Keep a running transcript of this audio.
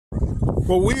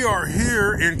Well, we are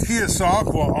here in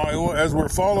Keosauqua, Iowa, as we're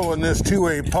following this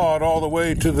 2A pod all the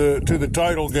way to the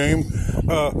title game.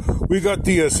 We got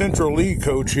the Central League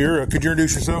coach here. Could you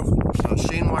introduce yourself?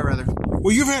 Shane Wyrather.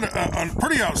 Well, you've had a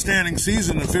pretty outstanding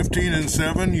season of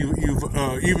 15-7.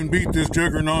 You've even beat this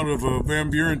juggernaut of a Van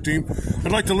Buren team.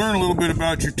 I'd like to learn a little bit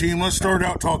about your team. Let's start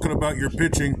out talking about your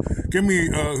pitching. Give me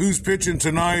who's pitching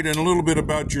tonight and a little bit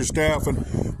about your staff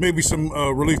and maybe some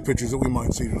relief pitchers that we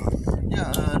might see tonight.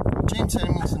 Yeah, James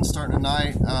Hamilton starting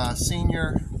tonight.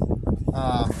 Senior,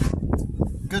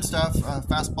 good stuff.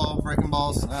 Fastball, breaking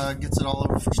balls, gets it all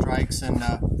over for strikes, and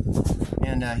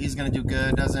he's going to do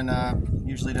good.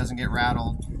 Usually doesn't get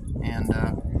rattled, and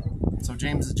so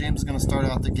James is going to start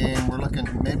out the game. We're looking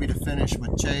maybe to finish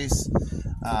with Chase,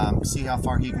 see how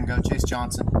far he can go. Chase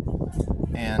Johnson,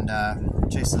 and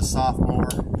Chase is a sophomore.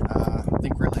 I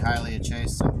think really highly of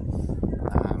Chase. So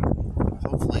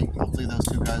hopefully those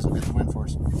two guys will get the win for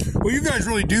us. Well, you guys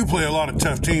really do play a lot of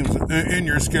tough teams in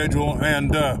your schedule,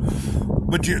 and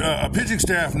but a pitching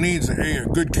staff needs a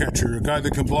good catcher, a guy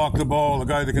that can block the ball, a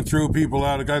guy that can throw people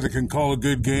out, a guy that can call a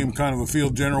good game, kind of a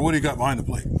field general. What do you got behind the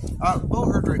plate? Bo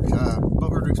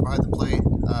Herdrick's behind the plate.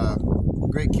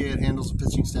 Great kid, handles the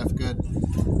pitching staff good.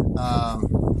 Got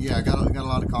a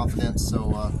lot of confidence.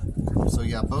 So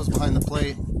yeah, Bo's behind the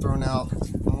plate, thrown out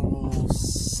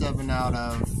 7 out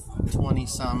of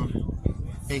 20-some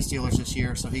base stealers this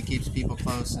year, so he keeps people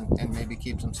close and maybe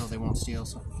keeps them so they won't steal.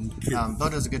 So Bo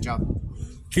does a good job.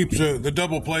 Keeps the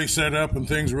double play set up and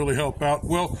things really help out.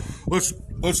 Well,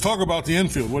 let's talk about the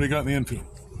infield. What do you got in the infield?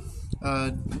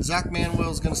 Zach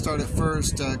Manuel's going to start at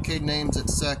first, Cade Names at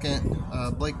second,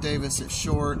 Blake Davis at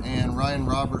short, and Ryan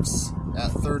Roberts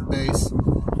at third base.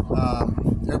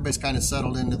 Everybody's kind of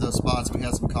settled into those spots. We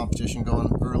had some competition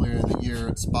going earlier in the year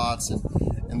at spots,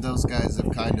 and those guys have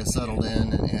kind of settled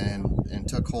in and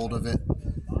took hold of it.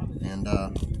 And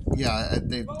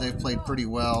they've played pretty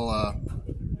well.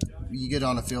 You get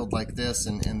on a field like this,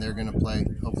 and they're going to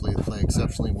hopefully play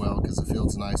exceptionally well because the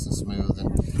field's nice and smooth.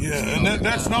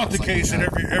 That's not the case in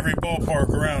every ballpark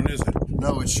around, is it?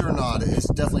 No, it's sure not. It's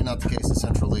definitely not the case in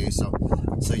Central League. So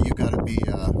you got to be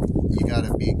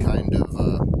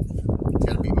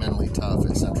mentally tough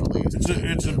in Central League.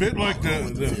 It's a bit like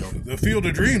the Field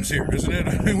of Dreams here, isn't it?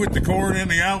 I mean, with the corn in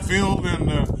the outfield, and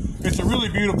it's a really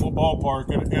beautiful ballpark,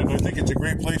 and I think it's a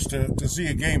great place to see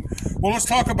a game. Well, let's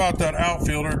talk about that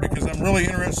outfielder, because I'm really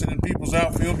interested in people's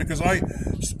outfield, because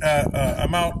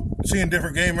I'm out seeing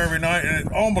different game every night, and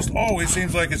it almost always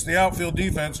seems like it's the outfield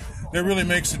defense that really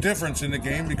makes the difference in the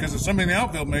game, because if somebody in the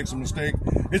outfield makes a mistake,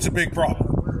 it's a big problem.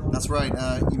 That's right.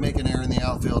 You make an error in the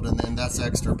outfield, and then that's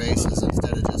extra bases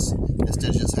instead of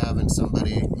just having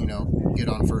somebody get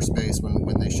on first base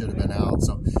when they should have been out.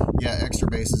 So yeah, extra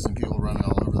bases and people running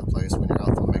all over the place when your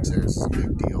outfield makes errors is a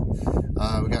big deal.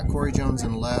 We got Corey Jones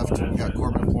in left, we got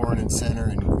Corbin Warren in center,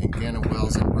 and Gannon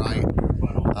Wells in right.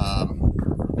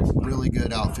 Really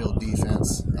good outfield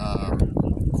defense.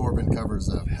 Corbin covers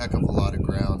a heck of a lot of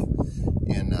ground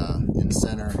in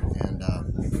center, and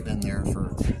been there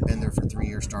for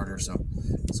 3-year starter. So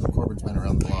Corbin's been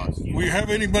around the block. We have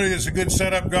anybody that's a good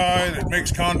setup guy that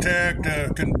makes contact,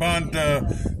 can bunt,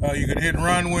 you can hit and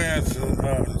run with.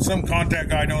 Some contact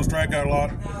guy don't strike out a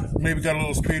lot. Maybe got a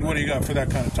little speed. What do you got for that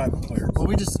kind of type of player? Well,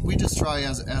 we just try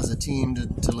as a team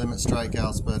to limit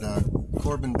strikeouts, but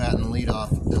Corbin batting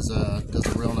leadoff does a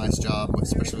real nice job,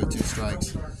 especially with 2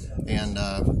 strikes, and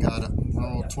got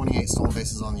 28 stolen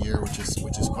bases on the year, which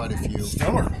is quite a few.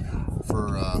 Stellar.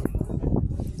 For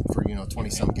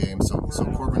 20-some games. So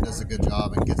Corbin does a good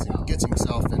job and gets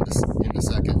himself into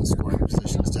second and scoring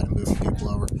position instead of moving people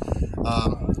over.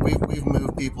 We've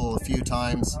moved people a few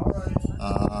times,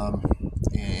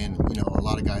 and a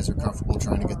lot of guys are comfortable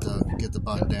trying to get the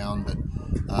bunt down, but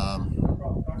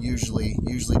usually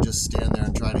just stand there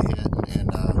and try to hit and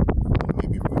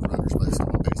maybe move runners by the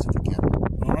stolen base if you can.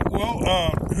 All right.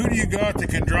 Well, who do you got that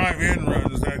can drive in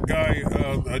runs? That guy,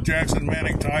 a Jackson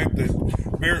Manning type that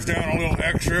bears down a little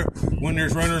extra when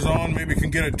there's runners on, maybe can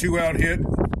get a 2-out hit?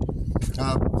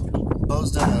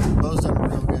 Bo's done a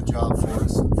real good job for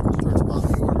us for third spot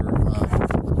in the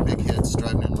order. Big hits,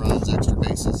 driving in runs, extra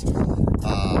bases.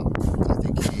 I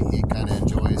think he kind of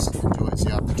enjoys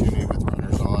the opportunity with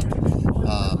runners on.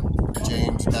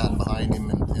 James batting behind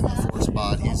him in the 4th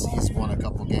spot. He's won a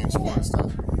couple games for us.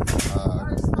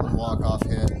 One walk-off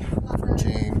hit from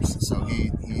James, so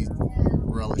he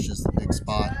relishes the big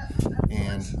spot.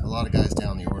 And a lot of guys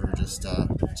down the order just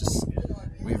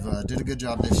we've did a good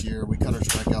job this year. We cut our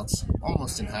strikeouts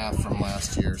almost in half from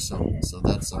last year, so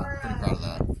that's pretty proud of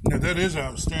that. Yeah, that is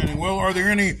outstanding. Well, are there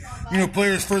any,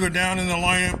 players further down in the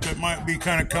lineup that might be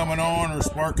kind of coming on or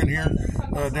sparking here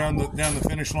down the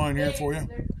finish line here for you?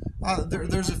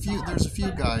 There's a few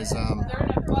guys.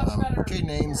 Caden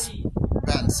Ames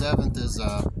batting seventh is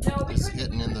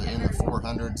hitting in the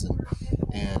 400s,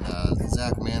 and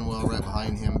Zach Manuel right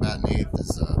behind him batting eighth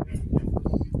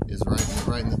is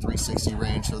right in the 360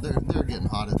 range. So they're getting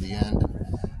hot at the end,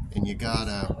 and you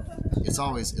gotta. It's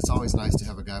always nice to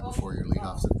have a guy before your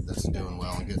leadoff that's doing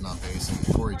well and getting on base.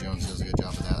 And Corey Jones does a good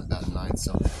job of that, batting ninth.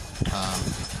 So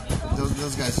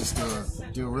those guys just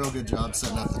do a real good job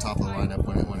setting up the top of the lineup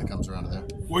when it comes around to them.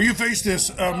 Well, you faced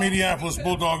this Minneapolis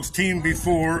Bulldogs team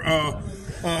before.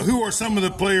 Who are some of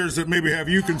the players that maybe have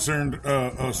you concerned?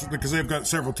 Because they've got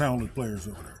several talented players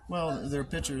over there. Well, their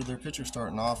pitcher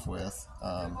starting off with,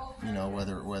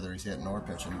 whether he's hitting or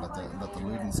pitching, but the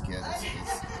Ludens kid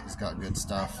has got good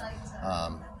stuff.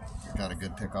 Got a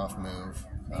good pickoff move.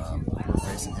 We're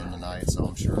facing him tonight, so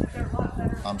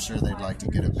I'm sure they'd like to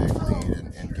get a big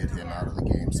lead and get him out of the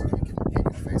game so he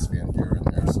can face Van Buren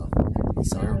there.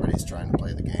 So everybody's trying to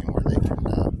play the game where they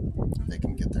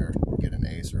can get an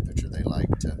ace or a pitcher they like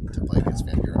to play against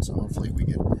Van Buren. So hopefully we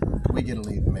get a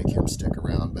lead and make him stick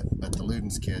around. But the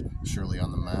Ludens kid surely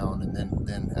on the mound, and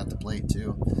then at the plate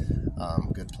too,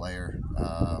 good player.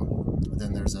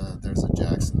 Then there's a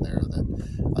Jackson there that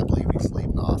I believe he's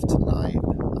leading off tonight.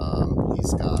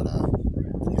 He's got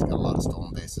a lot of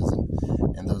stolen bases,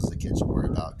 and those are the kids you worry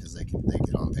about because they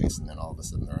get on base and then all of a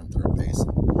sudden they're in third base.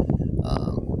 And,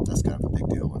 that's kind of a big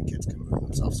deal when kids can move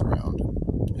themselves around.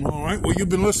 All right. Well, you've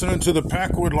been listening to the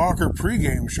Packwood Locker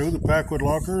pregame show. The Packwood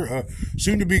Locker,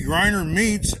 soon to be Griner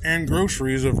Meats and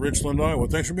Groceries of Richland, Iowa.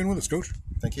 Thanks for being with us, Coach.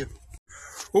 Thank you.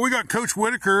 Well, we got Coach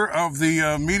Whitaker of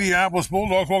the Minneapolis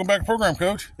Bulldogs. Welcome back to the program,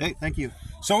 Coach. Hey, thank you.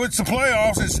 So it's the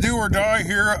playoffs. It's do or die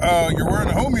here. You're wearing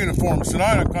the home uniforms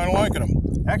tonight. I'm kind of liking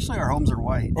them. Actually, our homes are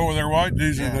white. Oh, they're white?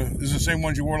 These are the same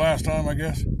ones you wore last time, I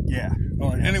guess? Yeah.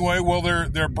 All right. Anyway, well,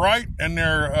 they're bright and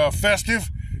they're festive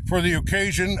for the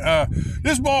occasion.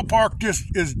 This ballpark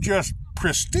is just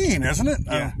pristine, isn't it?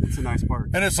 Yeah, it's a nice park.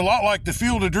 And it's a lot like the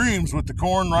Field of Dreams with the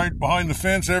corn right behind the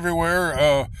fence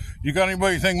everywhere. You got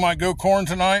anybody you think might go corn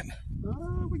tonight?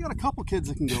 We got a couple kids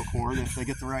that can go corn if they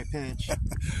get the right pitch.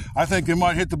 I think they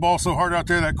might hit the ball so hard out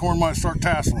there that corn might start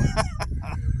tasseling.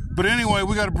 But anyway,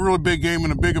 we got a really big game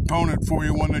and a big opponent for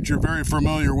you, one that you're very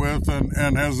familiar with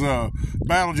and has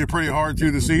battled you pretty hard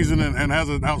through the season and has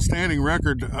an outstanding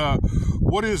record.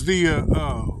 What is who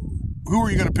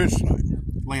are you going to pitch tonight?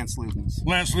 Lance Ludens.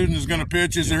 Lance Ludens is going to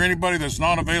pitch. Is there anybody that's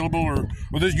not available, or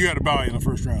you had to buy in the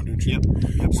first round, didn't you?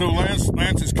 Yep. So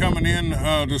Lance is coming in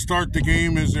to start the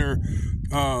game. Is there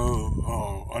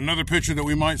another pitcher that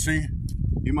we might see?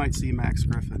 You might see Max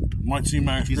Griffin.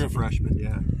 He's a freshman,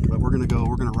 yeah. But we're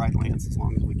gonna ride Lance as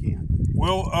long as we can.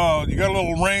 Well, you got a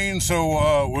little rain, so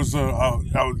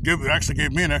actually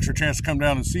gave me an extra chance to come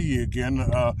down and see you again.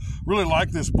 Really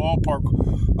like this ballpark.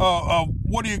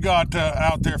 What do you got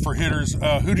out there for hitters? Who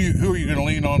are you going to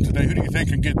lean on today? Who do you think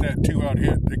can get that 2-out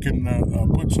hit that can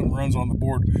put some runs on the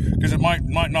board? Because it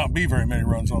might not be very many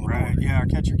runs on the board. Yeah, our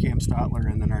catcher Cam Stotler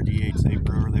and then our DH Dave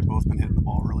Brewer, they've both been hitting the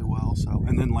ball really well. So,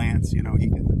 and then Lance,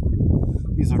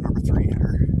 he's our number 3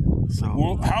 hitter. So,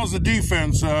 well, how's the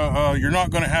defense? You're not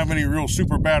going to have any real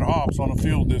super bad hops on a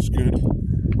field this good.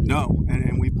 No,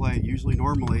 and we play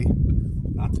normally,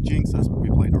 not to jinx us, but we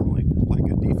play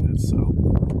good defense. So,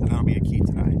 and that'll be a key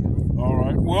tonight. All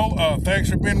right. Well, thanks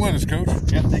for being with us, Coach.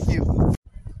 Yeah, thank you.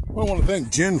 Well, I want to thank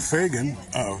Jen Fagan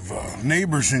of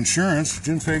Neighbors Insurance.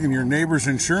 Jen Fagan, your Neighbors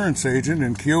Insurance agent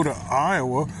in Keota,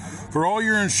 Iowa. For all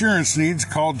your insurance needs,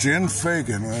 call Jen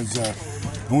Fagan. And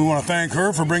we want to thank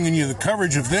her for bringing you the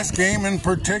coverage of this game in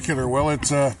particular. Well,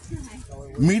 it's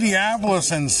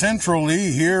Minneapolis and Central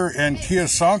Lee here in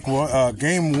Keosauqua.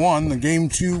 Game 1. The Game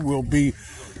 2 will be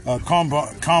a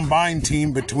combined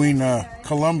team between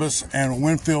Columbus and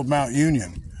Winfield Mount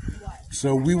Union.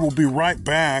 So we will be right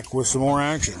back with some more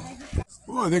action.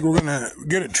 Well, I think we're going to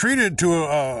get it treated to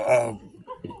a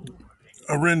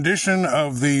rendition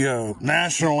of the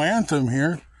national anthem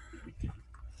here.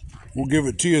 We'll give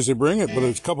it to you as they bring it, but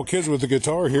it's a couple kids with the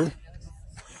guitar here.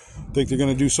 I think they're going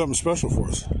to do something special for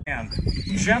us. And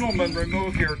gentlemen,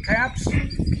 remove your caps.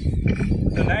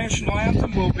 The national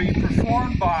anthem will be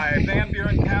performed by Van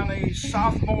Buren County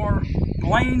sophomore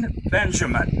Blaine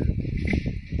Benjamin.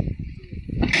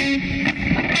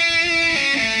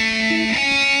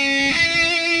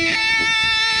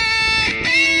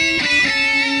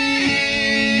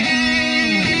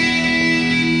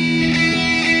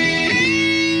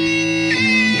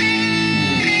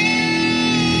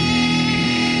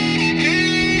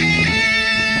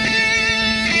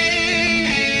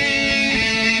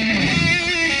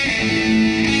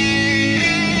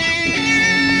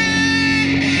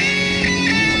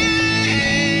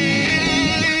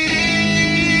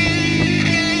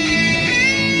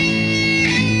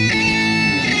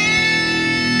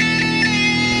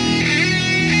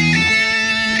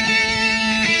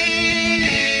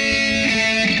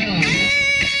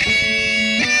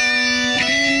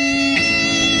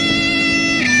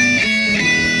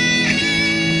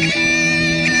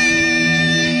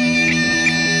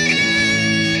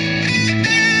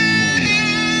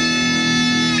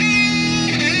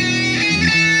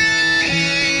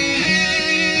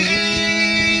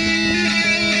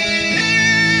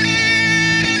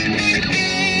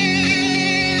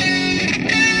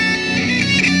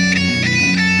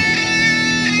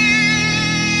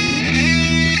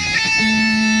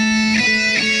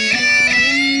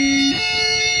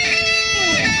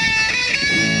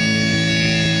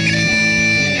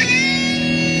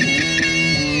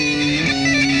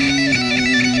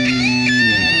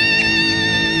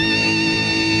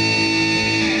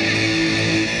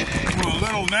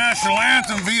 national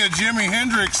anthem via Jimi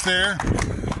Hendrix there.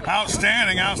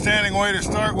 Outstanding way to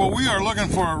start. Well, we are looking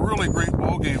for a really great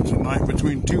ball game tonight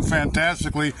between two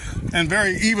fantastically and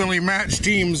very evenly matched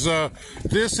teams.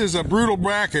 This is a brutal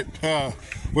bracket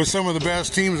with some of the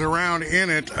best teams around in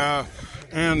it,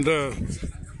 and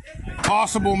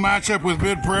possible matchup with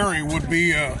Mid Prairie would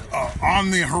be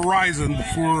on the horizon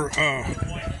for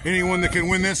anyone that can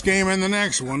win this game and the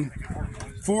next one.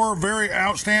 Four very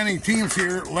outstanding teams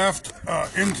here left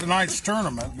in tonight's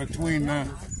tournament between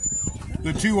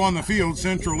the two on the field,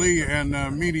 Central Lee and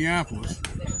Mediapolis.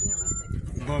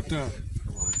 But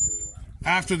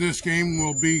after this game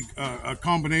will be a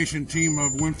combination team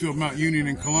of Winfield, Mount Union,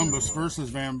 and Columbus versus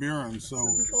Van Buren. So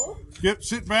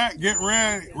sit back, get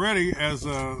ready as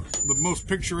the most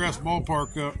picturesque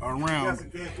ballpark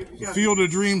around. The Field of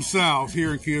Dreams South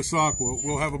here in Keosauqua.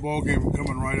 We'll have a ball game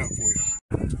coming right up for you.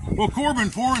 Well, Corbin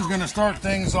Foran's going to start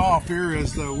things off here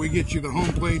as we get you the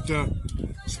home plate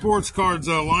sports cards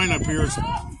lineup here. It's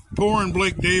Foran,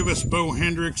 Blake Davis, Bo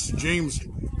Hendricks, James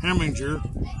Heminger,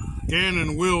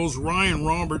 Gannon Wills, Ryan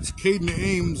Roberts, Caden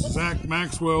Ames, Zach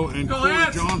Maxwell, and Corey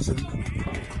Johnson.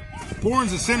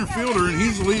 Foran's a center fielder, and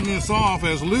he's leading us off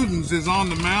as Ludens is on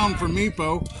the mound for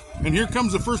MEPO. And here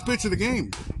comes the first pitch of the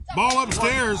game. Ball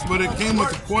upstairs, but it came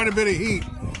with quite a bit of heat.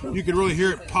 You could really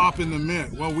hear it pop in the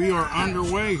mitt. Well, we are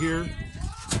underway here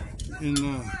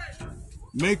in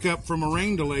makeup from a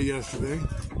rain delay yesterday.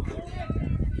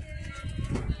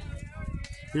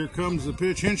 Here comes the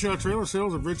pitch. Henshaw Trailer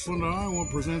Sales of Richland, Iowa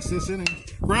presents this inning.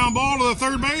 Ground ball to the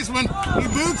third baseman. He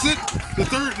boots it.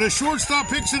 The shortstop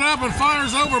picks it up and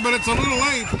fires over, but it's a little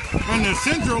late. And the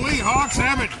Central Lee Hawks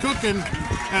have it cooking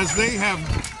as they have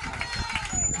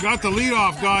got the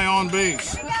leadoff guy on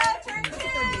base.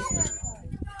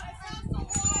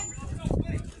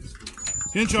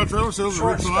 Henshaw Trailer Sales of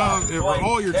Richland, Iowa. For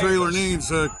all your trailer needs,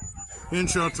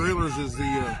 Henshaw Trailers is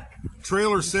the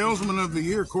Trailer Salesman of the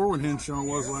Year. Corwin Henshaw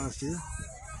was last year.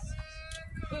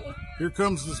 Here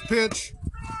comes this pitch.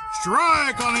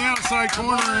 Strike on the outside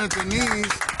corner at the knees.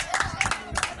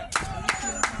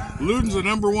 Luden's the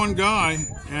number one guy,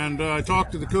 and I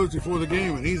talked to the coach before the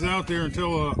game, and he's out there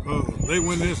until they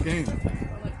win this game.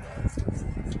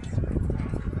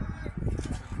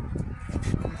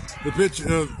 The pitch,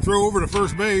 throw over to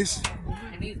first base.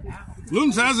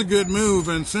 Ludens has a good move,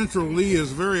 and Central Lee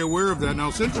is very aware of that. Now,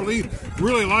 Central Lee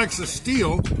really likes to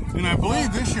steal, and I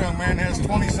believe this young man has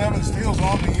 27 steals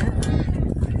on the year.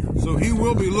 So he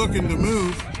will be looking to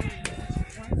move.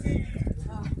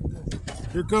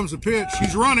 Here comes the pitch.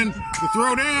 He's running. The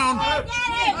throw down. They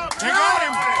got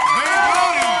him. They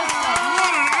got him.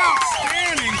 What an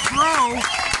outstanding throw.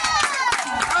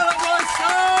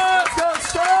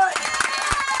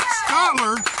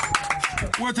 Stotler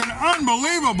with an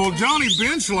unbelievable Johnny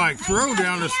Bench-like throw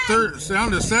down to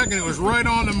second. It was right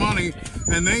on the money,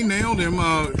 and they nailed him.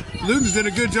 Ludens did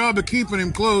a good job of keeping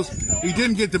him close. He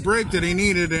didn't get the break that he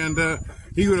needed, and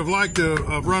he would have liked to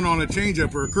have run on a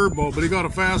changeup or a curveball, but he got a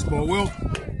fastball. Well,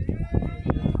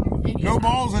 no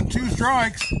balls and 2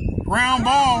 strikes. Ground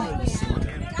ball.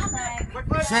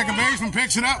 Second baseman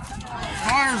picks it up.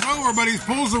 Fires over, but he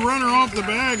pulls the runner off the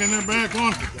bag, and they're back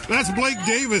on. That's Blake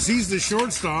Davis. He's the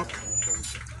shortstop.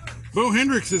 Bo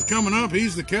Hendricks is coming up.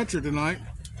 He's the catcher tonight.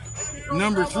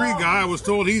 Number 3 guy. I was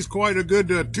told he's quite a good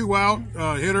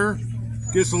 2-out hitter.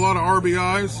 Gets a lot of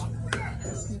RBIs.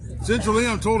 Central Lee,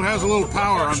 I'm told, has a little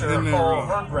power in there.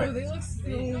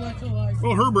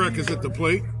 Well, Herbeck is at the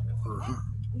plate.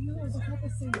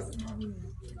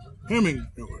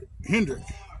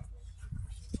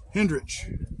 Hendrich.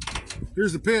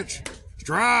 Here's the pitch.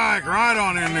 Strike right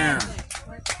on in there.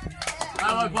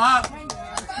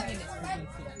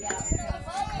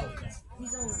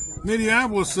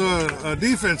 Minneapolis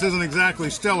defense isn't exactly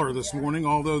stellar this morning,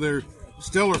 although they're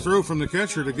stellar throw from the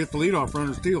catcher to get the leadoff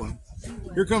runner stealing.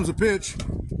 Here comes the pitch.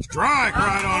 Strike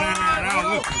right on in there.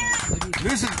 Now look,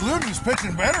 Luden's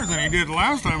pitching better than he did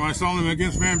last time I saw him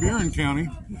against Van Buren County.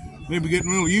 Maybe getting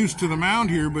a little used to the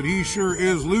mound here, but he sure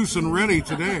is loose and ready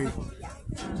today.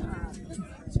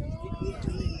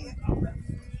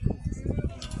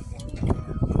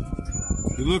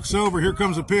 He looks over. Here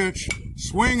comes a pitch.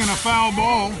 Swing and a foul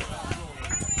ball.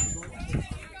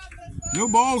 No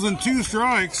balls and 2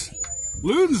 strikes.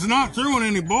 Luden's not throwing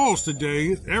any balls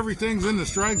today. Everything's in the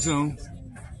strike zone.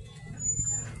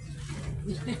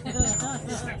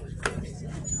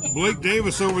 Blake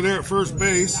Davis over there at first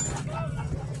base.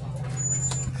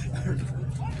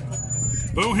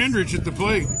 Bo Hendrich at the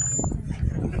plate.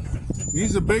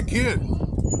 He's a big kid.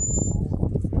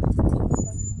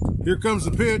 Here comes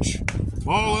the pitch.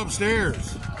 Ball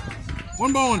upstairs.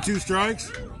 1 ball and 2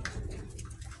 strikes.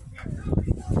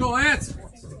 go, Lance.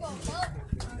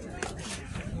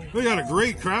 We got a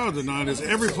great crowd tonight, as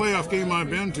every playoff game I've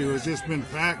been to has just been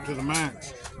packed to the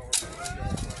max.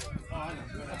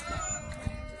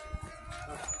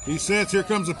 He sets, here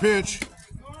comes a pitch.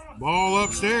 Ball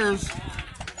upstairs.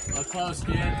 Look close,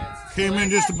 kid. Came in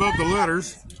just above the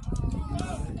letters.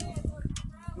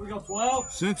 Here we go,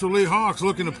 12. Central Lee Hawks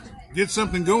looking to get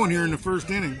something going here in the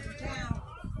first inning.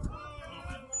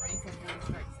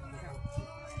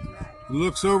 He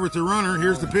looks over at the runner.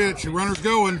 Here's the pitch. The runner's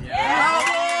going. He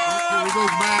goes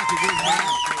back.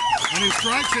 And he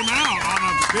strikes him out on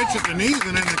a pitch at the knees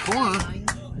and in the corner.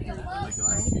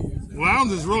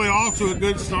 Lowndes is really off to a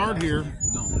good start here.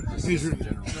 You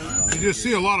just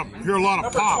hear a lot of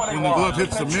pop when the glove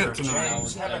hits the mitt tonight.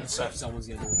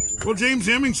 Well, James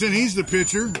Hemmingson, he's the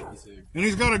pitcher, and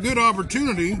he's got a good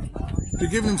opportunity to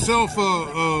give himself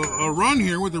a run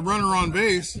here with the runner on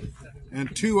base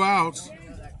and 2 outs.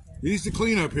 He's the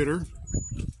cleanup hitter.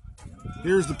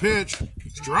 Here's the pitch.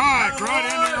 Strike right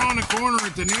in there on the corner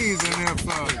at the knees, and if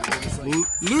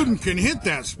Luden can hit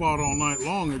that spot all night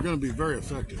long, they're going to be very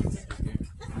effective.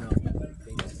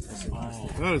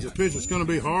 That is a pitch that's going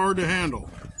to be hard to handle.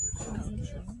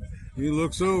 He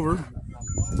looks over.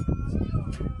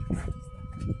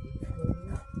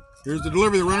 Here's the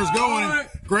delivery. The runner's going.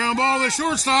 Ground ball to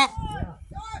shortstop.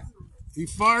 He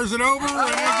fires it over, and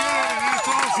they get it, and that's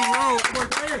all she wrote.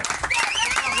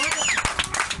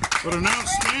 But an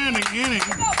outstanding inning.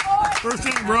 First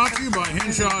inning brought to you by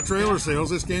Henshaw Trailer Sales.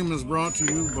 This game is brought to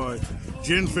you by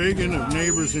Jen Fagan of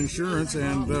Neighbors Insurance,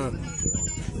 and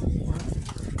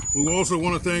we also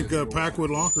want to thank Packwood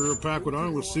Locker of Packwood,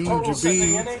 Iowa, soon to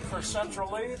be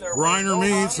Reiner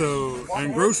Meats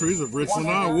and Groceries of Richland,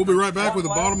 Iowa. We'll be right back with the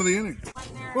bottom of the inning.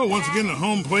 Well, once again, the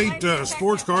home plate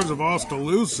sports cards of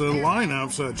Oskaloosa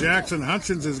lineups. Jackson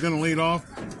Hutchins is going to lead off.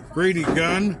 Grady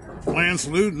Gunn, Lance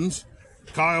Ludens,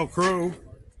 Kyle Crow,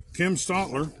 Cam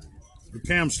Stotler.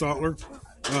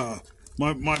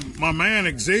 My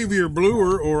man Xavier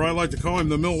Brewer, or I like to call him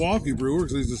the Milwaukee Brewer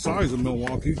because he's the size of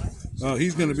Milwaukee.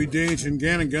 He's going to be DH, and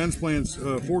Gannon Gunn's playing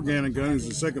for Gannon Gunn, who's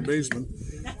the second baseman.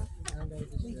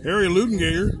 Harry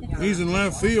Ludengager, he's in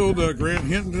left field. Grant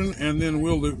Hinton, and then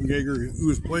Will Ludengager,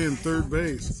 who is playing third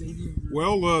base.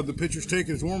 Well, the pitcher's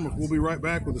taking his warm-up. We'll be right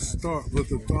back with the top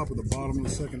of the bottom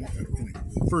of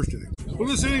the first inning. Well,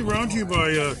 this inning brought to you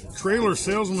by Trailer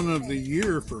Salesman of the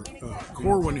Year for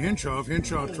Corwin Henshaw,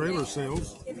 Henshaw Trailer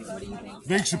Sales.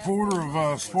 Big supporter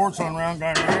of sports on Round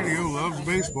Guy Radio, loves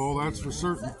baseball, that's for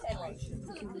certain.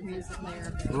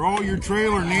 For all your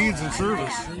trailer needs and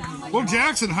service. Well,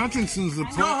 Jackson Hutchinson's at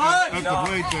the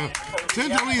plate.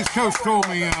 Central Lee's coach told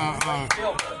me when I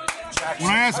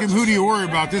asked him, who do you worry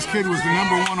about, this kid was the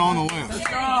 #1 on the list.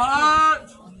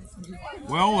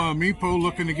 Well, MEPO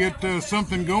looking to get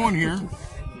something going here.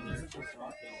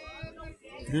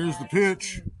 Here's the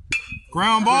pitch.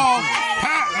 Ground ball.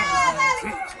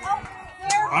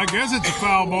 I guess it's a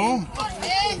foul ball.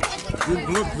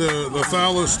 Didn't look the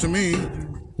foulest to me.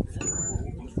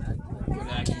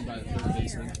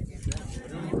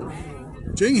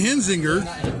 Jing Hensinger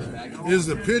is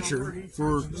the pitcher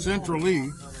for Central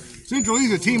Lee. Central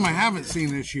Lee's a team I haven't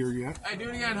seen this year yet. Hey, do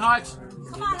it again, Hutch.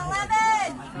 Come on,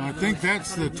 11. I think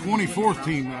that's the 24th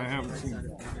team that I haven't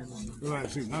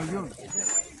seen. How's it going?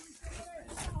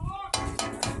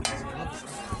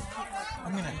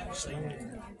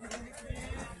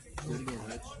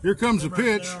 Here comes the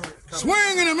pitch.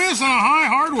 Swing and a miss on a high,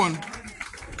 hard one.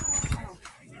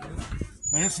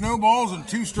 And it's no balls and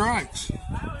 2 strikes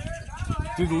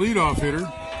to the leadoff hitter.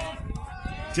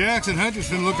 Jackson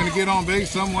Hutchinson looking to get on base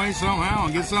some way, somehow,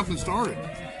 and get something started.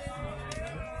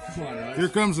 Here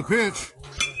comes the pitch.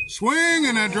 Swing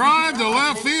and a drive to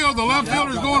left field. The left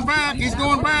fielder's going back. He's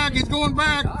going back. He's going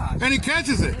back. And he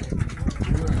catches it.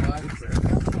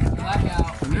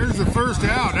 And there's the first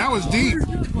out. That was deep.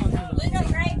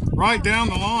 Right down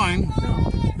the line.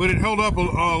 But it held up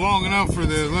long enough for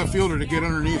the left fielder to get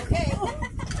underneath it.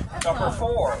 Number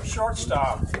 4,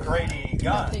 shortstop, Grady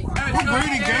Gunn. Well,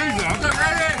 Grady Gunn's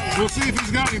up. We'll see if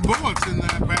he's got any bullets in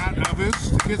that bat of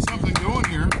his to get something going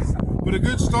here. But a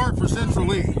good start for Central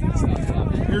Lee.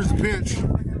 Here's the pitch.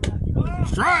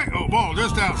 Strike! Oh, ball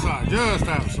just outside. Just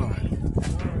outside.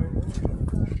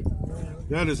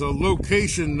 That is a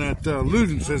location that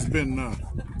Ludens has been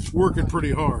working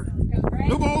pretty hard.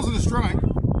 No balls in the strike.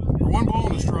 Or 1 ball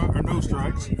in the strike, or no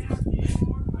strikes.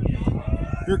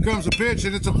 Here comes the pitch,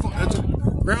 and it's a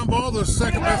ground ball to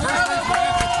second base. First base,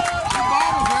 he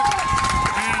bobbles it,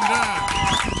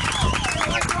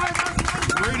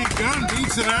 and Grady Gunn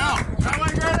beats it out.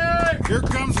 Here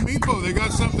comes MEPO. They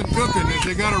got something cooking.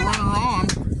 They got a runner on.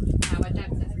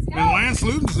 And Lance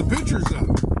Luton's the pitcher's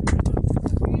up.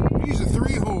 He's a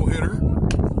 3-hole hitter.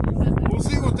 We'll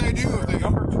see what they do if they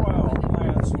Number 12,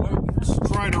 Lance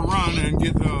Lutens. try to run and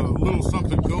get a little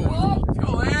something going.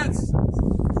 Go, Lance!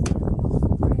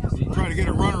 Try to get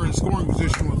a runner in scoring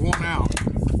position with 1 out.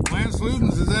 Lance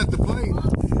Lutens is at the plate.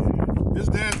 His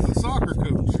dad's the soccer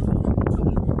coach.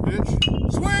 Pitch.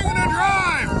 Swing and a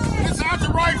drive! It's out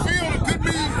to right field. It could be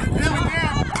in the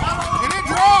gap. And it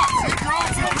drops! It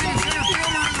drops between the center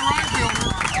fielder and the right fielder.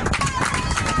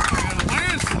 And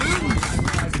Lance Lutens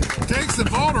takes the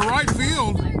ball to right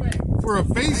field for a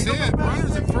base hit.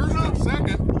 Runners at first and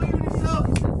second.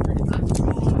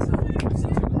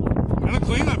 And a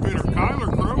cleanup hitter,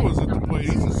 Kyler Crow, is at the plate.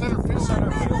 He's the center fielder.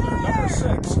 Center fielder, number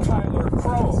 6, Tyler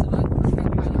Crow.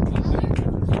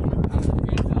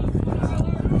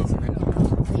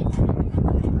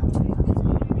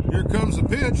 Here comes the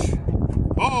pitch.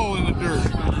 Ball in the dirt.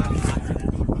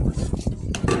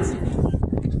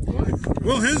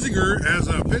 Will Hensinger has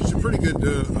pitched a pretty good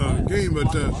game,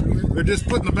 but they're just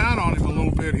putting the bat on him a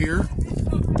little bit here.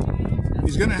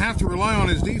 He's going to have to rely on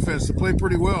his defense to play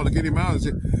pretty well to get him out.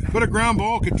 But a ground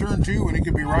ball could turn 2 and he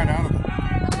could be right out of it.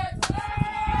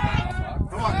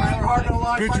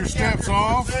 Pitcher steps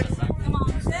off.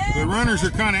 The runners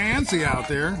are kind of antsy out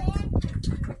there.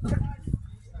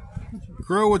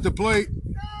 Crow at the plate.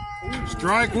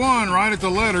 Strike 1 right at the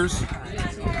letters.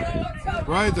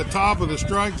 Right at the top of the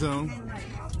strike zone.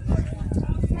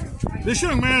 This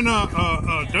young man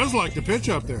does like to pitch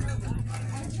up there.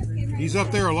 He's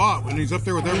up there a lot when he's up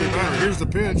there with every batter. Here's the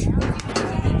pitch. Ball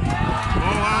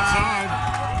outside.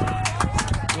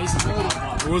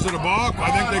 Or was it a balk?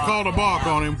 I think they called a balk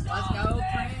on him.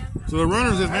 So the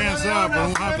runners advance up,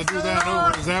 and we'll have to do that over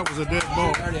because that was a dead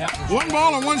ball. 1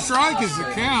 ball and 1 strike is the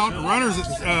count. Runners,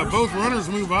 both runners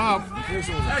move up. And this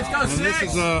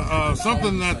is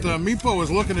something that MEPO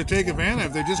is looking to take advantage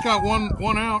of. They just got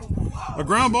one out. A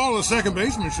ground ball to the second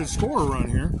baseman should score a run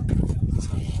here.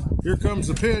 Here comes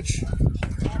the pitch.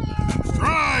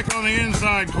 Strike on the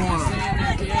inside corner.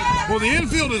 Well, the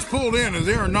infield is pulled in as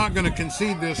they are not going to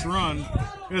concede this run,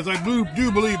 as I do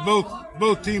believe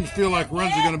both teams feel like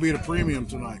runs are going to be at a premium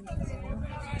tonight.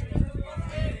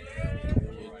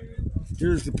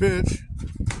 Here's the pitch.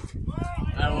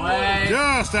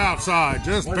 Just outside,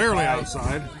 just barely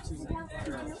outside.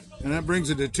 And that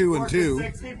brings it to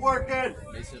 2-2. Keep working.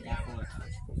 Let's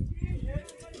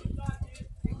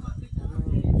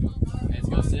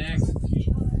go 6.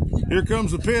 Here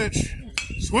comes the pitch.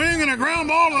 Swing and a ground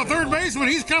ball to the third baseman.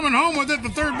 He's coming home with it. The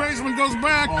third baseman goes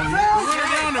back. The runner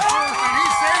down to first, and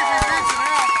he's safe. He beats it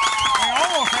out. They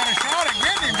almost had a shot at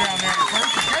getting him down there at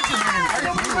first. To catch him in his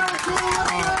great move.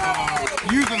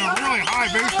 Using a really high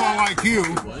baseball IQ.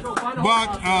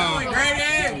 But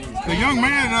the young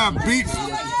man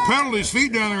pedaled his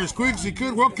feet down there as quick as he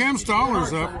could. Well, Cam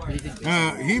Stoller's up.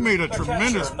 He made a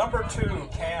tremendous... Number 2,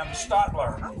 Cam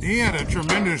Stotler. He had a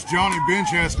tremendous Johnny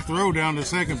Bench-esque throw down to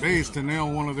second base to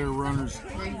nail one of their runners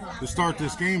to start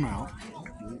this game out,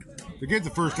 to get the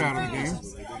first out of the game.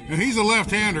 And he's a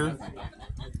left-hander.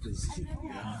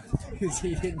 He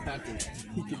didn't have to.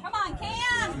 Come on,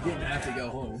 Cam! He didn't have to go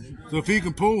home. So if he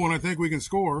can pull one, I think we can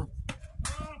score.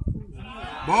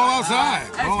 Ball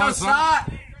outside. Ball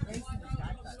outside.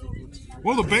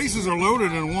 Well, the bases are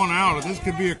loaded and 1 out. This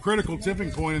could be a critical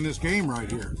tipping point in this game right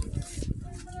here.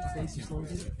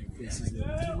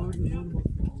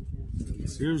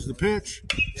 Here's the pitch.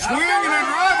 Swing and a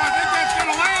drive. I think that's going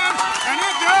to land. And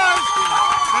it does.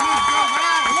 And it goes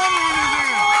out. 1 run is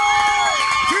in.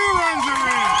 2 runs are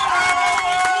in.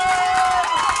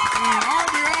 An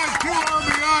RBI, 2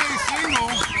 RBI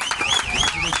single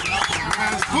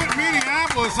has put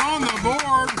Minneapolis on the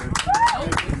board.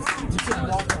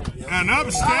 And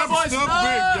up steps the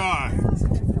big guy.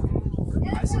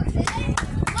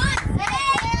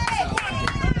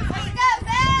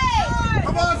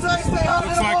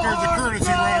 Looks like there's a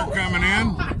courtesy runner coming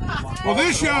in. Well,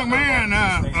 this young man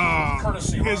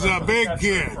is a big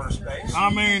kid. I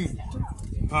mean,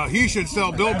 he should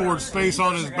sell billboard space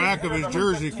on his back of his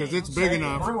jersey because it's big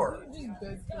enough.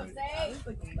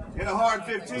 Get a hard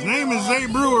 15. His name is Zay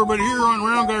Brewer, but here on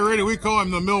Round Guy Radio, we call him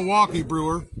the Milwaukee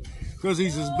Brewer because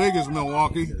he's as big as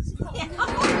Milwaukee.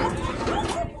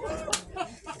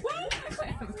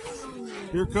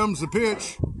 Here comes the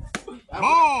pitch.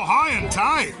 Ball high and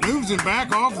tight. Moves him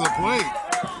back off the plate.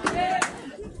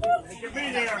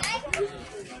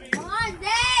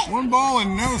 1 ball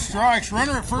and no strikes.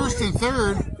 Runner at first and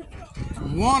third.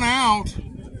 1 out.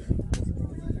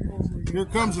 Here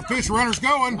comes the pitch. Runner's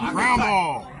going. Ground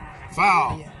ball.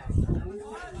 Foul.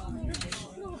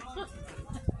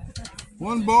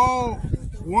 1 ball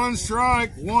 1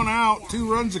 strike, 1 out,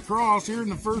 2 runs across here in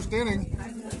the first inning.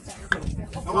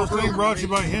 First inning brought to you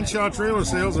by Henshaw Trailer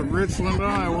Sales of Richland,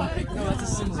 Iowa.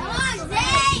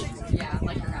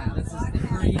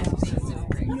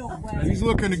 He's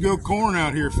looking to go corn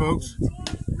out here, folks.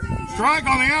 Strike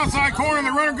on the outside corner,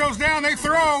 the runner goes down, they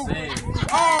throw.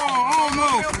 Oh,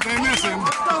 almost, they miss him.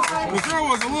 The throw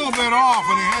was a little bit off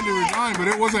and he had to resign, but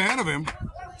it was ahead of him.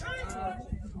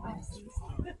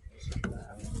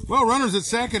 Well, runners at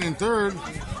second and third.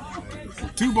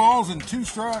 2 balls and 2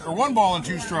 strikes, or 1 ball and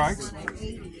 2 strikes.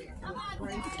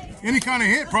 Any kind of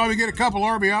hit, probably get a couple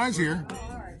RBIs here.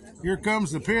 Here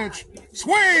comes the pitch.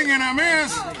 Swing and a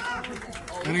miss.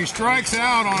 And he strikes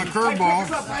out on a curveball.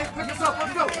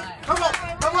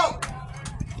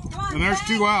 And there's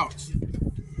 2 outs.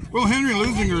 Well, Henry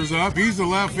Lusinger's up. He's the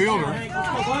left fielder.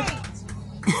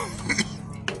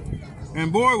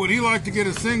 And boy, would he like to get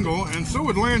a single, and so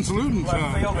would Lance Luden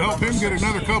help him get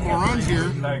another couple of runs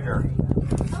here.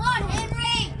 Come on,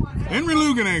 Henry! Henry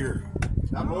Lugenegger.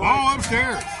 All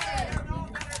upstairs.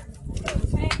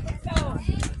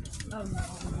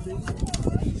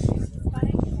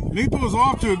 MEPO is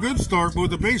off to a good start, but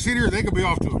with the base hit here, they could be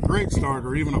off to a great start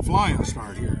or even a flying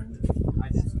start here.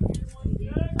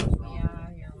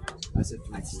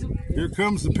 Here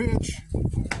comes the pitch.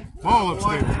 Ball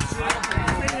upstairs.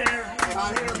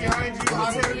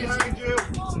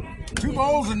 2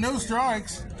 balls and no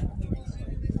strikes.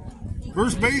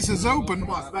 First base is open.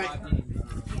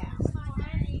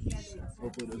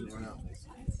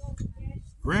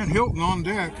 Grant Hilton on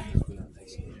deck.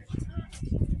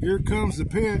 Here comes the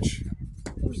pitch.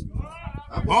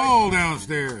 Ball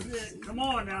downstairs. Come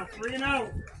on now,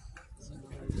 3-0.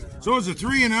 So it's a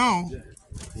 3-0.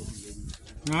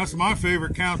 Now that's my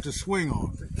favorite count to swing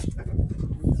on.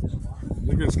 I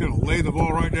think it's going to lay the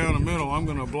ball right down the middle. I'm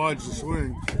going to oblige the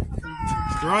swing.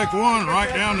 Strike 1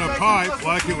 right down the pipe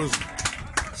like it was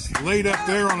laid up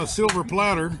there on a silver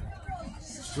platter.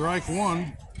 Strike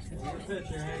 1.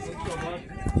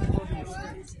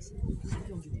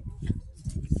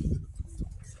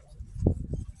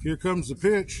 Here comes the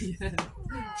pitch.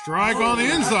 Strike on the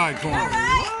inside corner.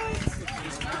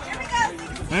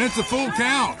 And it's a full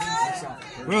count.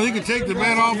 Well, he can take the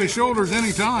bat off his shoulders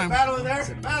anytime. Battle in there.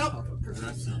 Battle.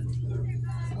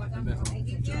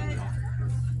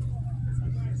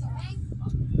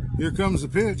 Here comes the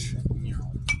pitch.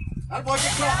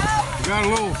 Got a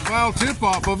little foul tip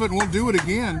off of it, and we'll do it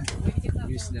again.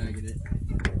 You snagging it.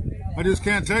 I just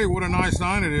can't tell you what a nice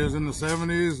night it is in the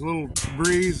 70s. A little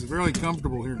breeze, really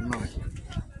comfortable here tonight.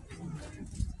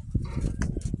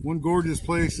 One gorgeous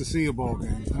place to see a ball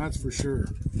game, that's for sure.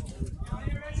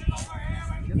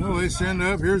 Well, they send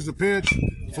up. Here's the pitch.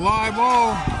 Fly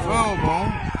ball, foul ball.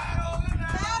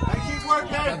 Hey, keep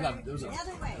working. There was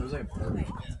like a bird. Win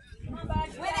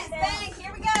it, Bank.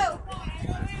 Here we go.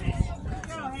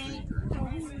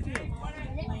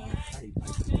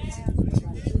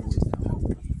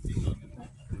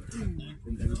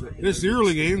 This is the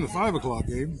early game, the 5 o'clock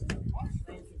game.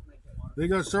 They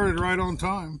got started right on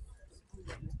time.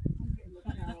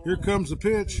 Here comes the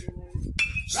pitch.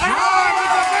 Strike! It's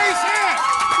a base hit!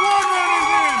 1 run is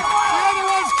in. The other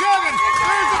one's coming.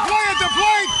 There's the play at the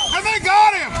plate, and they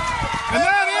got him. And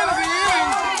that ends the inning.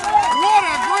 What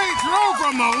a great throw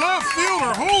from the left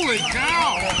fielder. Holy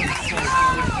cow.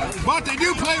 But they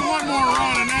do play 1 more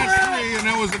run, and that's 3, and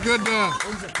that was a good,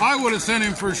 I would have sent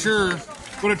him for sure.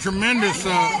 But a tremendous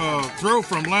throw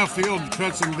from left field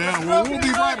cuts him down. Well, we'll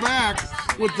be right back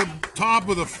with the top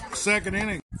of the 2nd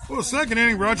inning. Well, the 2nd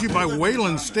inning brought to you by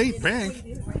Wayland State Bank.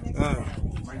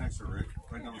 Right next to Rick,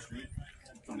 right down the street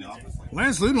from the office.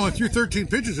 Lance Luden only threw 13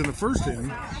 pitches in the 1st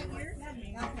inning.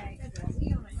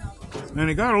 And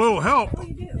he got a little help.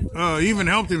 Even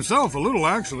helped himself a little,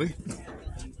 actually,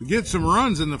 to get some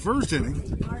runs in the 1st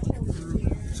inning.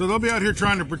 So they'll be out here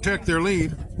trying to protect their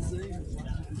lead.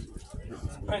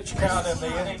 Pitch count in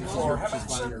the inning for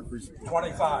Hemmingson,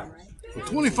 25.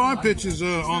 25 pitches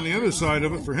on the other side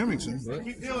of it for Hemmingson.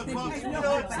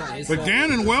 But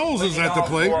Gannon Wells is at the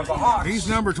plate. He's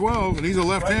number 12, and he's a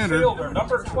left-hander. Fielder,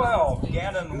 number 12,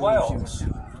 Gannon Wells.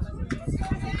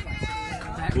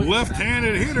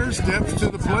 Left-handed hitter steps to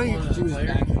the plate.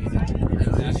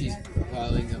 Now she's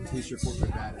filing a police report for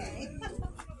that.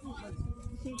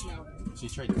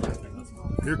 She's trying to.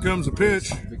 Here comes the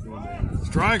pitch.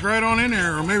 Strike right on in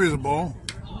there, or maybe it's a ball.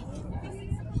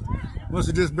 Must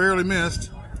have just barely missed.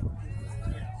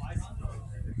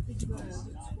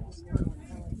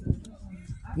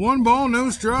 One ball, no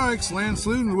strikes. Lance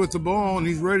Luden with the ball, and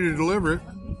he's ready to deliver it.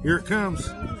 Here it comes.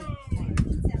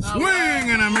 Swing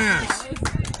and a miss.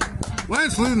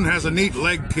 Lance Luden has a neat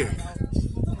leg kick.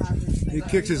 He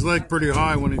kicks his leg pretty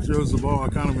high when he throws the ball. I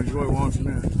kind of enjoy watching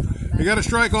that. He got a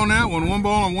strike on that one. 1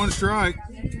 ball and 1 strike.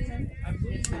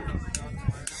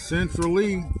 Central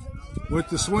Lee with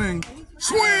the swing.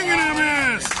 Swing and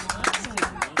a miss!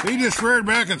 He just reared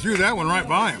back and threw that one right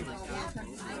by him.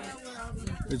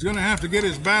 He's going to have to get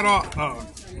his bat off,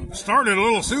 started a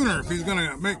little sooner if he's going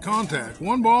to make contact.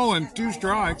 1 ball and 2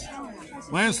 strikes.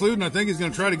 Lance Luden, I think he's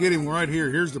going to try to get him right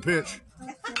here. Here's the pitch.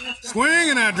 Swing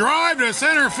and a drive to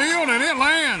center field, and it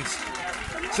lands.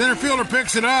 Center fielder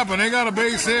picks it up, and they got a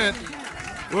base hit.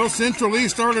 Well, Central Lee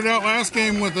started out last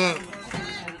game with a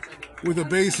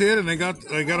base hit, and they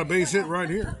got a base hit right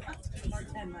here.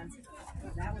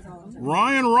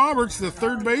 Ryan Roberts, the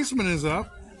third baseman, is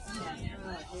up.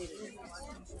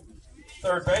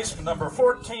 Third baseman, number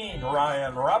 14,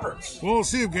 Ryan Roberts. Well, we'll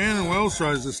see if Gannon Wells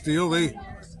tries to steal. They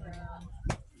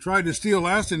tried to steal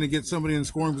last inning to get somebody in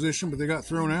scoring position, but they got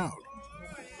thrown out.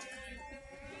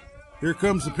 Here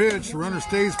comes the pitch. The runner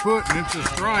stays put, and it's a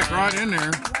strike right in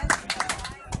there.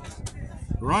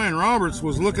 Ryan Roberts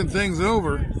was looking things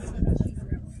over,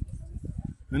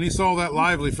 and he saw that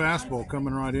lively fastball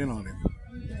coming right in on him.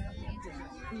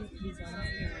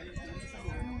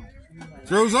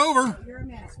 Throws over.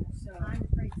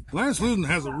 Lance Luden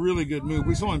has a really good move.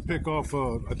 We saw him pick off,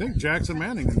 I think, Jackson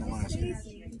Manning in the last game.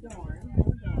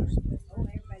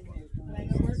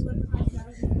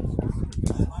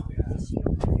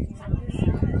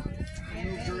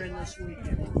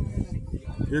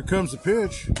 Here comes the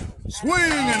pitch. Swing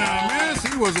and a miss.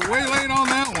 He was way late on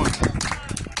that one.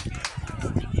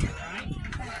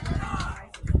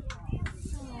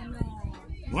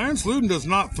 Lance Luden does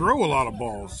not throw a lot of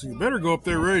balls, so you better go up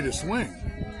there ready to swing,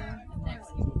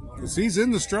 because he's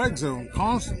in the strike zone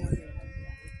constantly.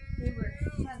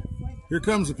 Here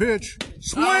comes the pitch.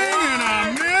 Swing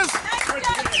and a miss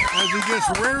as he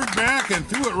just reared back and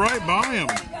threw it right by him.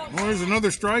 Well, there's another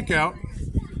strikeout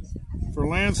for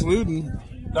Lance Luden.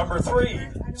 Number 3,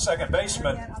 second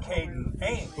baseman, Caden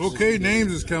Ames. Okay,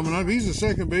 Ames is coming up. He's the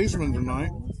second baseman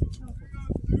tonight.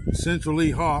 Central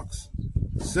Lee Hawks.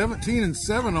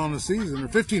 17-7 on the season, or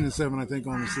 15-7, I think,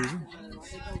 on the season.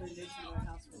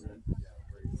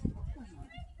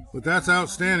 But that's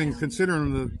outstanding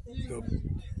considering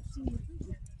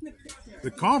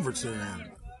the conference they're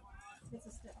in.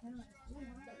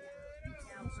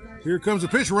 Here comes the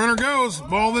pitch. Runner goes.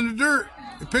 Ball in the dirt.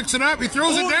 He picks it up. He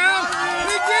throws it down.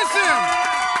 He gets him.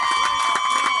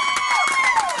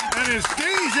 And it's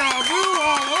deja vu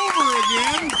all over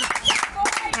again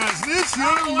as this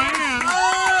young man,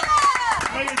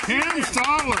 Cam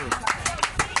Stoller,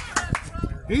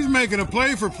 he's making a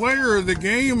play for player of the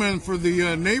game and for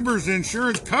the Neighbors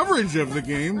Insurance coverage of the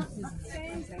game.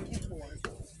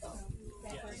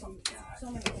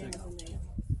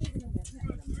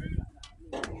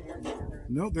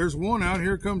 Nope, there's one out.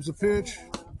 Here comes the pitch.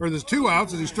 Or there's 2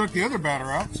 outs as he struck the other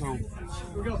batter out. So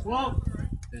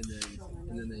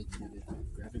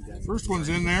first one's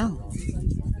in there.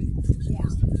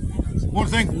 I want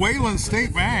to thank Wayland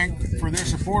State Bank for their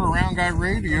support of Round Guy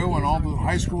Radio and all the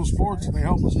high school sports that they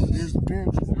help us with. Here's the pitch.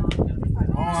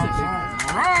 All outside.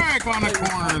 Strike on the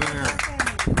corner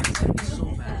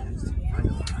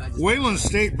there. Wayland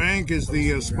State Bank is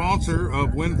the sponsor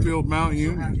of Winfield Mount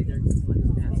Union.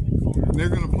 And they're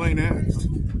going to play next.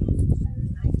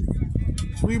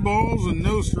 3 balls and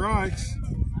no strikes.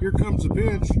 Here comes the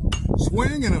pitch.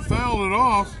 Swing and a fouled it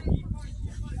off.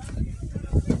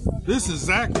 This is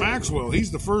Zach Maxwell.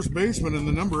 He's the first baseman and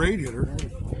the number 8 hitter.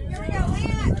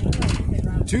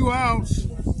 2 outs.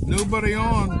 Nobody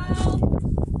on.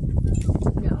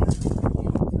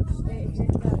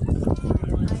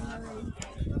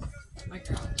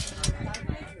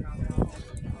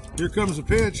 Here comes the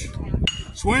pitch.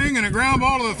 Swing and a ground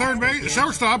ball to the third base. The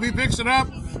shortstop, he picks it up,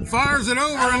 fires it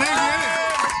over, and they get it.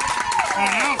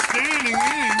 An outstanding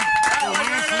inning for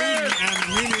Lance Luden and the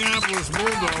Minneapolis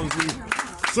Bulldogs. We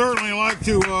certainly like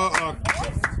to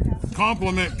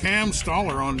compliment Cam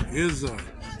Stoller on his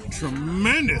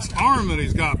tremendous arm that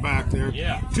he's got back there.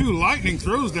 Yeah. 2 lightning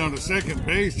throws down to second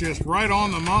base, just right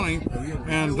on the money,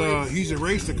 and he's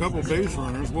erased a couple base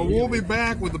runners. Well, we'll be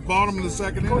back with the bottom of the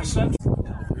second inning.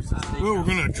 Well, we're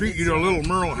going to treat you to a little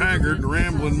Merle Haggard,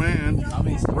 Rambling Man.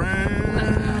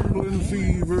 Rambling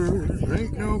fever,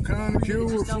 ain't no kind of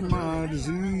cure for my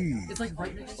disease.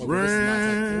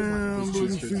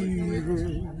 Rambling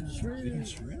fever,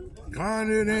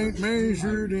 kind it ain't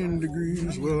measured in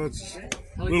degrees. Well, that's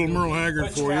little Merle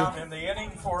Haggard for you. In the inning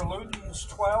for Luden's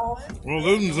 12. Well,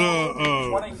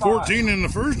 Luden's 14 in the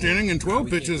first inning and 12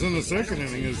 pitches in the second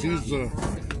inning as he's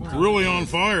really on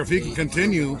fire. If he can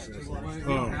continue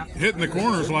hitting the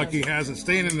corners like he has and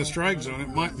staying in the strike zone, it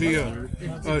might be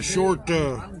a short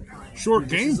game for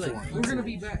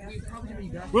him.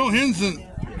 Well,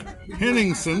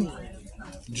 Henningsen,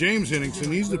 James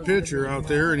Henningsen, he's the pitcher out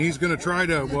there, and he's going to try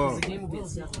to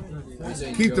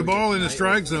keep the ball in the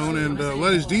strike zone and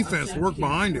let his defense work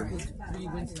behind him.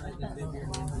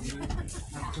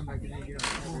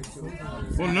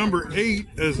 Well, number 8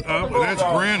 is up, and that's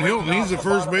Grant Hilton. He's the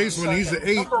first baseman. He's the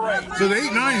 8. So the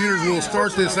 8-9 hitters will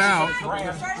start this out.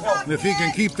 And if he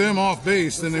can keep them off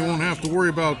base, then they won't have to worry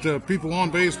about people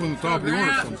on base when the top of the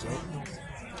order comes up.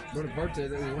 We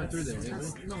went through there.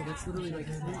 No, that's literally like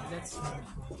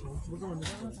we're going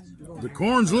The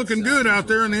corn's looking good out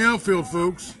there in the outfield,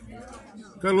 folks.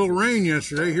 Got a little rain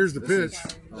yesterday. Here's the pitch.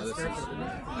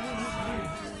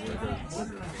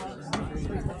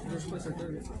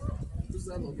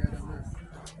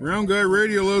 Round Guy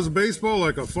Radio loves baseball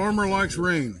like a farmer likes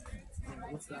rain.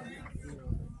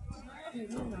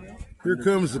 Here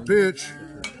comes the pitch.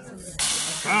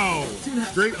 Foul.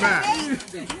 Straight back.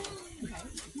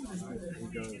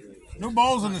 No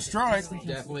balls in the strike.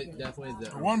 Definitely.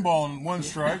 1 ball and 1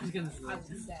 strike.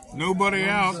 Nobody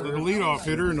out. The leadoff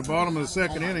hitter in the bottom of the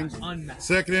second inning.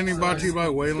 Second inning brought to you by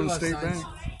Wayland State Bank.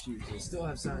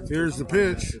 Here's the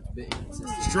pitch.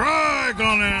 Strike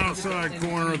on the outside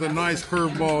corner with a nice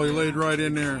curveball he laid right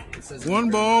in there. 1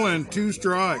 ball and 2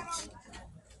 strikes.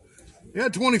 He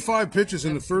had 25 pitches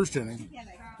in the first inning.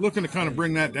 Looking to kind of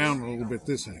bring that down a little bit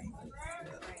this inning.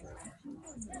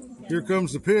 Here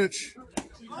comes the pitch.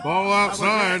 Ball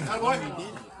outside.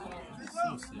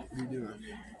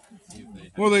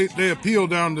 Well, they appeal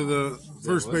down to the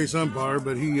first base umpire,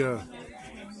 but he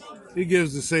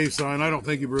gives the safe sign. I don't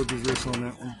think he broke his wrist on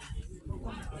that one.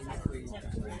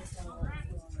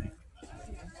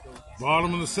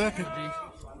 Bottom of the second.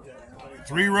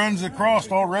 3 runs across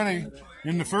already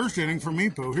in the first inning for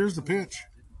MEPO. Here's the pitch.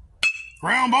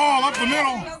 Ground ball up the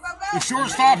middle. The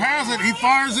shortstop has it. He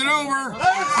fires it over.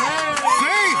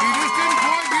 Safe. He just didn't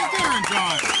quite get there in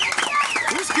time.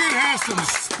 This kid has some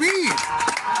speed.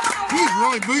 He's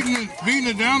really beating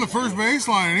it down the first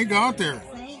baseline, and he got there.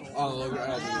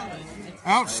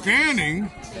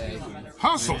 Outstanding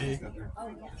hustle.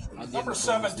 Number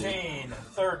 17,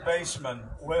 third baseman,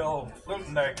 Will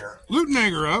Lutenegger.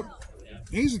 Lutenegger up.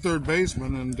 He's the third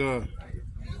baseman, and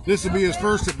this will be his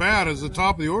first at bat as the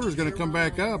top of the order is going to come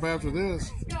back up after this.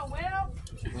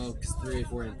 Well, 3,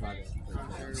 4, and 5.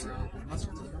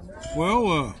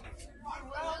 Well,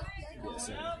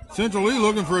 Central Lee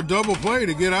looking for a double play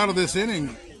to get out of this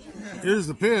inning. Here's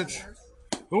the pitch.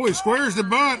 Oh, he squares the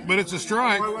bunt, but it's a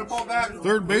strike.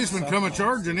 Third baseman coming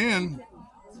charging in.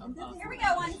 Here we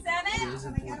go, 1-7.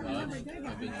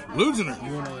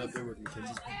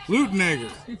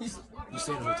 Lutenegger.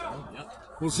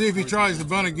 We'll see if he tries the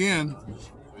bunt again.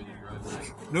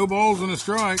 No balls and a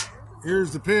strike.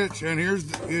 Here's the pitch, and he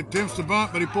attempts to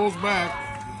bunt, but he pulls back.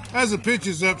 As the pitch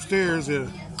is upstairs,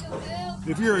 if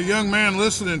you're a young man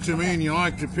listening to me and you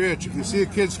like to pitch, if you see a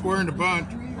kid squaring the bunt,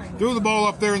 throw the ball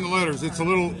up there in the letters. It's a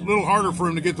little harder for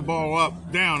him to get the ball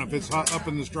down if it's up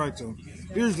in the strike zone.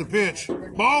 Here's the pitch.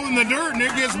 Ball in the dirt, and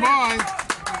it gets by.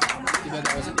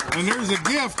 And there's a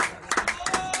gift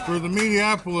for the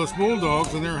Minneapolis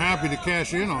Bulldogs, and they're happy to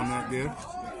cash in on that gift.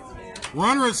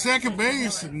 Runner at second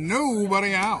base,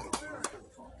 nobody out.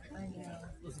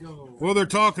 Well, they're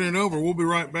talking it over. We'll be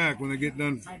right back when they get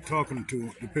done talking to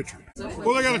the pitcher.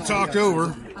 Well, they got it talked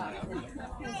over.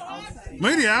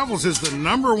 Minneapolis is the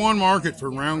 #1 market for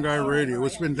Round Guy Radio.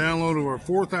 It's been downloaded over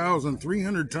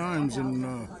 4,300 times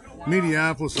in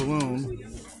Minneapolis alone.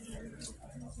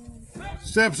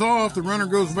 Steps off, the runner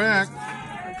goes back.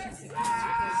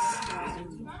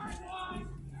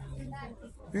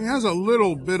 He has a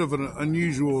little bit of an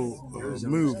unusual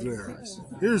move there.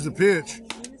 Here's the pitch.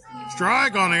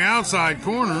 Strike on the outside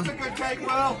corner.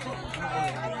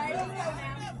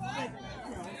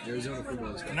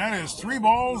 And that is 3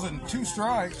 balls and 2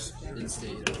 strikes.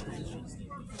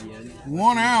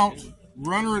 1 out.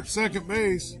 Runner at second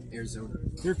base.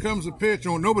 Here comes the pitch.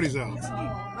 Oh, nobody's out.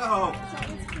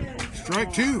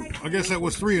 Strike 2. I guess that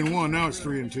was 3 and 1. Now it's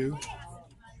 3 and 2.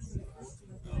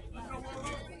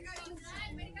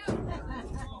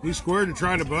 He squared to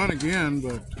try to bunt again,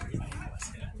 but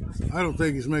I don't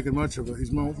think he's making much of it.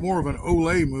 He's more of an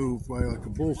Olay move by like a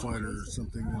bullfighter or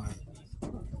something.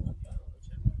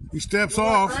 He steps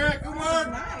off. Here we go,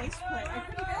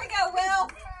 Will.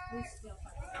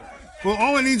 Well,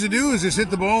 all he needs to do is just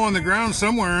hit the ball on the ground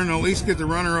somewhere and at least get the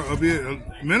runner a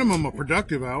minimum of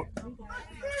productive out.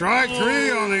 Strike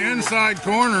 3 on the inside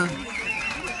corner.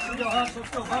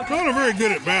 Not a very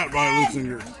good at bat by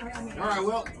Lusinger. All right,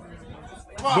 Will.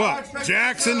 but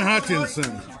Jackson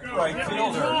Hutchinson. Right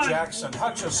fielder Jackson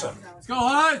Hutchison. Let's go,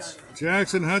 Hutch!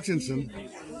 Jackson Hutchinson,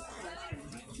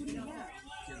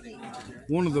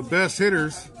 one of the best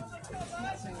hitters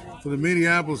for the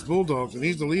Minneapolis Bulldogs, and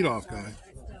he's the leadoff guy.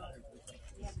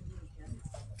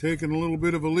 Taking a little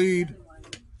bit of a lead.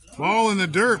 Ball in the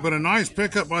dirt, but a nice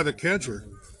pickup by the catcher.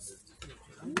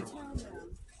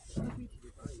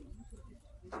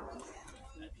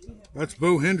 That's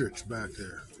Bo Hendricks back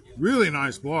there. Really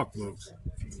nice block, folks,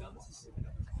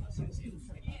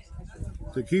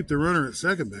 to keep the runner at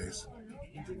second base.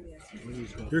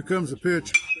 Here comes the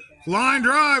pitch. Line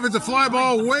drive. It's a fly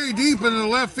ball way deep into the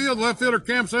left field. Left fielder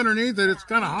camps underneath it. It's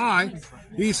kind of high.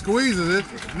 He squeezes it.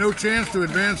 No chance to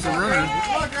advance the runner.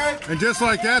 And just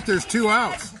like that, there's 2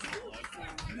 outs.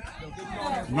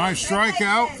 Nice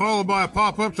strikeout, followed by a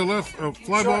pop-up to left,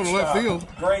 fly ball to left field.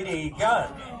 Grady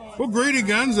Gunn. Well, Grady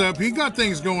Gunn's up. He got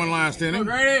things going last inning.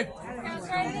 Grady!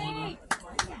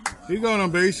 He got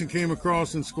on base and came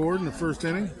across and scored in the first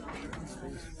inning.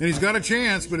 And he's got a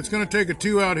chance, but it's going to take a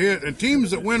 2-out hit. And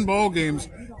teams that win ball games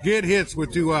get hits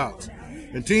with 2 outs.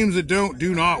 And teams that don't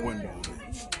do not win ball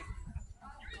games.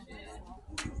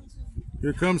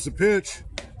 Here comes the pitch.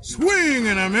 Swing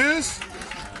and a miss.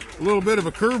 A little bit of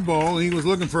a curveball. He was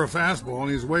looking for a fastball,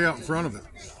 and he's way out in front of it.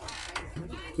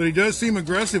 But he does seem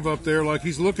aggressive up there, like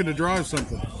he's looking to drive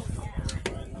something.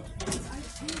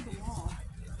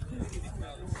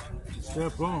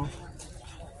 Step off.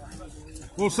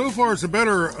 Well, so far it's a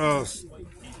better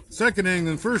second inning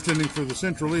than first inning for the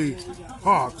Central League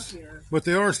Hawks, but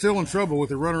they are still in trouble with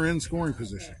the runner in scoring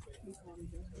position.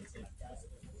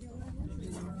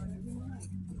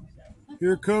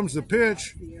 Here comes the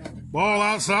pitch. Ball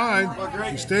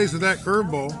outside. He stays with that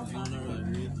curveball.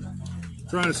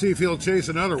 Trying to see if he'll chase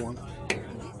another one.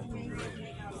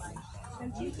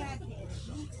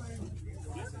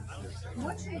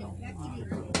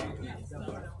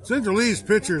 Central Lee's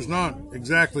pitcher is not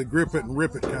exactly grip it and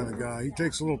rip it kind of guy. He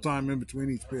takes a little time in between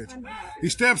each pitch. He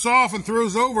steps off and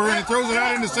throws over, and he throws it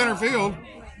out into center field.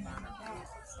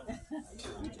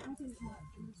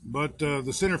 But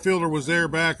the center fielder was there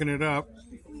backing it up.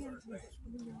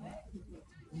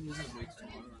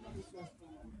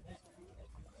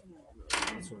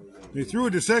 He threw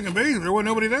it to second base, but there wasn't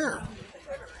nobody there.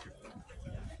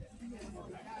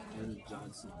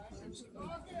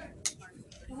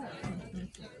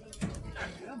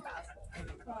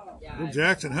 Well,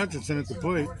 Jackson Hutchinson at the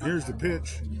plate. Here's the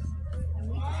pitch.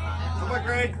 Come on,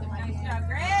 Greg.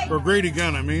 Or Grady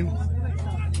Gunn, I mean.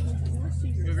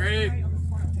 Go, Grady!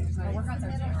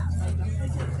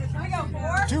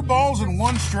 2 balls and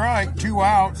 1 strike, 2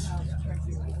 outs.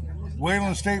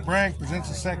 Wayland State Bank presents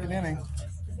the second inning.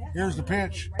 Here's the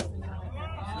pitch.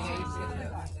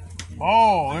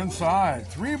 Ball inside.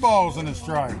 3 balls and a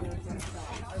strike.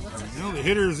 You know, the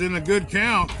hitter's in a good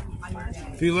count.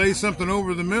 If he lays something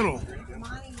over the middle,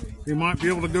 he might be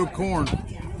able to go corn.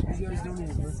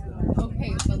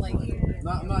 Okay, but like,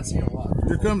 I'm not seeing a lot.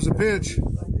 Here comes the pitch.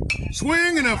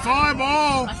 Swing and a fly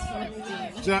ball.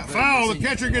 It's a foul. The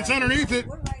catcher gets underneath it,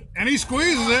 and he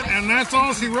squeezes it, and that's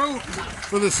all she wrote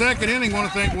for the second inning. I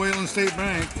want to thank Wayland State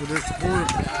Bank for their support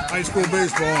of high school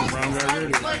baseball on Brown Guy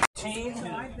Radio.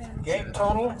 Game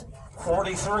total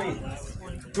 43.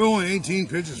 Only 18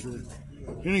 pitches for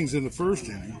innings in the first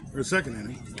inning, or second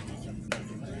inning.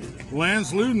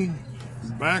 Lance Luden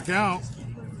back out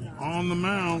on the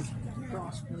mound.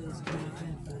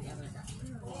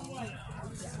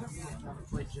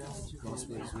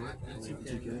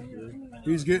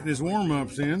 He's getting his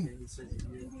warm-ups in.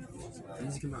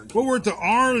 Well, we're at the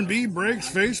R&B Breaks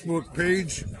Facebook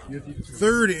page,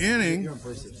 third inning.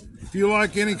 If you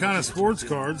like any kind of sports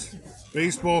cards,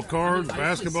 baseball cards,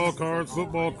 basketball cards,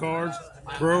 football cards,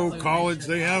 pro, college,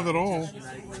 they have it all.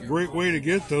 Great way to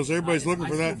get those. Everybody's looking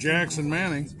for that Jackson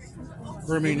Manning.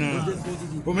 Or, I mean,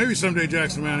 well, maybe someday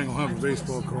Jackson Manning will have a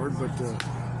baseball card, but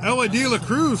L.A. De La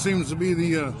Cruz seems to be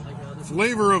the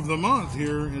flavor of the month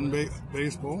here in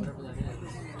baseball.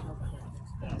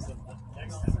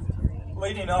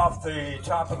 Leading off the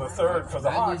top of the third for the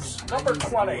Hawks, number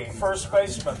 20, first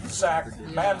baseman, Zach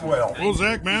Manuel. Well,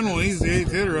 Zach Manuel, he's the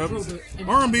 8th hitter up.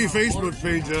 R&B Facebook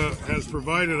page has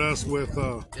provided us with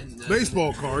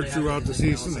baseball cards throughout the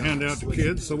season to hand out to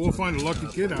kids, so we'll find a lucky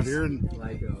kid out here and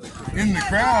in the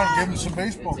crowd give him some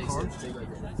baseball cards.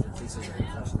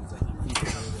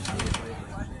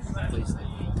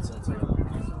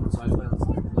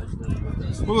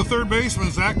 Well, the third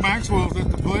baseman, Zach Maxwell's at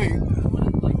the plate.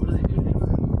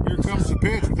 Here comes the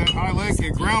pitch with that high leg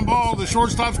kick. Ground ball, the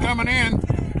shortstop's coming in.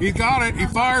 He got it, he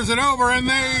fires it over, and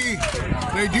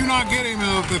they do not get him.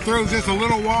 The throw's just a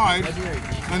little wide.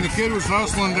 and the kid was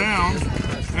hustling down,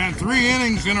 and 3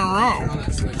 innings in a row.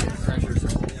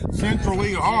 Central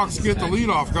Lee Hawks get the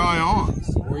leadoff guy on.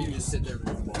 Or you just sit there.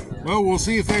 Well, we'll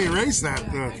see if they erase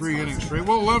that 3 innings straight.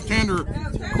 Well, left-hander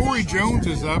Corey Jones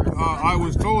is up. I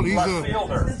was told he's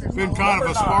been kind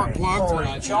of a spark plug.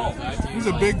 He's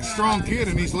a big, strong kid,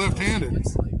 and he's left-handed.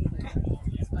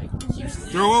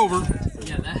 Throw over.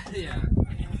 Yeah.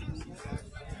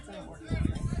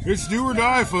 It's do or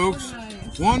die, folks.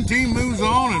 One team moves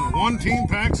on, and one team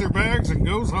packs their bags and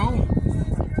goes home.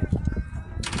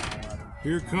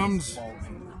 Here comes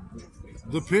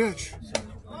the pitch.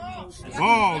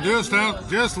 Ball just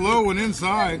low and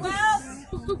inside.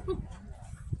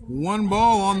 1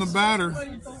 ball on the batter.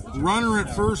 Runner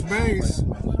at first base.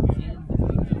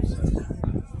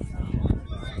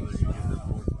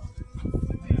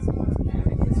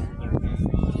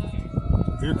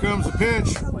 Here comes the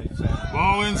pitch.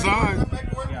 Ball inside.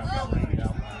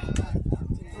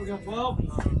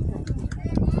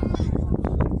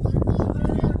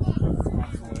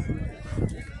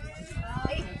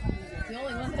 The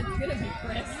only one that's gonna be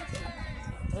Chris.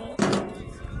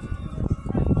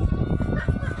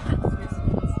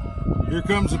 Here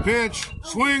comes the pitch.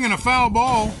 Swing and a foul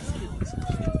ball.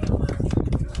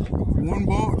 1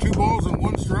 ball, 2 balls and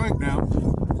 1 strike now.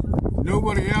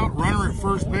 Nobody out. Runner at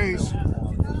first base.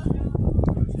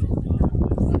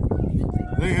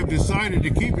 They have decided to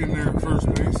keep him there at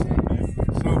first base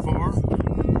so far.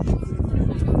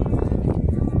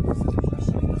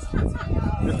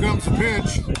 Here comes the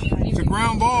pitch. It's a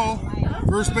ground ball.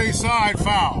 First base side,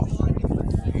 foul.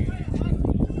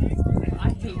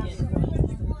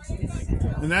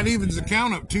 And that evens the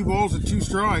count up. 2 balls and 2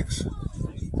 strikes.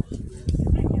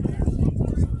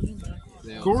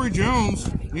 Corey Jones,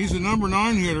 he's the number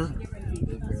 9 hitter.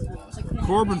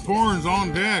 Corbin Porn's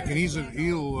on deck, and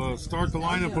he'll start the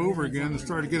lineup over again and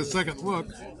start to get a second look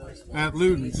at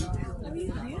Luden's.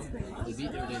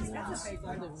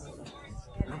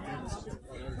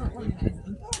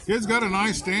 Kid's got a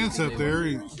nice stance up there.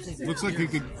 He looks like he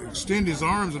could extend his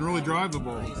arms and really drive the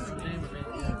ball.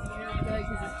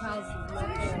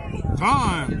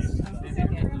 Time.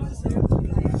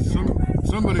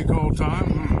 Somebody called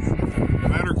time.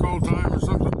 Batter called time or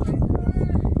something.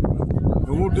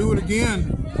 But we'll do it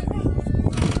again.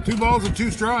 2 balls and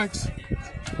 2 strikes.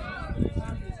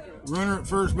 Runner at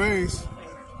first base.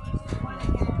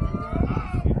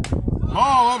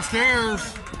 Ball upstairs.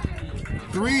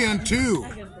 3 and 2.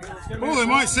 Oh, they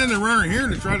might send the runner here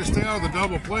to try to stay out of the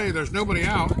double play. There's nobody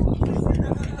out.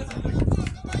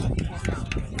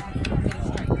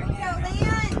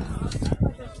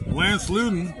 Lance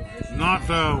Luden not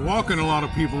walking a lot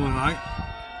of people tonight.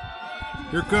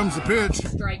 Here comes the pitch.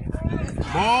 Strike.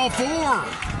 Ball 4.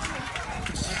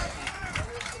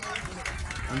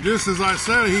 And just as I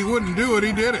said he wouldn't do it,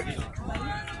 he did it.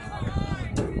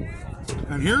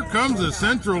 And here comes the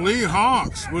Central Lee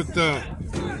Hawks with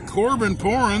Corbin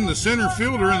Porin, the center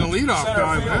fielder, and the leadoff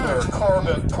guy back.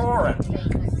 Corbin Porin.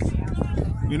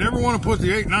 You never want to put the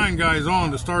 8-9 guys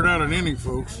on to start out an inning,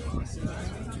 folks.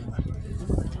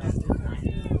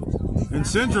 And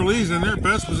Central Lee's in their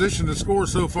best position to score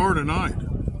so far tonight.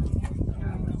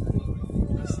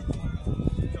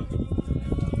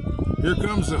 Here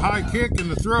comes the high kick and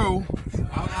the throw.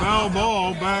 Foul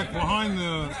ball back behind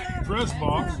the press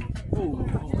box.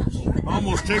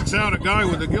 Almost takes out a guy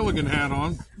with a Gilligan hat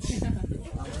on.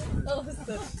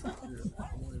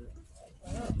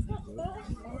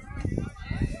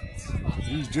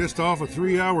 He's just off a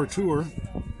 3-hour tour.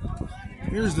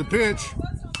 Here's the pitch.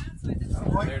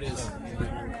 There it is.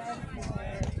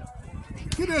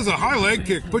 Kid has a high leg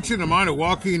kick. Puts you in the mind of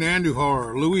Joaquin Andujar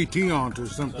or Louis Tiant or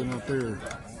something up there.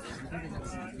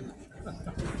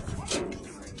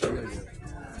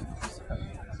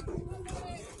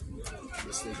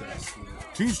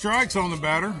 Two strikes on the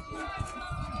batter.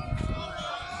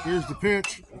 Here's the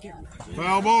pitch.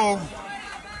 Foul ball.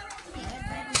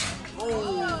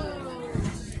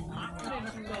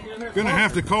 Gonna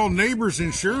have to call Neighbors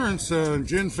Insurance,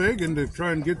 Jen Fagan, to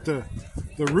try and get the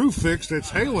roof fixed. It's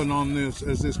hailing on this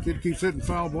as this kid keeps hitting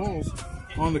foul balls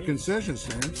on the concession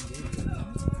stand.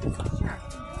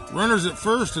 Runners at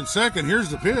first and second. Here's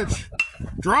the pitch.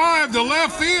 Drive to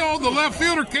left field. The left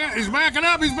fielder can't. He's backing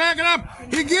up. He's backing up.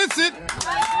 He gets it.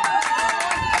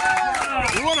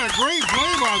 What a great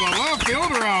play by the left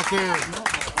fielder out there.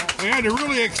 They had to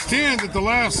really extend at the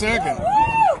last second.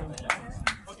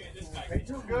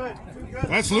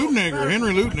 That's Lutenegger,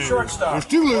 Henry Lutenegger. There's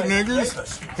 2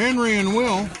 Luteneggers, Henry and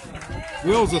Will.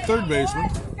 Will's the third baseman.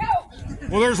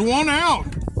 Well, there's 1 out.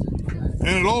 And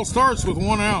it all starts with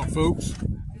 1 out, folks.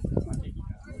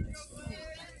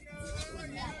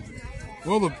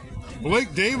 Well,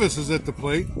 Blake Davis is at the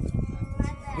plate.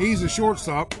 He's a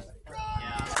shortstop.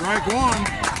 Strike one.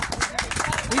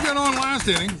 He got on last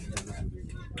inning.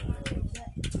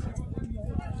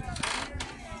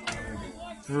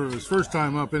 Or his first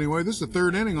time up anyway. This is the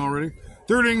third inning already.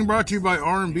 Third inning brought to you by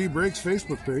R&B Breaks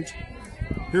Facebook page.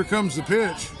 Here comes the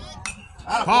pitch.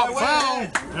 Pop foul.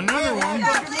 Another one.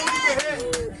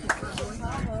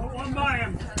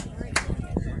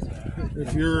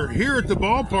 If you're here at the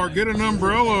ballpark, get an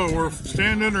umbrella or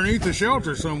stand underneath the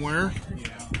shelter somewhere.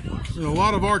 There's a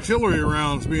lot of artillery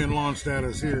rounds being launched at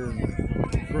us here in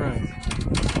the crowd.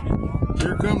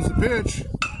 Here comes the pitch.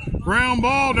 Ground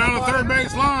ball down the third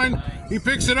base line. He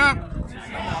picks it up.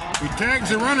 He tags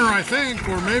the runner, I think,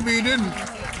 or maybe he didn't.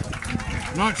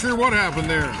 Not sure what happened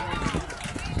there.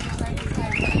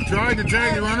 He tried to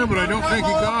tag the runner, but I don't think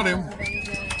he got him.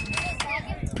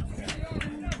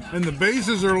 And the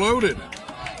bases are loaded.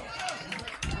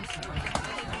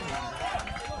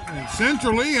 And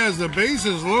Central Lee has the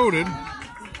bases loaded.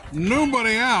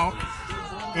 Nobody out.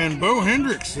 And Bo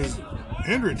Hendricks is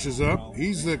up.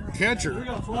 He's the catcher.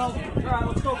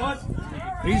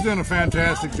 He's done a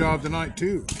fantastic job tonight,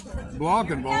 too.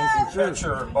 Blocking balls for sure.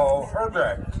 Pitcher, Bo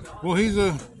Hendricks. Well, he's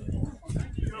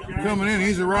coming in.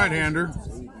 He's a right-hander.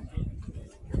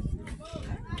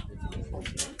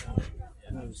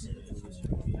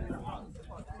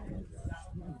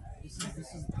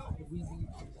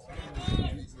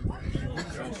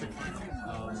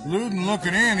 Luden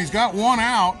looking in. He's got one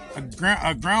out.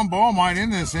 A ground ball might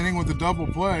end this inning with a double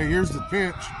play. Here's the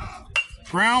pitch.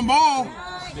 Ground ball.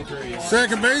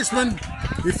 Second baseman.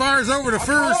 He fires over to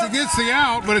first. He gets the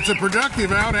out, but it's a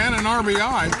productive out and an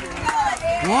RBI.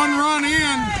 One run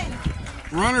in.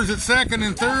 Runners at second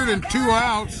and third and 2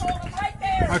 outs.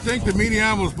 I think the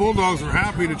Medianos Bulldogs are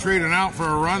happy to trade an out for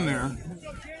a run there.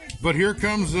 But here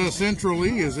comes Central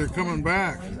Lee as they're coming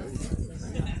back.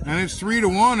 And it's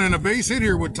 3-1, and a base hit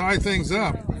here would tie things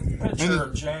up.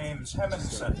 Pitcher James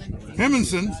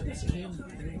Hemminson.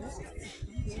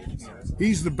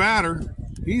 He's the batter.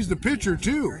 He's the pitcher,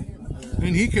 too.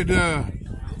 And he could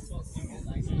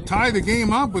tie the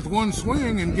game up with one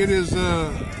swing and get his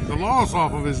the loss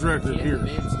off of his record here.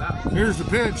 Here's the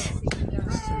pitch.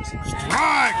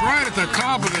 Strike right at the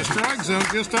top of the strike zone,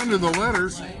 just under the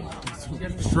letters.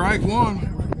 Strike one.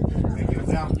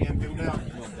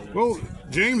 Well,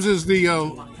 James is the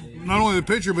not only the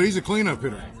pitcher, but he's a cleanup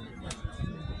hitter.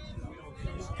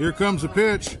 Here comes the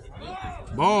pitch.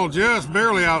 Ball just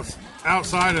barely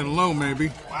outside and low,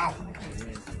 maybe. Wow.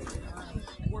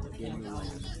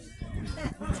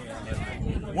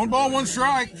 1 ball, 1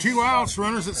 strike, 2 outs,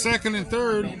 runners at second and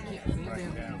third.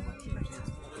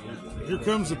 Here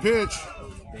comes the pitch.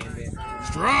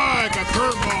 Strike, a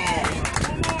curveball.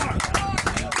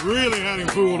 Really had him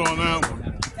fooled on that one.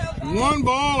 1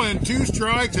 ball and 2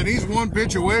 strikes, and he's 1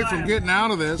 pitch away from getting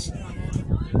out of this.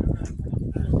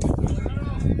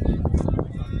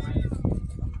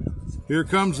 Here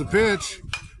comes the pitch.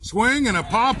 Swing and a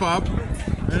pop-up,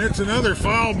 and it's another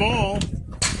foul ball.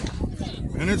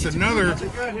 And it's another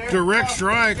direct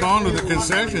strike onto the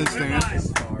concession stand.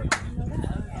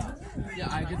 Yeah,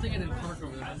 I did think I didn't park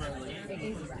over there.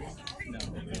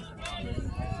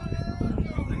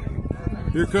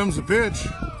 Here comes the pitch.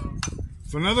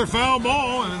 It's another foul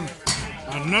ball and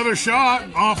another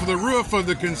shot off of the roof of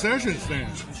the concession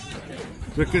stand.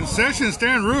 The concession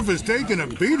stand roof is taking a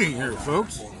beating here,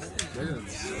 folks.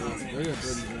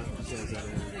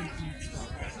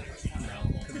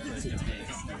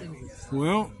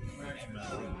 Well,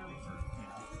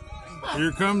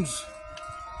 here comes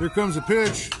the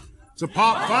pitch. It's a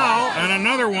pop foul and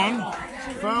another one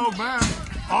fouled back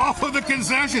off of the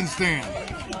concession stand.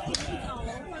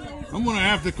 I'm going to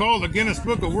have to call the Guinness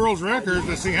Book of World Records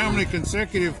to see how many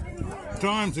consecutive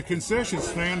times the concession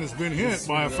stand has been hit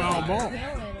by a foul ball.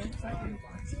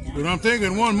 But I'm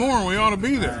thinking one more and we ought to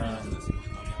be there.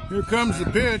 Here comes the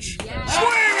pitch. Swing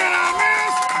and a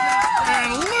miss!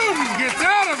 And Luden gets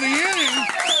out of the inning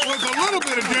with a little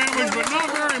bit of damage, but not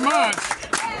very much.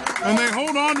 And they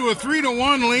hold on to a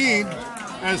 3-1 lead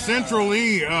as Central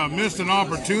Lee missed an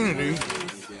opportunity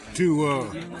to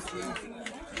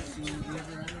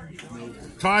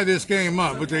tie this game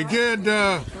up. But they did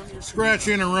scratch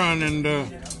in a run and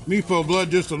MEPO bled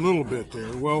just a little bit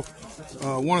there. Well,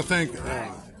 I want to thank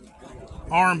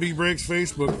R&B Breaks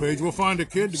Facebook page. We'll find a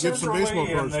kid to give some baseball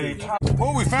cards to.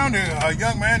 Well, we found a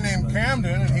young man named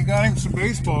Camden, and he got him some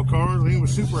baseball cards. He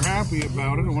was super happy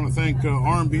about it. I want to thank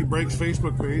R&B Breaks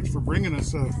Facebook page for bringing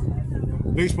us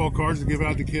baseball cards to give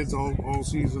out to kids all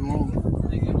season long.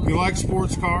 If you like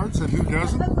sports cards, and who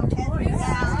doesn't,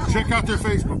 check out their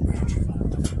Facebook page.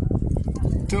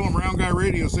 tell them Round Guy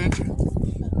Radio sent you.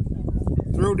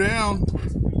 Throw down.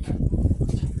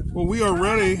 Well, we are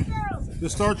ready to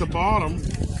start the bottom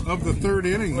of the third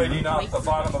inning here. Leading off the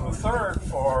bottom of the third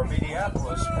for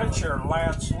Minneapolis, pitcher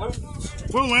Lance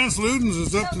Lutens. Well, Lance Lutens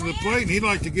is up to the plate, and he'd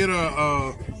like to get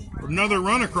another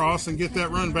run across and get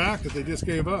that run back that they just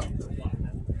gave up.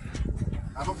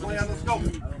 Have a play on the scope.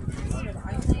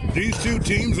 These two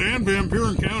teams and Van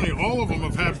Buren County, all of them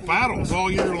have had battles all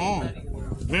year long.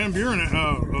 Van Buren,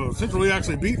 Central Lee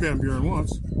actually beat Van Buren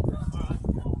once.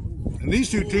 And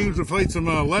these two teams have played some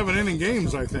 11-inning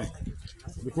games, I think,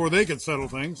 before they could settle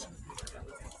things.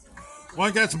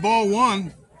 Like that's ball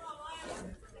one.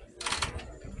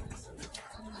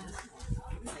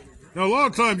 Now, a lot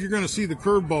of times you're going to see the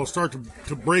curveball start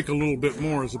to break a little bit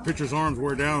more as the pitcher's arms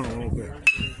wear down a little bit.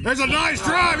 There's a nice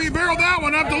drive. He barreled that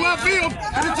one up to left field. It's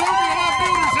over the left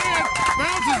fielder's head.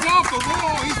 Bounces off the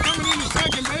wall. He's coming into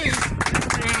second base.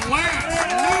 And Lance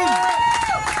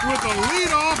with a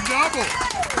leadoff double.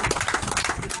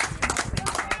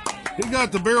 He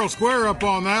got the barrel square up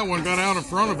on that one, got out in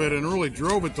front of it, and really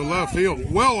drove it to left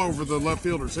field, well over the left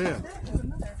fielder's head.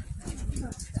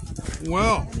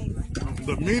 Well,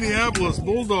 the Minneapolis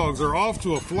Bulldogs are off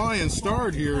to a flying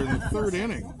start here in the third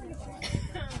inning.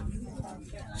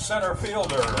 Center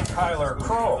fielder Kyler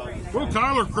Crow. Well,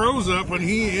 Kyler Crow's up, and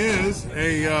he is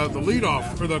the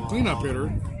leadoff for the cleanup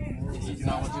hitter.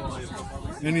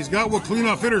 And he's got what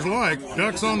cleanup hitters like,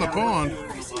 ducks on the pond.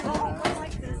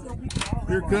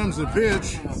 Here comes the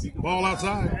pitch, ball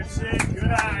outside. That's it. Good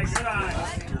eye, good eye.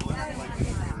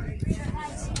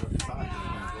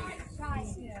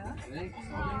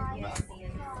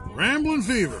 Ramblin'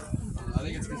 fever.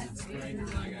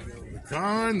 The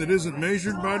kind that isn't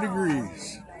measured by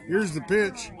degrees. Here's the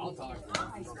pitch.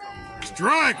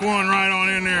 Strike one right on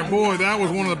in there. Boy, that was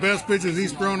one of the best pitches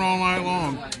he's thrown all night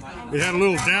long. It had a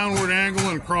little downward angle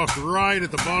and crossed right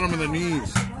at the bottom of the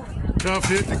knees. Tough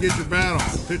hit to get your bat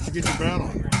on. Pitch to get your bat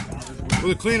on. Well,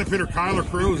 the cleanup hitter Kyler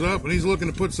Crow's up, and he's looking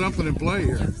to put something in play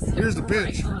here. Here's the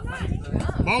pitch.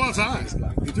 Ball outside.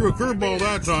 He threw a curveball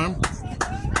that time.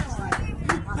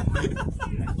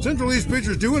 Central East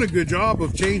pitcher's doing a good job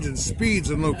of changing speeds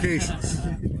and locations.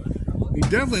 He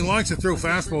definitely likes to throw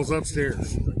fastballs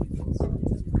upstairs.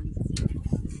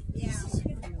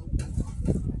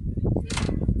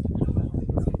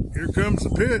 Here comes the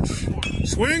pitch.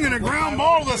 Swing and a ground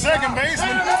ball to the second baseman.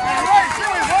 And right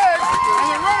through his legs. And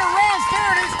the runner runs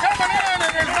third. He's coming in,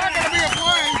 and there's not going to be a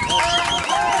play.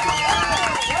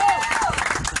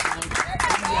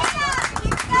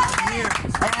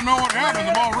 I don't know what happened.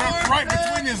 The ball ran right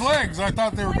between his legs. I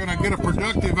thought they were going to get a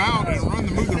productive out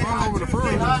and move the run over to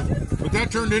first. But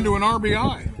that turned into an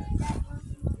RBI.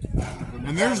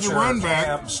 And there's the run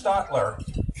back.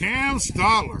 Cam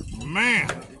Stotler. Man.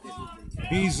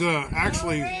 He's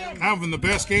actually having the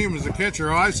best game as a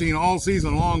catcher I've seen all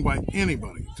season long by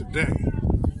anybody today.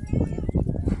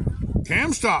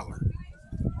 Cam Stotler.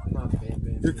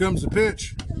 Here comes the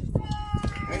pitch.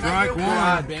 Strike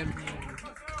one.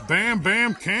 Bam,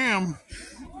 bam, Cam.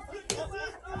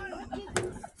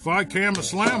 Fight Cam a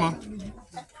slammer.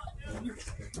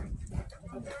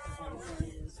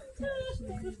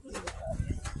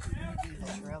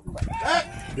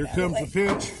 Here comes the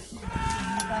pitch.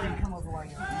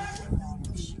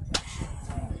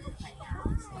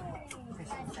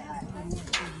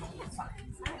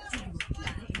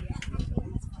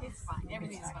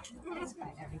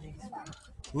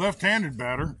 Left-handed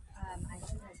batter.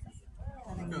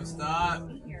 Stop.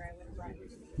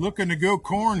 Looking to go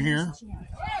corn here.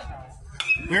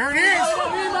 There it is.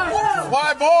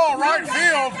 Fly ball, right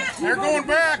field. They're going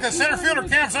back. The center fielder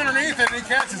camps underneath it, and he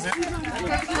catches it.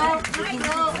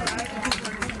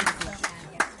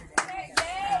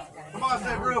 Come on,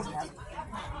 stay real.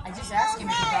 I just asked him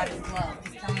if he got his glove.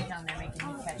 He's coming down there making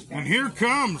me catch back. And here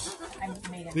comes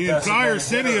the entire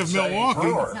city of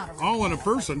Milwaukee, all in a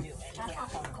person.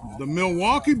 The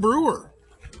Milwaukee Brewer.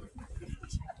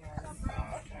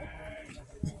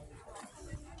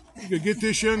 You could get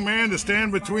this young man to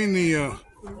stand between the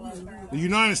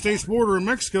United States border and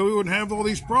Mexico, we wouldn't have all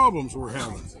these problems we're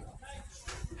having.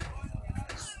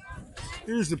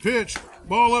 Here's the pitch.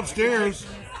 Ball upstairs.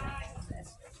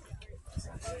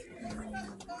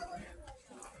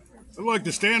 I'd like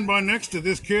to stand by next to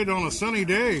this kid on a sunny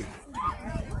day.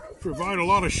 Provide a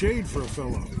lot of shade for a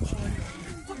fellow.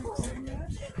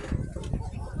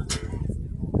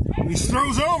 He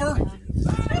throws over.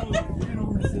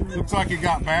 Looks like he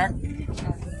got back.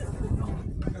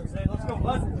 Let's go,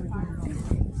 bud.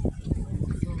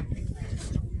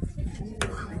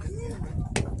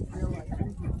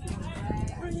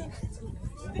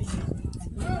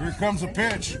 Here comes the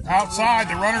pitch. Outside,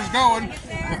 the runner's going.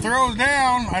 The throw's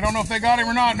down. I don't know if they got him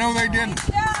or not. No, they didn't.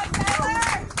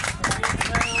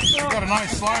 Got a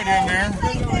nice slide in there.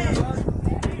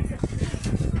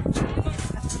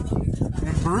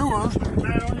 And Brewer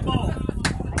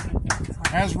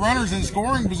has runners in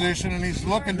scoring position, and he's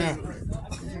looking to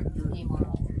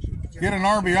get an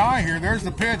RBI here. There's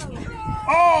the pitch.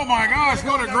 Oh my gosh,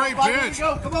 what a great pitch.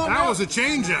 That was a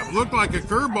changeup. Looked like a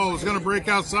curveball was going to break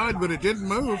outside, but it didn't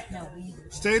move.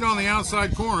 Stayed on the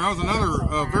outside corner. That was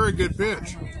another very good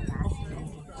pitch.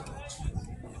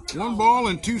 1 ball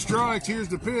and 2 strikes. Here's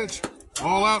the pitch.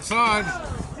 All outside.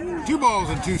 2 balls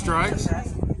and 2 strikes.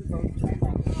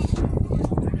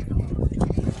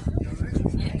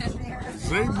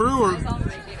 Zay Brewer,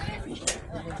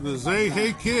 the Zay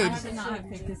Hey Kid.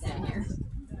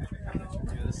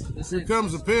 Here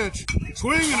comes the pitch.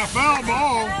 Swing and a foul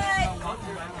ball.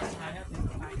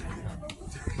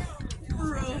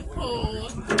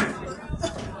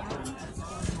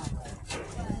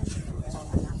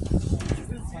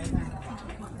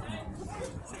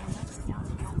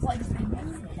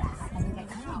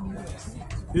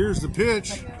 Here's the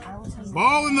pitch.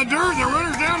 Ball in the dirt. The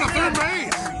runner's down to third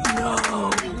base.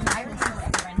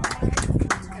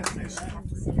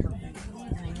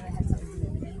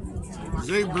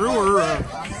 Zay Brewer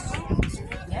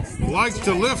likes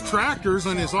to lift tractors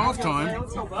on his off time.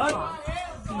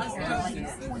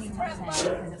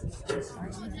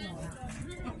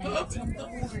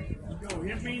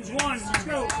 It means 1. Let's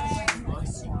go.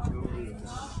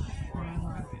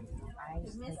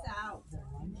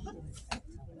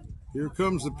 Here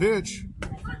comes the pitch.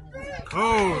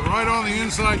 Oh, right on the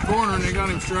inside corner, and they got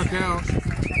him struck out.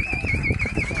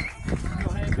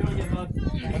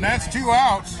 And that's 2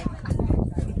 outs.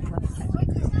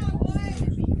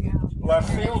 Left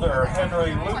fielder,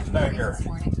 Henry Lutnager.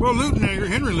 Well,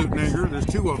 Henry Lutnager, there's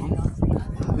 2 of them,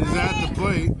 is at the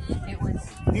plate.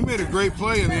 He made a great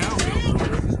play in the outfield.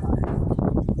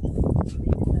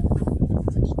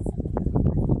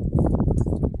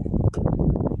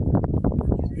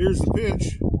 Here's the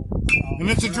pitch. And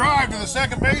it's a drive to the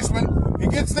second baseman. He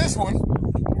gets this one,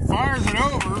 fires it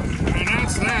over, and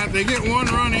that's that. They get 1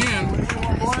 run in.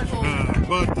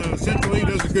 But Central Lee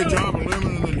does a good job of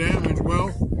limiting the damage.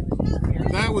 Well,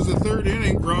 that was the 3rd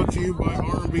inning, brought to you by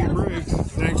R&B Briggs.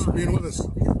 Thanks for being with us.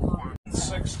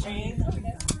 16,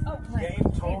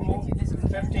 game total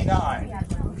 59.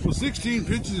 Well, 16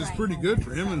 pitches is pretty good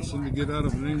for Hemmonson to get out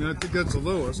of an inning. I think that's the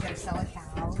lowest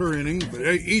per inning. But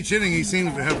each inning he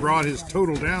seems to have brought his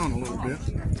total down a little bit.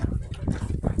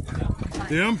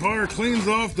 The umpire cleans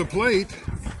off the plate.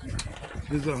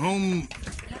 Is a home.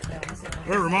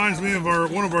 That reminds me of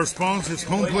one of our sponsors,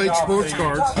 Home Plate Sports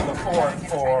Cards.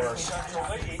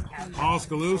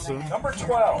 Oskaloosa. Number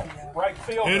 12, right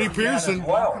fielder Eddie Pearson.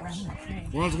 Wells.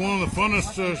 Was one of the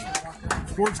funnest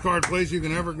sports card plays you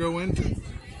can ever go into.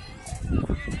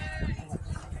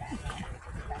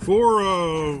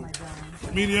 4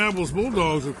 Mediables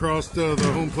Bulldogs across the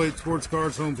Home Plate Sports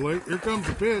Cards home plate. Here comes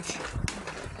the pitch.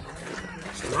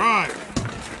 Strike.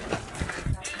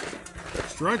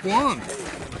 Strike 1.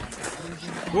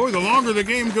 Boy, the longer the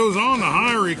game goes on, the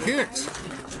higher he kicks.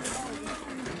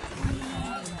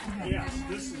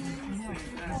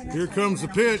 Here comes the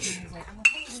pitch.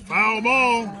 Foul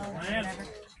ball.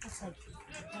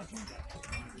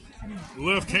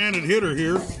 Left-handed hitter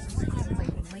here.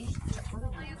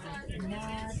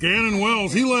 Gannon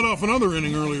Wells, he led off another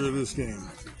inning earlier this game.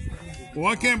 Well,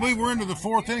 I can't believe we're into the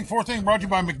 4th inning. 4th inning brought to you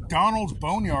by McDonald's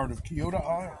Boneyard of Keota,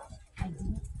 Iowa.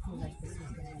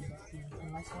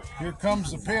 Here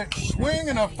comes the pitch. Swing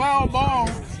and a foul ball.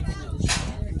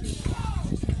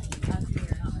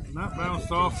 And that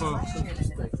bounced off a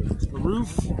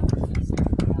roof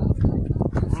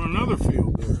on another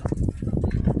field there.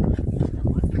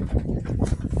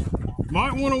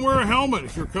 Might want to wear a helmet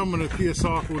if you're coming to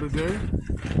Keosauqua today.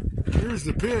 Here's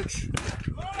the pitch.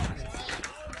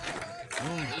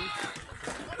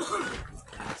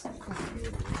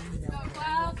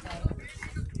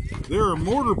 There are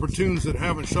mortar platoons that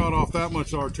haven't shot off that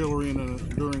much artillery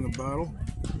during a battle,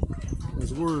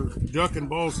 as we're ducking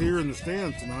balls here in the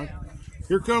stands tonight.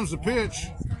 Here comes the pitch.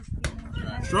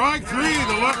 Strike 3.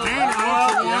 The left-hander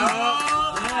looks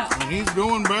at 1, and he's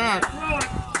going back.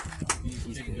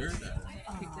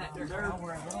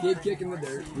 Kid kicking the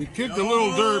dirt. We kicked a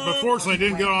little dirt, but fortunately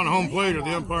didn't get on home plate, or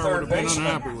the umpire would have been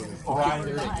unhappy with it.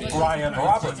 Ryan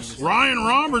Roberts. Ryan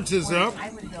Roberts is up.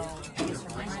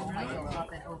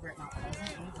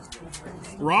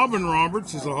 Robin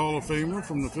Roberts is a Hall of Famer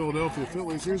from the Philadelphia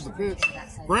Phillies. Here's the pitch.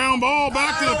 Ground ball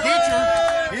back to the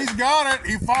pitcher. He's got it.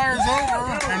 He fires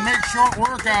over and makes short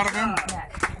work out of him.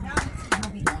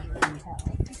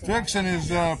 fixing his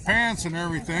pants and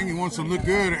everything. He wants to look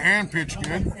good and pitch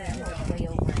good.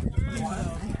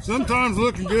 Sometimes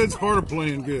looking good is part of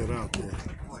playing good out there.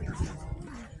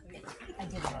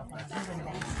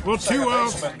 Well, 2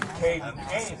 outs.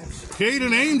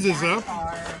 Caden Ames is up.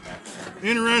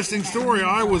 Interesting story.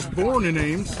 I was born in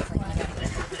Ames.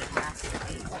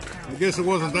 I guess it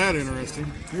wasn't that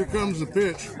interesting. Here comes the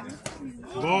pitch.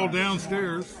 Ball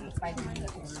downstairs.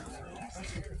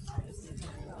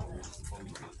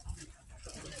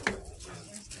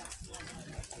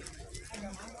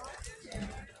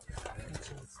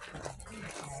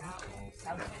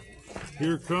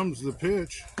 Here comes the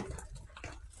pitch.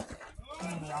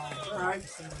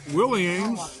 Willie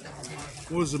Ames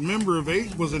was a member of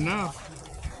 8 was enough.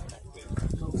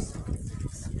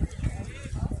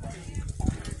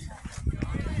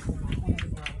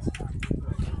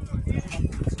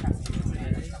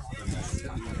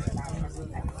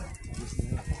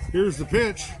 Here's the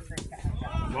pitch.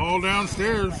 Ball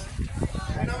downstairs.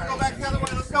 Go back the other way.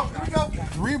 Let's go. Here we go.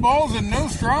 3 balls and no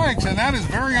strikes, and that is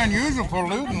very unusual for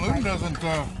Luton. Luton doesn't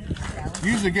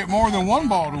usually get more than 1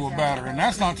 ball to a batter, and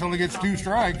that's not until he gets 2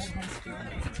 strikes.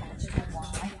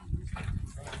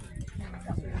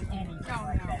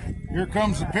 Here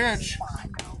comes the pitch.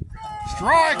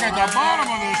 Strike at the bottom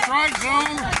of the strike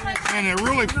zone, and it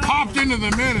really popped into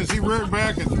the mid as he reared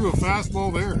back and threw a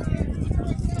fastball there.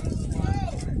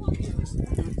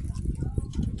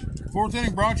 4th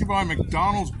inning brought to you by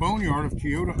McDonald's Boneyard of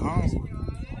Kyoto, Iowa.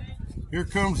 Here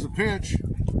comes the pitch.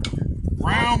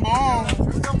 Ground ball.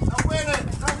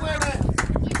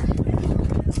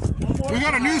 We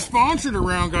got a new sponsor to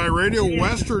Round Guy Radio,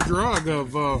 Wester Drug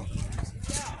of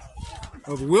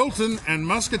Wilton and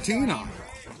Muscatine.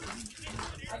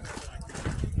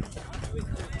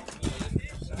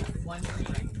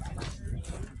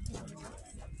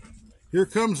 Here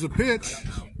comes the pitch.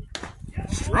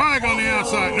 Strike on the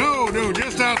outside. No,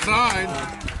 just outside.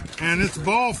 And it's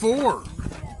ball 4.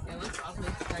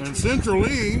 And Central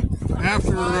Lee,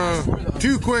 after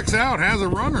 2 quicks out, has a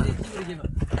runner.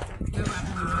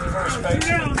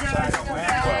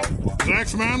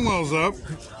 Zach Manuel's up.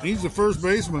 He's the first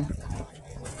baseman.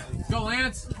 Go,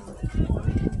 Lance.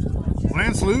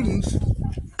 Lance Luden's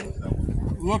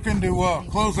looking to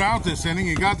close out this inning.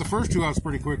 He got the first 2 outs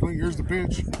pretty quickly. Here's the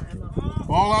pitch.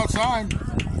 Ball outside.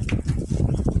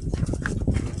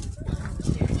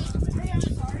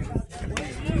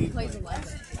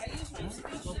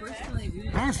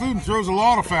 Lance Luden throws a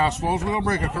lot of fastballs. We'll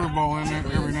break a curveball in there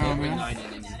every now and then.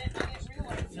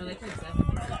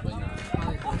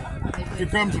 Here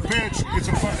comes the pitch. It's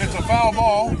a foul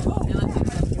ball.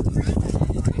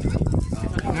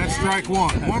 And that's strike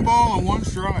 1. 1 ball and 1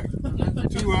 strike.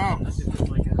 2 outs.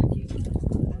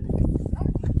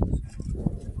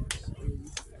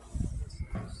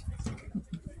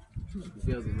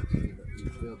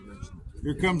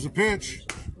 Here comes the pitch.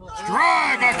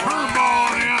 Strike! A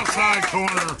curveball on the outside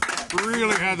corner.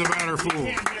 Really had the batter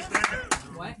fooled.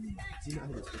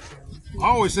 I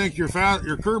always think your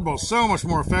curveball's so much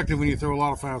more effective when you throw a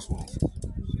lot of fastballs.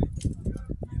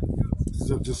 It's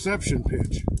a deception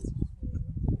pitch.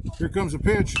 Here comes a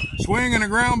pitch. Swing and a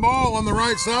ground ball on the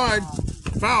right side.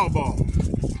 Foul ball.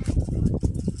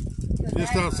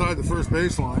 Just outside the first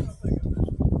baseline.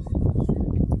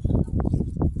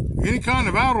 Any kind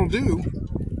of out will do,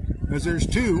 as there's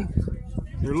 2.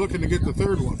 They're looking to get the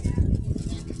 3rd one.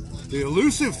 The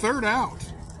elusive 3rd out.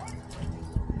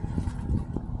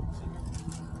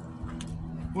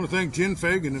 I want to thank Jen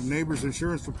Fagan of Neighbors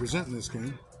Insurance for presenting this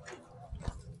game.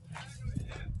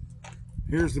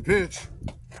 Here's the pitch.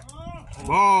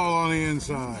 Ball on the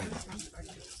inside.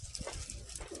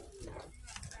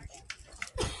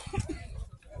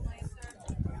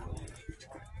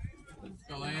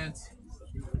 Go, Lance.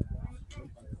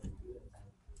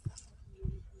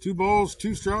 2 balls,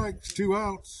 2 strikes, 2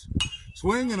 outs.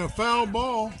 Swing and a foul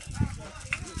ball.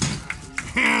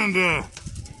 And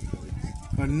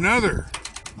another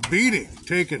beating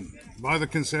taken by the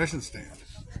concession stand.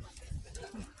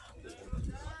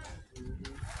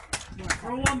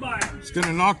 It's going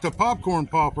to knock the popcorn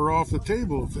popper off the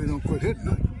table if they don't quit hitting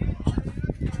it.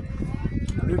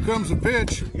 Here comes the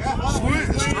pitch.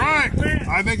 Swing, strike.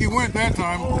 I think he went that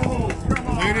time.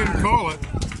 They didn't call it.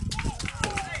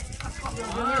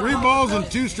 3 balls and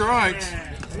 2 strikes.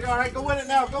 All right, go win it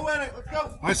now. Go win it. Let's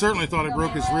go. I certainly thought he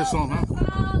broke his wrist on that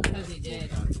one. Because he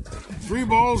did. 3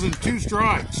 balls and 2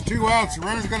 strikes. 2 outs. The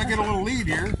runner's going to get a little lead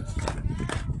here.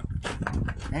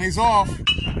 And he's off.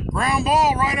 Ground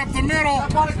ball right up the middle.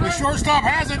 The shortstop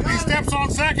has it. He steps on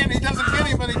second. He doesn't get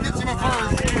him, but he gets him at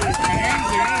first. And ends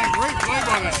the inning. Great play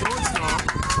by the shortstop.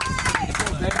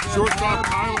 Shortstop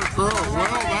Tyler Crow.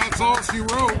 Well, that's all she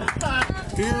wrote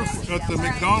here at the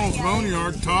McDonald's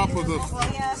Boneyard, top of the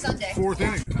fourth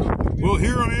inning. Well,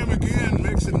 here I am again,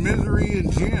 mixing misery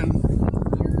and gin,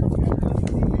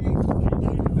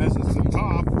 as it's the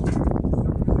top of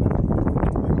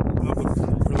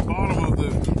the bottom of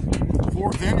the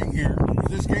fourth inning here.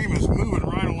 This game is moving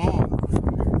right along.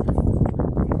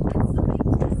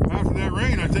 After that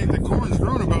rain, I think the corn's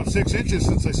grown about 6 inches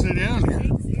since I sat down here.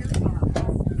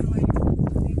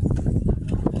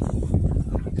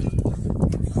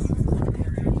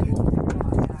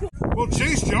 Well,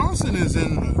 Chase Johnson is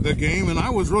in the game, and I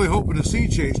was really hoping to see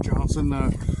Chase Johnson.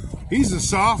 He's a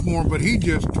sophomore, but he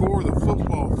just tore the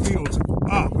football fields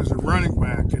up as a running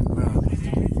back, and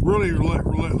really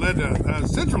led to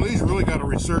Central East really got a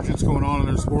resurgence going on in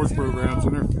their sports programs,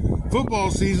 and their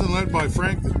football season led by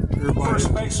Chuck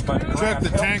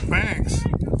the Tank Banks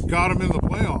got him in the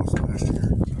playoffs last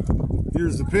year.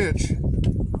 Here's the pitch,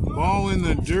 ball in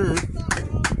the dirt.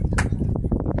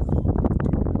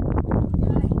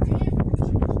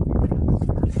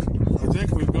 I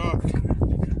think we've got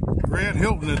Grant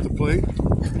Hilton at the plate.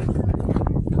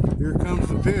 Here comes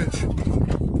the pitch.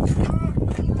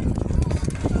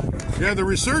 Yeah, the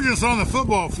resurgence on the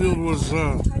football field was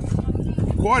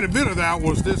quite a bit of that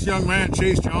was this young man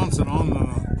Chase Johnson on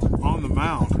the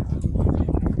mound.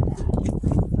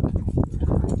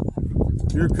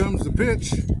 Here comes the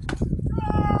pitch.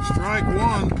 Strike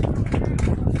one.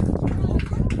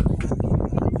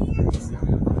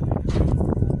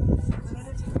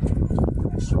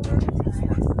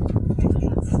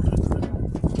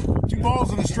 Two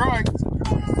balls and a strike.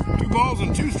 2 balls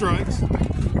and 2 strikes.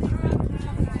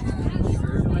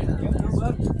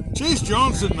 Chase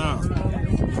Johnson,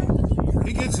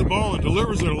 he gets the ball and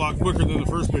delivers it a lot quicker than the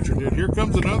first pitcher did. Here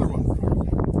comes another one.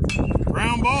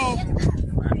 Ground ball.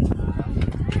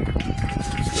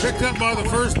 Picked up by the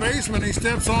first baseman. He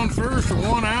steps on first.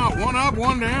 1 out. 1 up,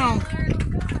 1 down.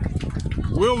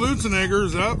 Will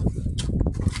Lutzenegger's up.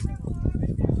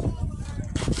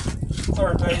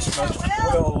 Third baseman,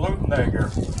 Will Lutzenegger.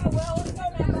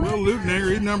 Will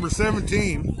Lutzenegger, he's number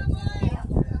 17.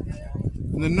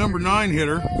 And the number 9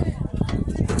 hitter.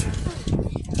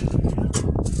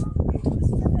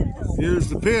 Here's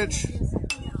the pitch.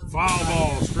 Foul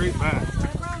ball, straight back.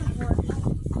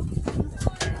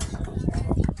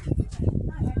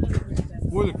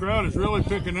 Boy, the crowd is really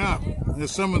picking up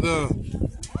as some of the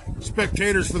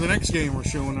spectators for the next game are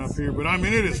showing up here. But I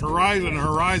mean, it is horizon to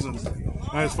horizon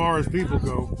as far as people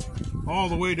go. All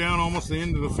the way down almost the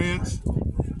end of the fence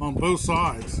on both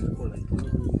sides.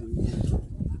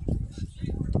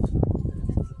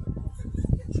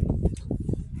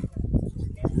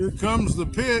 Here comes the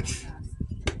pitch.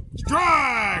 Strike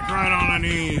right on the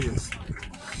knees.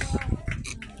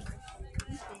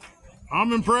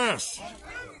 I'm impressed.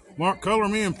 Mark, color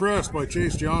me impressed by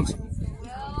Chase Johnson.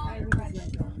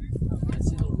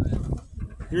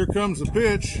 Here comes the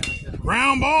pitch.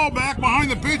 Ground ball back behind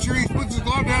the pitcher. He puts his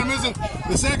glove down and misses it.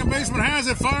 The second baseman has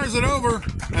it, fires it over,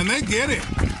 and they get it.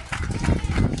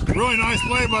 Really nice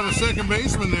play by the second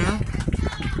baseman there.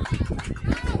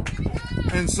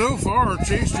 And so far,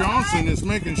 Chase Johnson is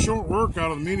making short work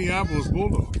out of the Minneapolis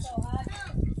Bulldogs.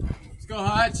 Let's go,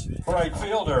 Hutch. Right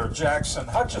fielder, Jackson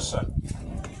Hutchison.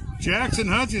 Jackson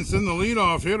Hutchinson, the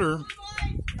leadoff hitter.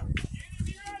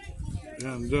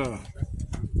 And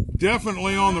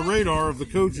definitely on the radar of the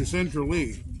coach of Central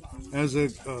Lee as a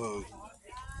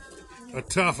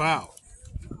tough out.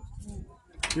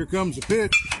 Here comes the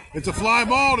pitch. It's a fly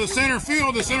ball to center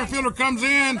field. The center fielder comes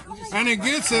in and he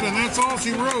gets it, and that's all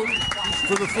she wrote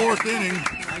for the fourth inning.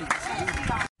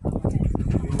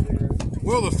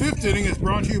 Well, the fifth inning is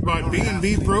brought to you by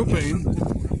B&B Propane.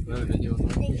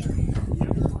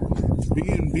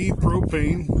 B&B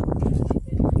Propane.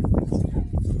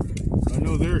 I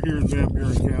know they're here in Van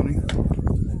Buren County.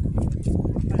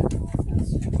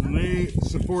 And they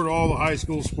support all the high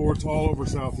school sports all over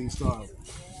Southeast Iowa.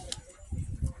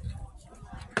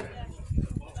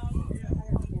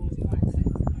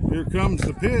 Here comes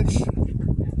the pitch.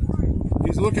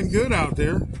 He's looking good out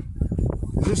there.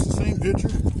 Is this the same pitcher?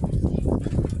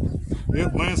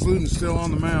 Yep, Lance Luton's still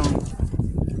on the mound.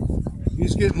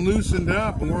 He's getting loosened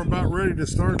up, and we're about ready to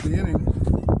start the inning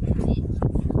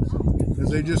as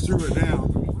they just threw it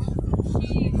down.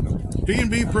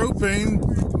 B&B Propane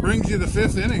brings you the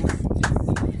fifth inning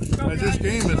as this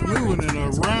game is moving at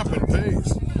a rapid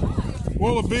pace.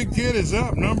 Well, the big kid is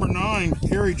up, number 9,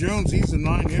 Kerry Jones. He's a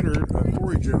 9-hitter,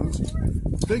 Corey Jones.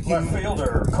 Left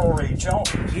fielder, Corey Jones.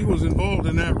 He was involved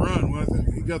in that run with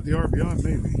it. He got the RBI,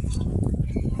 maybe.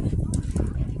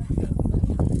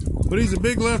 But he's a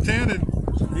big left-handed.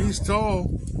 He's tall.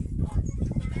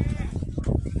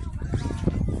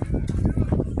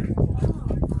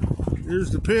 Here's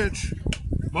the pitch.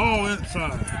 Ball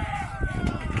inside.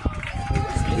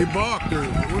 He balked her.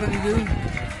 What did he do?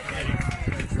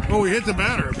 Oh, he hit the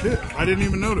batter. I didn't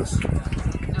even notice.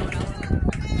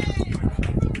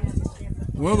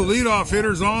 Well, the leadoff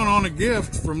hitter's on a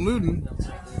gift from Luden.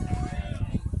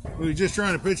 Well, he's just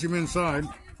trying to pitch him inside.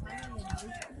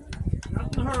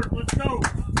 Nothing hurt. Let's go.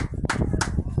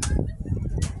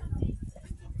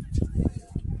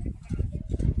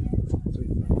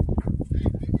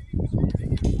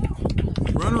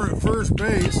 Runner at first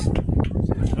base,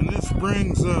 and this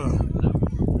brings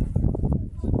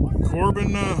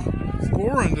Corbin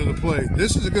Boren to the plate.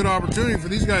 This is a good opportunity for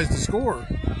these guys to score.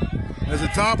 As the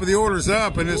top of the order's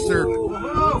up, and it's their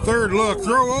third look.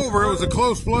 Throw over. It was a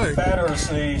close play. Batter is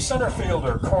the center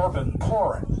fielder, Corbin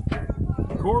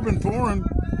Porin. Corbin Porin.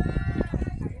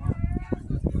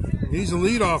 He's a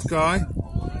leadoff guy.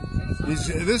 This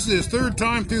is his third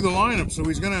time through the lineup, so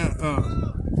he's gonna.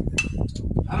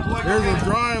 There's a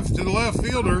drive to the left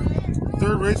fielder.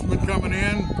 Third baseman coming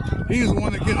in. He's the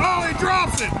one that gets. Oh, he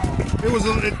drops it.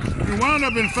 It wound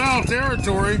up in foul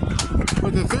territory,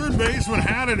 but the third baseman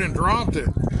had it and dropped it.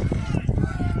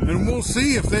 And we'll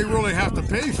see if they really have to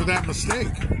pay for that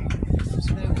mistake.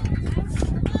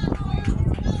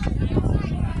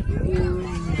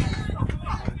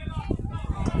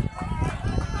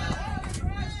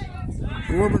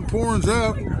 Corbin Porin's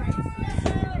up.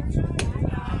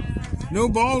 No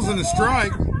balls and a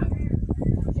strike.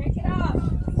 Shake it up.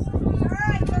 All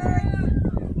right, Bird.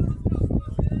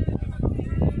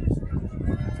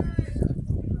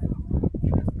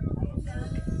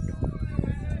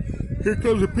 Here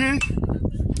comes a pitch.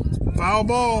 Foul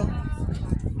ball.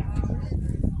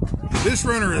 This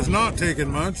runner is not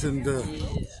taking much, and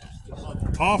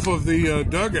off of the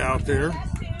dugout there.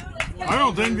 I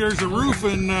don't think there's a roof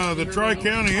in the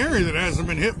Tri-County area that hasn't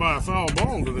been hit by a foul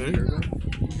ball today.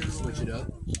 Switch it up.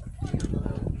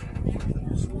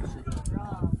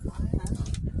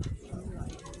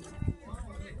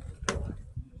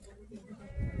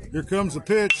 Here comes the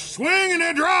pitch. Swing and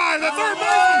a drive. The third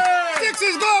baseman sticks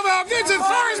his glove out, gets it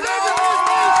first, makes it first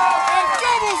base, and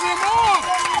doubles him off.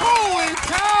 Holy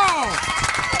cow!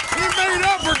 He made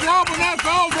up for dropping that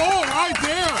foul ball right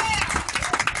there.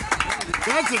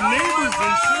 That's a Neighbors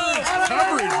Insurance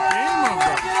coverage game of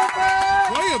the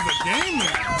play of the game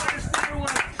there.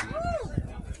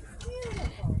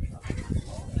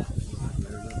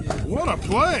 What a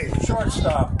play!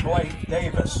 Shortstop, Blake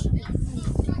Davis.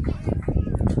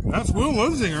 That's Will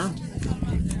Linzinger.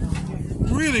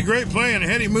 Really great play, and a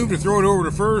heady move to throw it over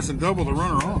to first and double the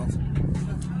runner off.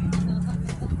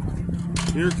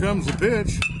 Here comes the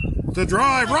pitch. The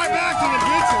drive right back to the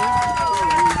pitcher.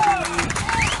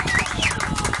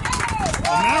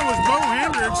 And that was Bo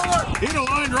Hendricks. Hit a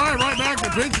line drive right back to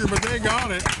the pitcher, but they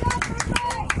got it.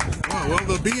 Oh, well,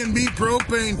 the B&B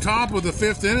Propane top of the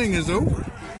fifth inning is over.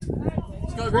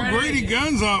 Well, Grady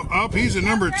Gunn's up. He's a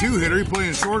number 2 hitter. He's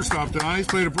playing shortstop tonight. He's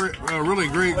played a really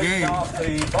great game.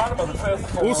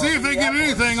 We'll see if they get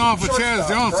anything off of Chase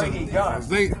Johnson,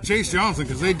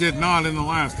 because they did not in the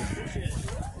last inning.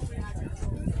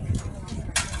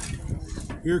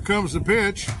 Here comes the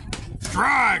pitch.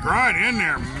 Strike right in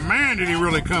there. Man, did he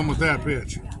really come with that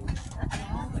pitch.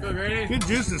 He's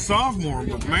just a sophomore,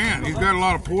 but man, he's got a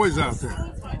lot of poise out there.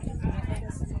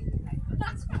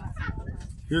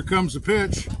 Here comes the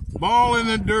pitch. Ball in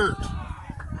the dirt.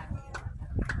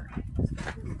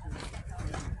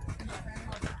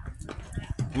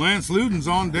 Lance Luden's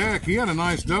on deck. He had a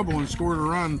nice double and scored a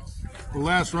run, the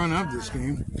last run of this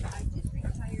game.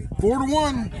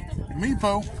 4-1,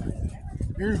 MEPO.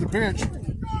 Here's the pitch.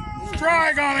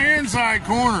 Strike on the inside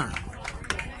corner.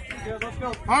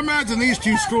 I imagine these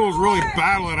two schools really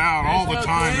battle it out all the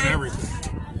time and everything.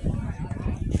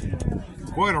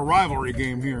 Quite a rivalry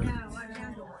game here.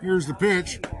 Here's the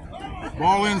pitch.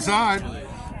 Ball inside.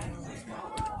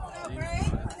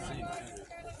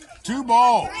 2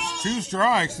 balls, 2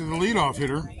 strikes to the leadoff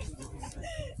hitter.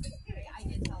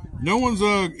 No one's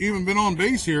even been on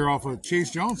base here off of Chase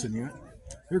Johnson yet.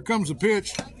 Here comes the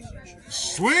pitch.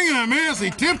 Swing and a miss. He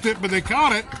tipped it, but they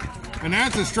caught it. And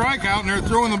that's a strikeout, and they're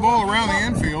throwing the ball around the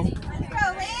infield.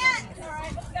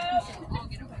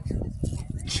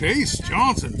 Chase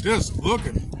Johnson just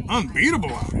looking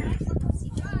unbeatable out here.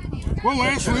 Well,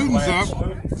 Lance Luden's up.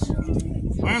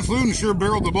 Lance Luden sure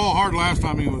barreled the ball hard last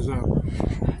time he was up.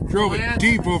 Drove it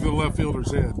deep over the left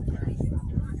fielder's head.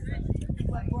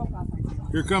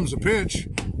 Here comes the pitch.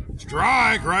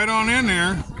 Strike right on in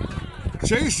there.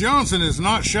 Chase Johnson is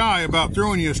not shy about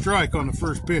throwing you a strike on the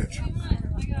first pitch.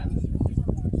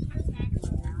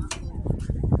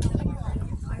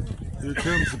 Here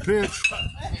comes the pitch.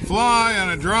 fly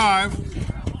and a drive.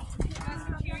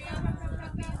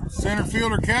 Center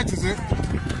fielder catches it.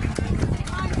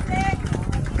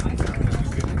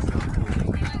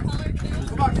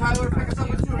 Come on, Kyler, pick us up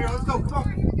with two here. Let's go. Come on.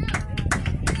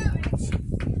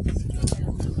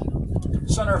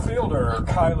 Center fielder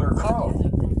Kyler Crow.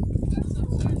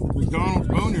 McDonald's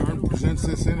Boneyard presents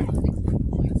this inning.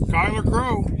 Kyler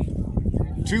Crow,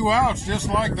 2 outs just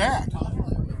like that.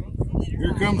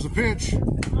 Here comes the pitch.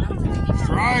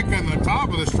 Strike on the top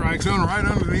of the strike zone, right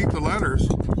underneath the letters.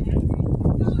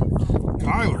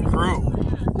 Kyler Crow.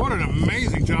 What an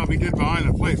amazing job he did behind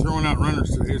the plate, throwing out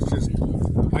runners today. It's just,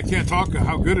 I can't talk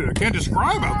how good I can't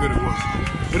describe how good it was.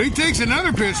 But he takes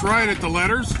another pitch right at the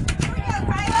letters.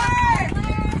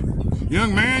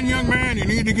 Young man, you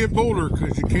need to get bolder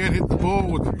because you can't hit the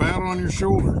ball with the bat on your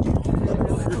shoulder.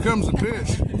 Here comes the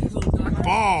pitch.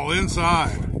 Ball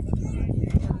inside.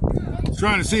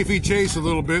 Trying to see if he chased a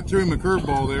little bit. Threw him a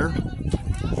curveball there.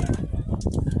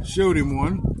 Showed him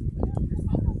one.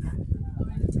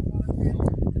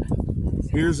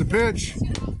 Here's the pitch.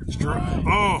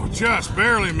 Oh, just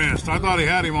barely missed. I thought he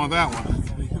had him on that one.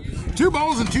 2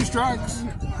 balls and 2 strikes.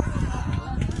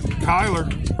 Kyler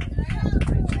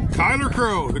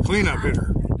Crow, the cleanup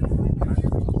hitter.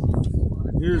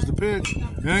 Here's the pitch.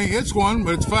 And he hits one,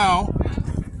 but it's foul.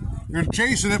 They're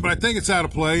chasing it, but I think it's out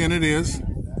of play, and it is.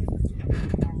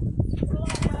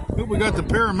 But we got the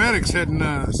paramedics heading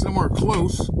somewhere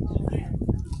close.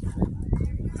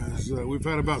 As we've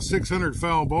had about 600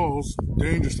 foul balls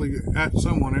dangerously at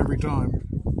someone every time.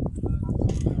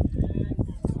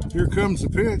 Here comes the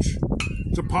pitch.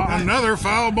 It's another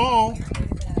foul ball.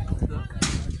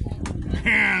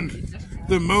 And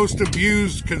the most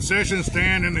abused concession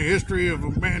stand in the history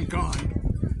of mankind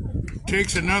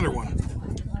takes another one.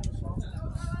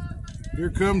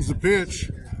 Here comes the pitch.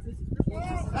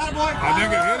 I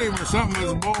think it hit him or something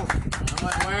as a ball.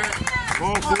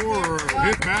 Ball 4 or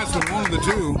hit Bassett, one of the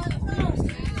two.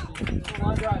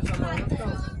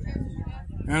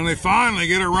 And they finally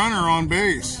get a runner on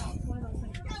base.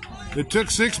 It took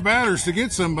 6 batters to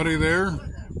get somebody there.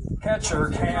 Catcher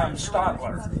Cam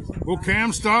Stotler. Well,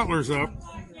 Cam Stotler's up.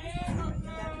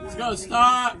 Let's go,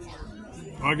 Stott.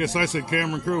 I guess I said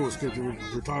Cameron Crow was catcher.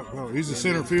 He's a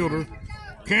center fielder.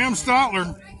 Cam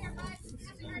Stotler.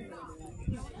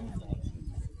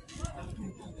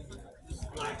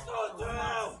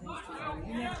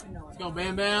 Let's go,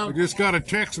 Bam Bam. I just got a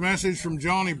text message from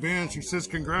Johnny Bench. He says,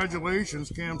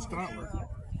 "Congratulations, Cam Stotler."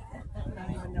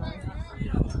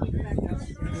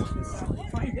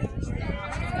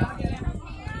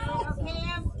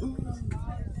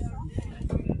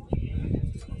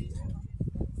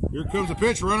 Here comes the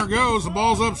pitch. Runner goes. The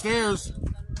ball's upstairs.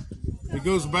 He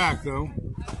goes back, though.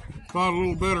 Thought a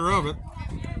little better of it.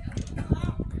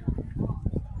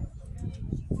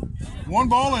 1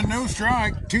 ball and no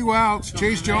strike. 2 outs.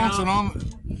 Chase Johnson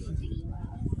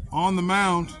on the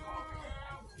mound.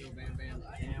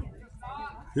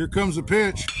 Here comes the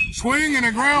pitch. Swing and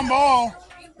a ground ball.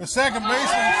 The second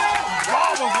baseman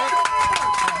bobbles it.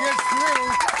 It gets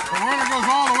through. The runner goes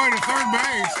all the way to third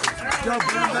base.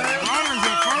 Runners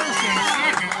at first and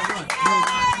second.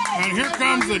 And here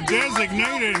comes the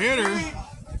designated hitter.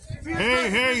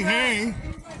 Hey,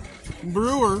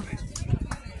 Brewer.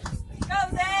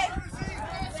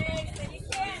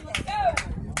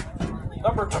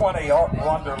 Number 20,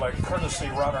 Wunderlich, courtesy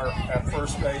runner at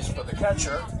first base for the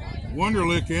catcher.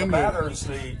 Wunderlich in the batter's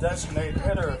the designated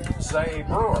hitter, Zay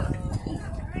Brewer.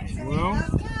 Well,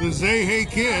 the Zay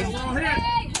kid,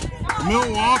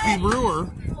 Milwaukee Brewer,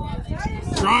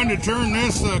 trying to turn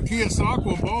this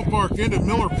Keosauqua ballpark into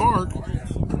Miller Park.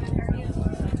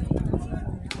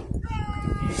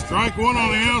 Strike 1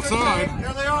 on the outside.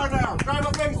 Here they are now. Drive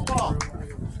a baseball.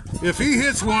 If he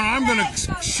hits one, I'm going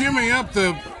to shimmy up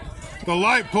the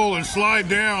light pole and slide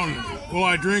down while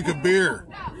I drink a beer,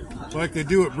 like they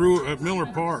do at Miller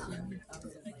Park.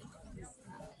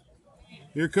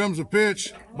 Here comes the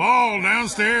pitch. Ball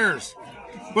downstairs.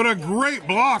 But a great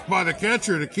block by the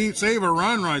catcher to save a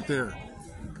run right there.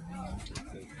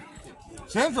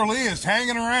 Central Lee is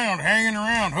hanging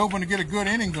around, hoping to get a good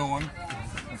inning going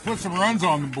and put some runs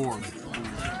on the board.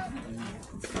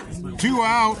 2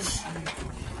 outs.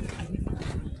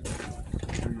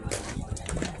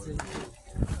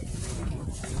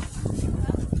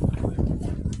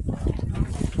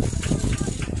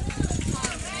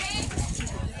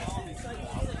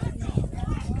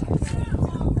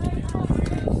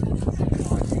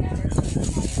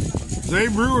 Zay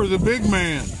Brewer, the big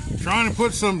man, trying to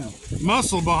put some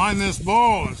muscle behind this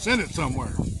ball and send it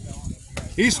somewhere.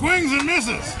 He swings and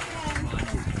misses.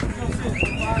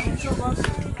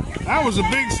 That was a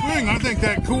big swing. I think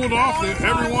that cooled off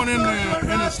everyone in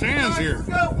the stands here.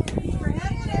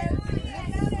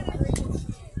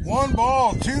 1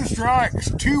 ball, 2 strikes,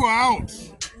 2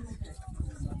 outs.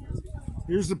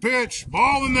 Here's the pitch.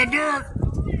 Ball in the dirt.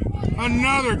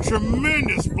 Another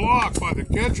tremendous block by the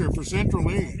catcher for Central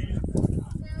League.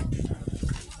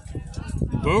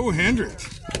 Bo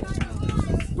Hendricks.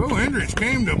 Bo Hendricks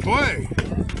came to play.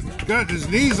 Got his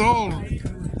knees all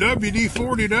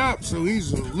WD-40'd up, so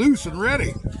he's loose and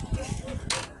ready.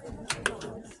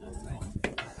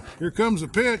 Here comes the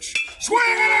pitch. Swing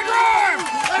and a drive!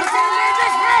 The third man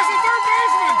just passed the third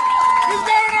baseman! He's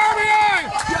got an RBI!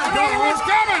 Another one's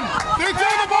coming! They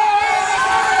threw the ball in!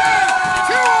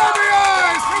 2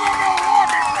 RBIs for the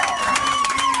Milwaukee Brewers!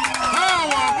 How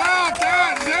about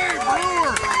that, Zay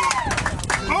Brewer?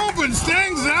 Opens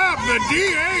things up. The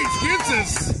DH gets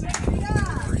us.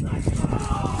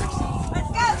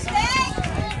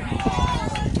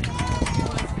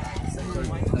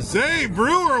 Zay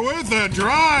Brewer with a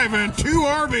drive and 2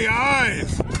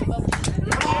 RBIs.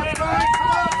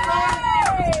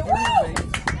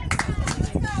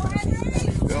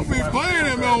 He'll be playing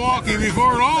in Milwaukee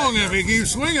before long if he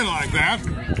keeps swinging like that.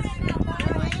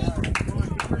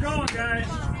 We're going, guys.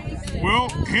 Well,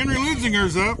 Henry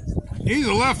Litzinger's up. He's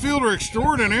a left fielder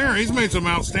extraordinaire. He's made some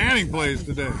outstanding plays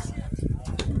today.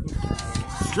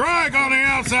 Strike on the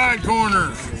outside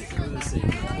corner.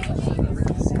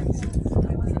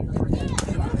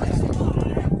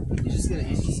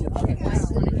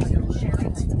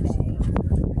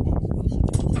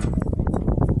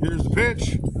 Here's the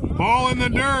pitch. Ball in the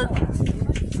dirt.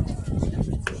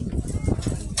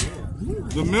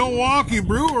 The Milwaukee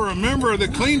Brewer, a member of the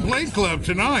Clean Plate Club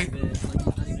tonight.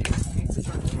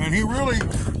 And he really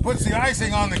puts the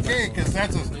icing on the cake because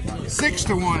that's a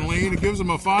 6-1 lead. It gives them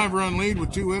a 5-run lead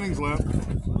with 2 innings left.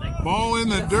 Ball in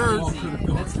the dirt.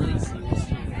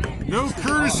 No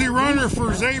courtesy runner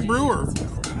for Zay Brewer.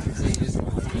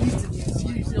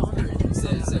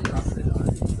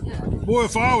 Boy,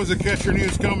 if I was a catcher and he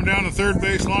was coming down the third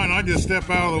base line, I'd just step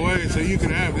out of the way and say, you can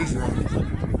have this run.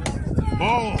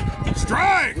 Ball,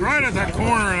 strike, right at that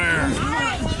corner there.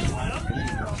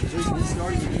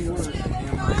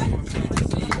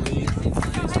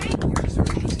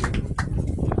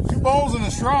 Two balls and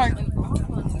a strike.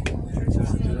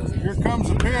 Here comes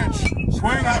the pitch.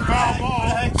 Swing and a foul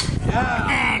ball.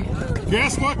 And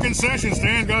guess what concession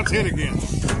stand got hit again?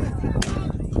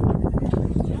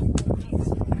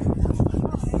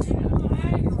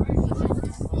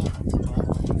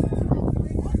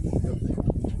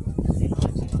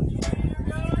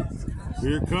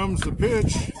 Here comes the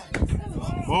pitch.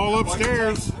 Ball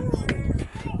upstairs.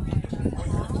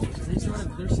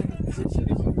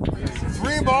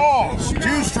 3 balls,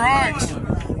 2 strikes.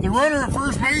 The runner at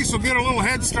first base will get a little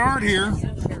head start here.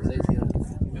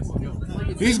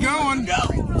 He's going.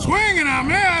 Swing and a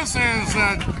miss as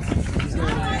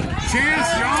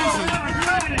Chase Johnson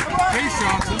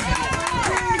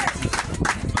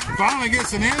finally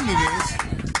gets an end to this.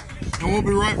 And we'll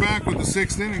be right back with the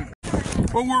 6th inning.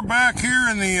 Well, we're back here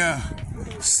in the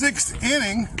 6th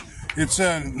inning. It's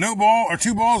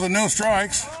 2 balls and no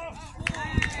strikes.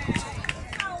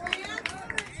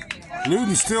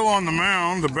 Luden's still on the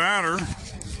mound. The batter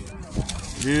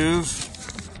is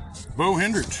Bo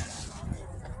Hendricks.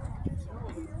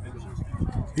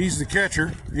 He's the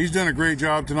catcher. He's done a great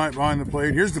job tonight behind the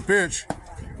plate. Here's the pitch.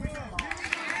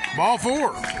 Ball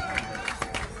 4.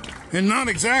 And not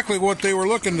exactly what they were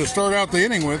looking to start out the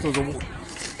inning with. It was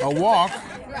a walk.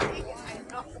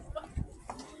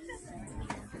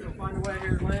 Find a way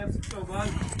here, Lance. Let's go, bud.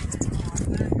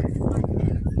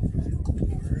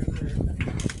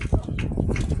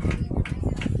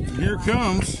 Here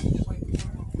comes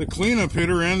the cleanup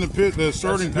hitter and the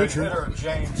starting pitcher,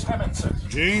 James Hemminson.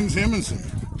 James Hemminson.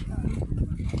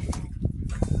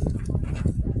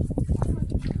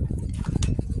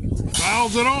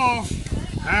 Fouls it off.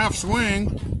 Half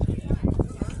swing.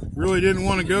 Really didn't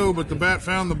want to go, but the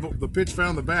pitch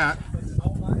found the bat.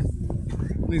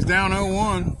 He's down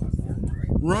 0-1.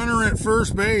 Runner at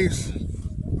first base.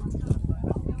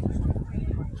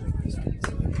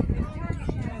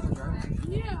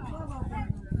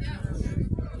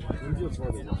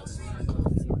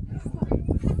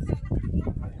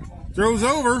 Throws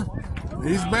over.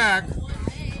 He's back.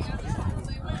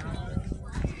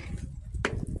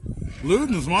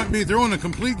 Ludens might be throwing a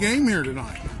complete game here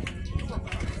tonight.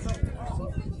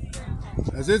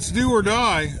 As it's do or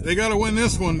die, they got to win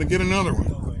this one to get another one.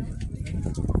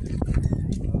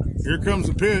 Here comes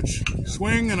the pitch.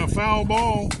 Swing and a foul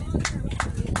ball.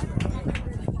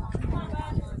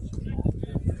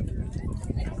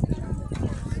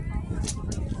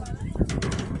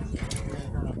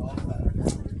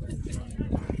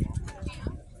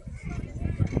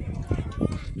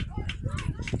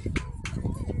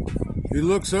 He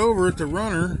looks over at the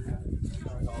runner.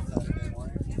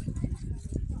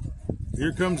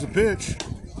 Here comes the pitch.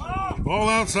 Ball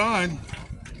outside.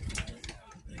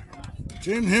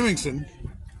 James Hemmingson,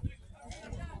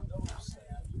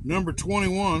 number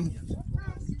 21.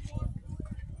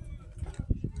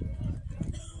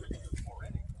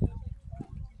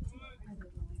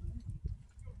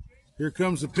 Here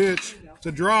comes the pitch. It's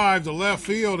a drive to left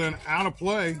field and out of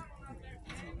play.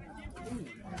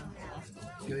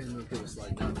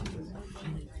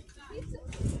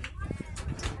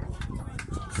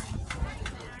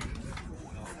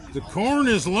 The corn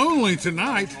is lonely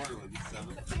tonight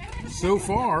so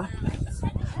far.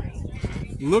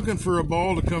 Looking for a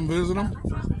ball to come visit them.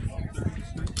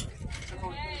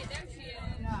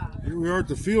 Here we are at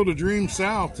the Field of Dreams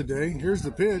South today. Here's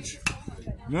the pitch.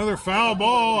 Another foul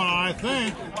ball, and I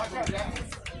think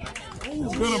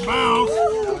it's going to bounce.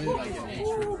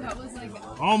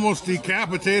 Almost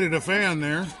decapitated a fan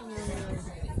there.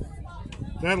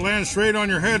 That lands straight on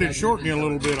your head and shorten you a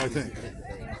little bit, I think.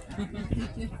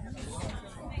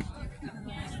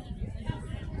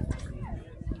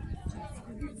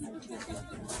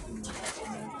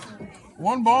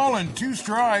 One ball and 2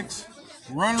 strikes.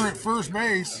 Runner at first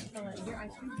base.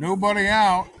 Nobody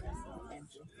out.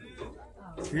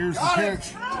 Here's the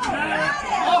pitch.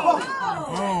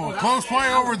 Oh, close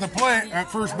play over the plate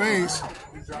at first base.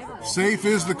 Safe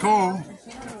is the call.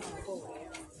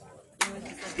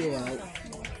 Still out.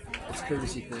 It's a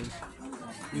courtesy thing.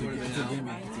 It's a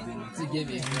gimme. It's a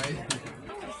gimme, right?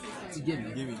 It's a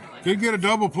gimme. Could get a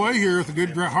double play here with a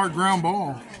good hard ground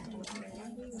ball.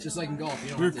 Just like in golf.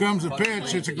 Here comes the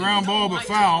pitch. It's a ground ball, but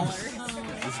foul.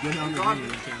 It's good on the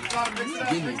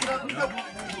gimme.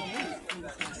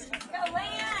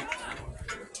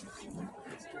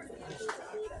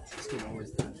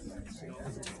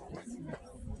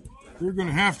 You're going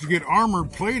to have to get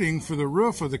armored plating for the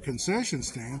roof of the concession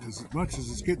stand as much as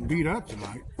it's getting beat up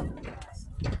tonight.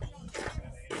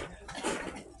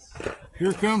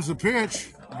 Here comes the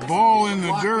pitch. Ball in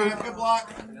the dirt. Good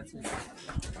block.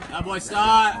 That boy,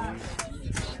 stop.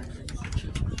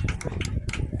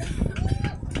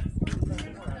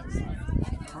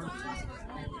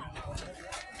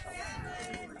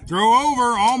 Throw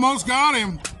over. Almost got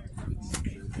him.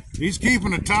 He's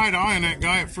keeping a tight eye on that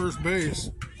guy at first base.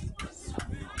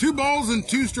 2 balls and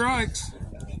 2 strikes.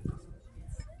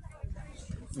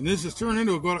 And this has turned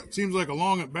into what seems like a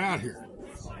long at bat here.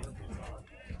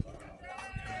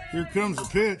 Here comes the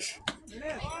pitch.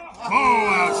 Ball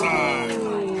outside.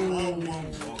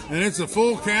 And it's a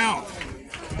full count.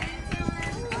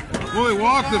 Will he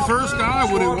walk the first guy?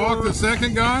 Would he walk the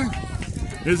second guy?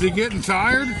 Is he getting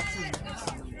tired?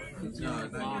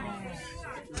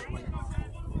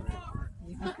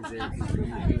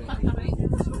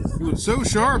 He was so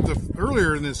sharp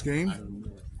earlier in this game.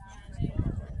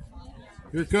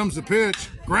 Here comes the pitch.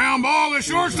 Ground ball to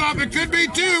shortstop. It could be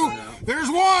 2. There's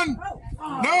 1.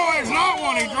 No, it's not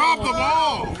 1. He dropped the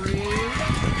ball.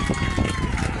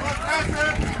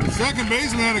 The second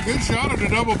baseman had a good shot at the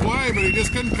double play, but he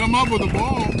just couldn't come up with the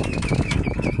ball.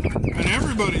 And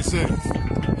everybody's safe.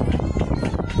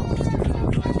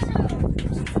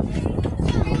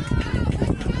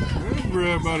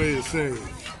 Everybody is safe.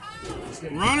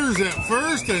 Runners at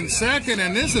first and second,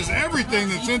 and this is everything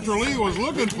that Central League was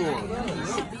looking for.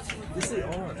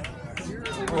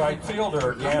 Right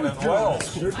fielder, Gannon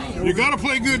Wells. You got to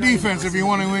play good defense if you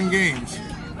want to win games.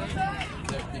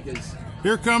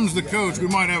 Here comes the coach. We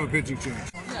might have a pitching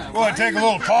change. Well, I take a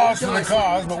little pause for the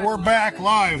cause, but we're back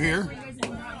live here.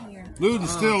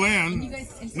 Luden's still in.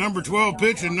 Number 12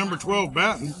 pitching, number 12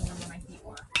 batting.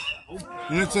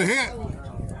 And it's a hit.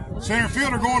 Center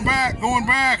fielder going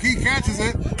back. He catches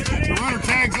it. The runner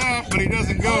tags up, but he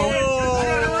doesn't go.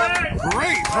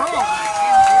 Great throw.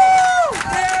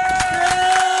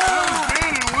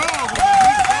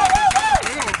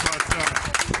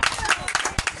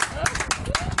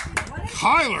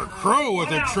 Tyler Crow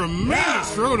with a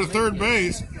tremendous throw to third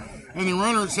base, and the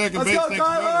runner at second base takes it.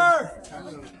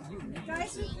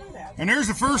 And there's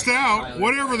the first out.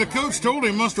 Whatever the coach told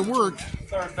him must have worked.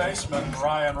 Third baseman,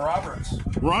 Ryan Roberts.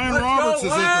 Ryan Roberts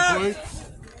is at the plate.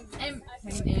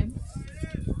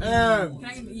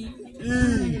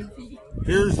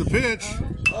 Here's the pitch.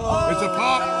 It's a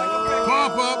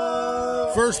pop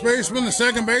up. First baseman, the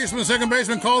second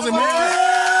baseman calls him on.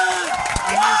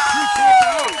 And there's 2 quick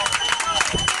outs.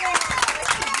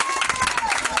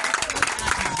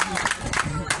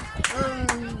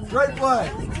 Great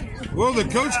play. Well, the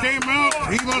coach came out.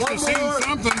 He must have seen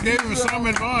something, gave him some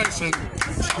advice, and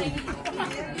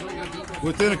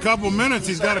within a couple minutes,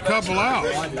 he's got a couple out.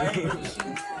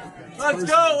 Let's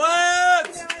go,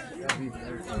 Lance!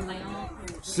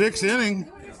 Sixth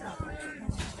inning.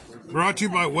 Brought to you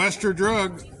by Wester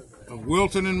Drug of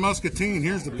Wilton and Muscatine.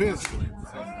 Here's the pitch.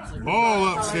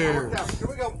 Ball upstairs. Here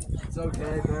we go. It's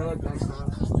okay, bro. Thanks,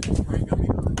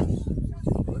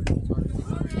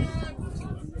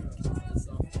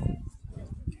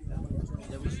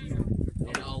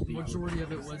 majority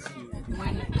of it was you.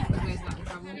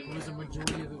 It was a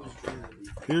majority of it was true.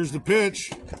 Here's the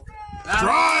pitch.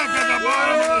 Strike at the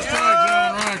bottom of the strike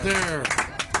zone right there.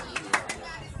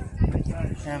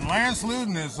 And Lance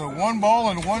Luden is a 1 ball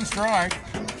and 1 strike.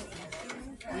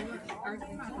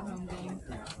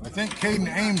 I think Caden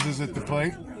Ames is at the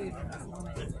plate.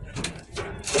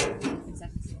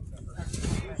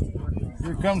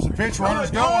 Here comes the pitch.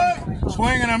 Runner's going.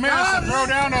 Swing and a miss. A throw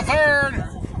down to third.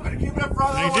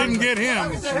 They didn't get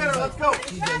him. Let's go.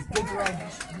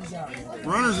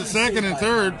 Runners at second and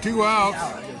third. 2 outs.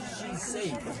 She's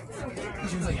safe.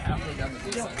 She was like halfway down the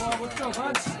field. Let's go,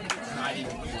 Hunts. Not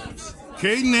even close.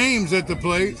 Caden Ames at the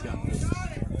plate. All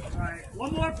right,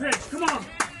 one more pitch. Come on.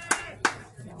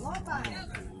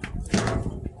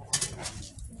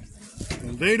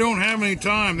 And they don't have any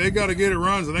time. They got to get it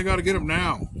runs, and they got to get them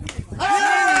now. And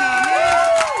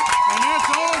that's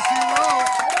all she wrote.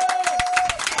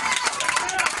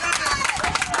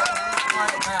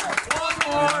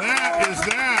 And that is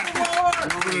that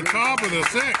for the top of the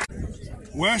 6th.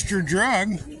 Western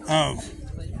Drug of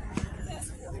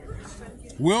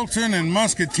Wilton and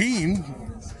Muscatine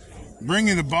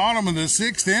bringing the bottom of the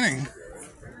 6th inning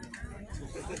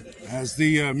as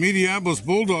the Mediapolis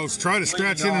Bulldogs try to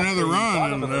scratch in another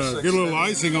run and get a little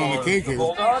icing on the cake here.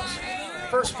 Bulldogs,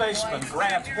 first baseman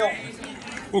Grant Hilton.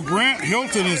 Well, Grant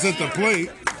Hilton is at the plate.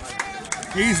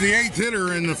 He's the 8th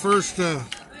hitter and the first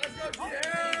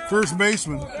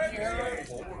baseman.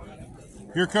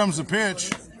 Here comes the pitch.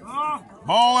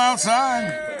 Ball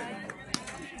outside.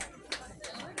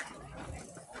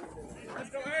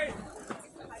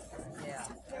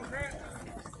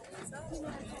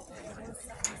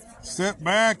 Step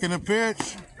back and a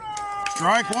pitch.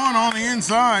 Strike 1 on the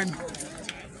inside.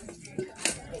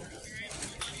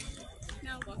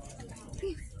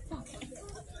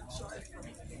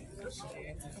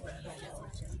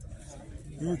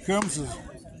 Here comes the.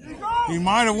 He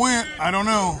might have went. I don't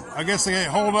know. I guess they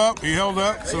hold up. He held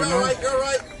up. So no.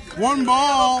 1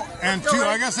 ball and 2.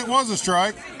 I guess it was a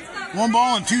strike. 1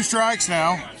 ball and 2 strikes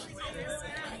now.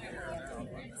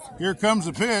 Here comes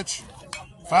the pitch.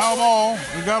 Foul ball.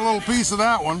 We got a little piece of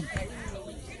that one.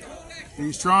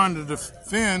 He's trying to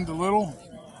defend a little.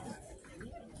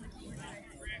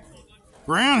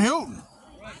 Grant Hilton.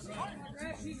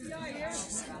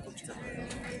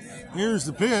 Here's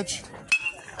the pitch.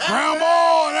 Ground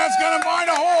ball, and that's going to find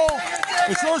a hole.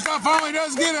 The shortstop finally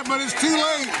does get it, but it's too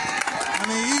late,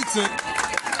 and he eats it.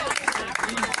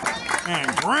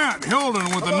 And Grant Hilton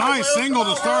with a nice single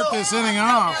to start this inning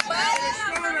off.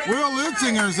 Will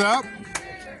Lutzinger's up.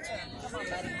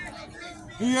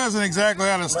 He hasn't exactly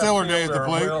had a stellar day at the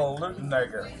plate. Will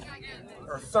Lutenegger,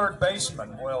 or third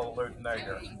baseman Will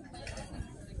Lutenegger.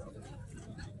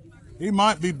 He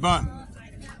might be bunting.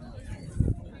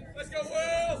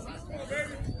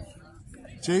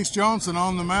 Chase Johnson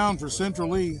on the mound for Central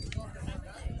Lee.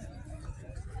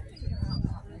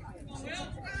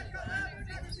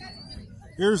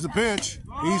 Here's the pitch.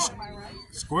 He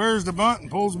squares the bunt and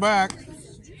pulls back.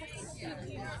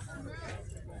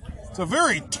 It's a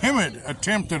very timid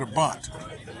attempt at a bunt.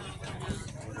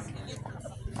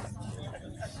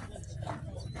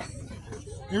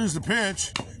 Here's the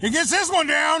pitch. He gets this one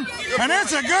down, and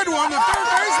it's a good one. The third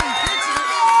baseman kicks it,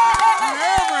 and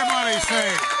everybody's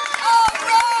safe.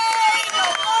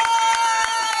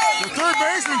 The third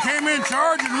baseman came in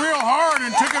charging real hard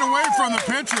and took it away from the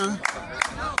pitcher,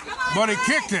 but he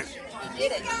kicked it. He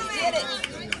did it. He did it.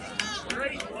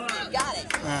 He got it.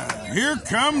 Here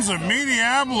comes the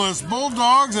Mediapolis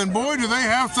Bulldogs, and boy, do they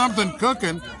have something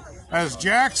cooking as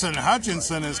Jackson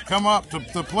Hutchinson has come up to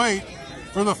the plate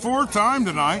for the 4th time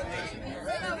tonight.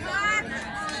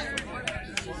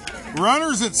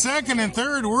 Runners at second and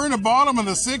third. We're in the bottom of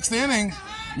the 6th inning.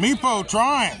 MEPO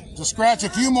trying to scratch a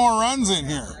few more runs in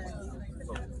here.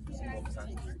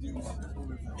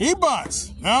 He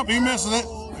bunts. Nope, he misses it.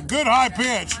 A good high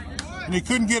pitch, and he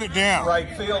couldn't get it down. Right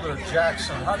fielder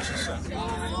Jackson Hutchison.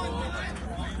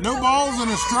 No balls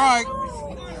and a strike.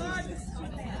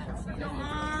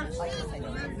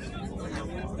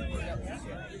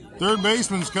 Third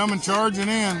baseman's coming charging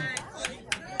in.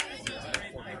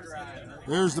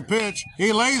 There's the pitch.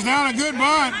 He lays down a good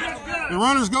bunt. The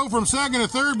runners go from second to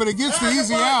third, but he gets the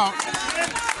easy out.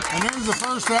 And there's the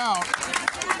first out.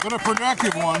 But a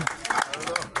productive one.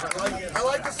 I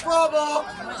like the small ball.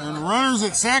 And runners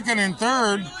at second and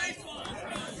third.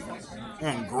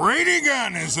 And Grady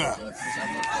Gunn is up.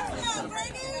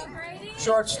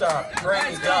 Shortstop,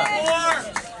 Grady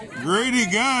Gunn. Grady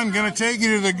Gunn going to take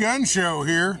you to the gun show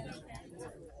here.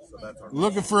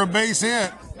 Looking for a base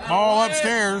hit. Ball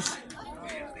upstairs.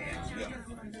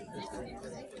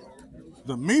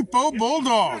 The MEPO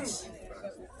Bulldogs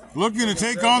looking to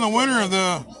take on the winner of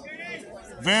the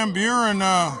Van Buren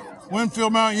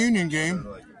Winfield Mount Union game.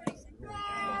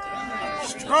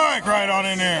 Strike right on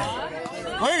in there.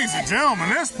 Ladies and gentlemen,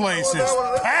 this place is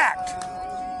packed.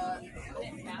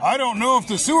 I don't know if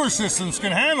the sewer systems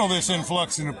can handle this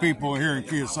influx of people here in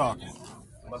Keosauqua.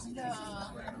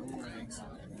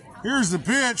 Here's the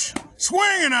pitch.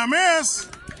 Swing and a miss.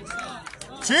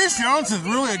 Chase Johnson's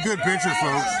really a good pitcher,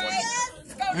 folks.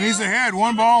 And he's ahead.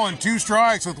 1 ball and 2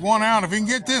 strikes with 1 out. If he can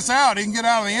get this out, he can get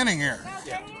out of the inning here.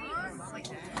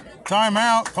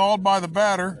 Timeout called by the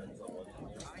batter.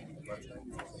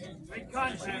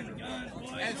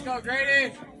 Let's go,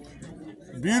 Grady.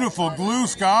 Beautiful blue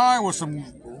sky with some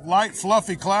light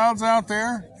fluffy clouds out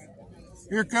there.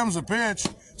 Here comes the pitch.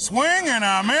 Swing and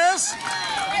a miss.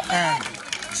 And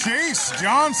Chase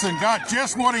Johnson got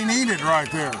just what he needed right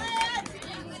there.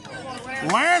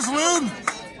 Lance Lude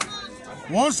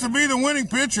wants to be the winning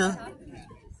pitcher.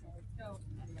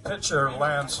 Pitcher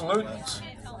Lance Ludens.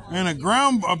 And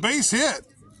a base hit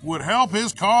would help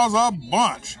his cause a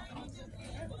bunch.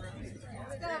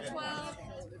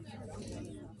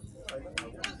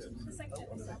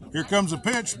 Here comes a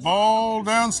pitch. Ball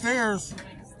downstairs.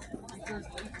 Here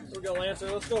we go, Lance.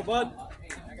 Let's go, bud.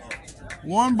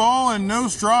 1 ball and no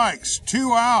strikes.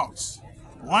 2 outs.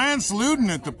 Lance Luden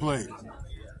at the plate.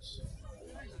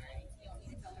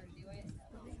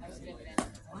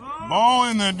 Ball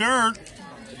in the dirt.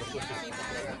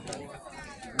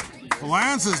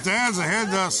 Lance's dad's a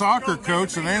head soccer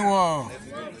coach, and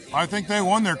I think they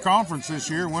won their conference this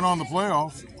year, went on the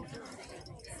playoffs.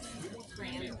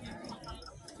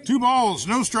 2 balls,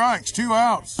 no strikes, 2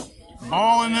 outs.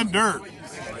 Ball in the dirt.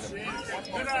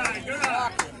 Good eye, good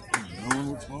eye. No one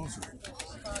looks closer.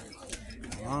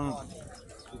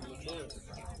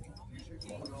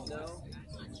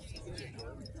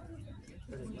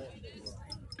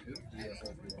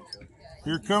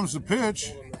 Here comes the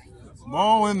pitch.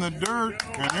 Ball in the dirt,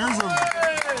 and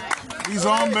he's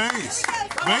on base.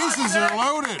 Bases are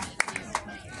loaded.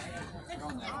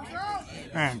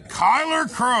 And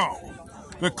Kyler Crow,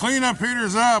 the cleanup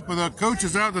hitter's up, and the coach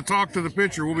is out to talk to the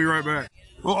pitcher. We'll be right back.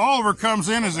 Well, Oliver comes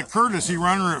in as a courtesy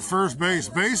runner at first base.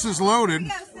 Bases loaded,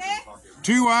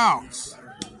 2 outs.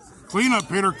 Cleanup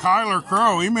hitter Kyler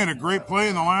Crow, he made a great play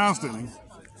in the last inning,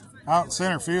 out in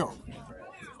center field.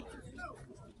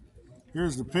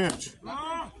 Here's the pitch.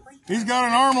 He's got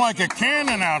an arm like a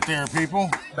cannon out there, people.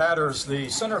 Batters the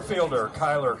center fielder,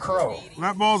 Kyler Crow.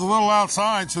 That ball's a little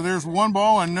outside, so there's 1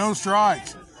 ball and no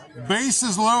strikes.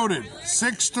 Bases loaded,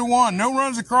 6-1. No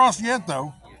runs across yet,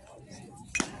 though.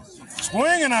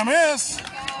 Swing and a miss.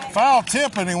 Foul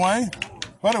tip, anyway,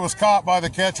 but it was caught by the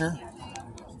catcher.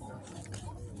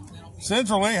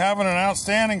 Central Lee having an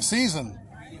outstanding season,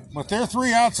 but they're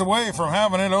 3 outs away from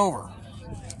having it over.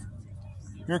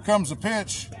 Here comes the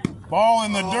pitch. Ball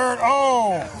in the dirt.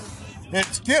 Oh, it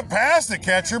skipped past the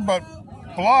catcher, but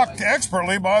blocked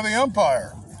expertly by the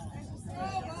umpire.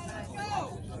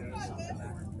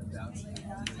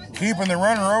 Keeping the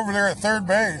runner over there at third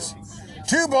base.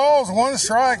 2 balls, 1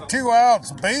 strike, 2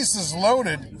 outs. Bases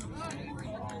loaded.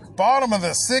 Bottom of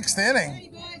the 6th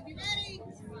inning.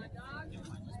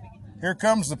 Here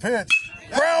comes the pitch.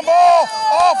 Ground ball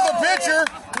off the pitcher.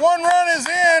 1 run is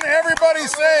in.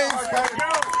 Everybody's safe.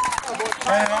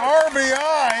 And an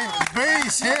RBI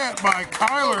base hit by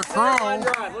Kyler Crow.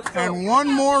 And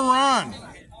 1 more run.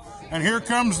 And here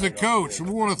comes the coach. We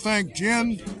want to thank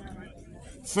Jen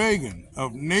Fagan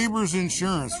of Neighbors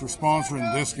Insurance for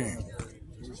sponsoring this game.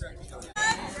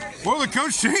 Well, the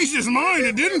coach changed his mind.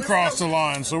 It didn't cross the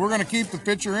line, so we're going to keep the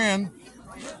pitcher in.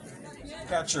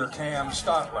 Catcher Cam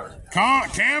Stotler.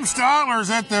 Cam Stotler's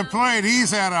at the plate.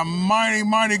 He's had a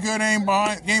mighty good game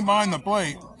behind the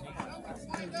plate.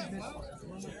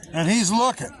 And he's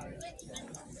looking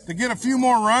to get a few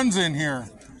more runs in here.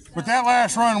 But that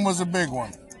last run was a big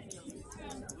one.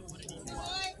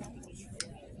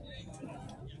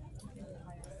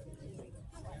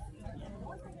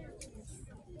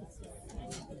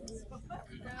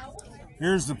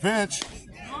 Here's the pitch.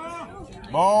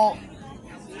 Ball.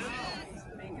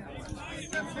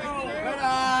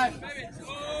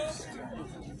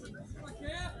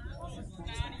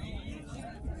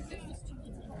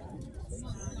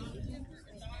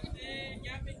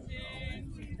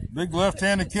 Big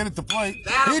left-handed kid at the plate.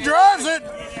 He drives it.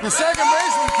 The second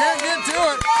baseman can't get to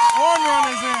it. 1 run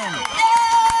is in.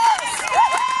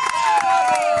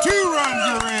 2 runs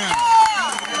are in.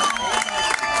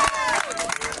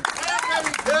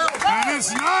 And it's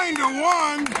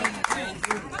 9-1.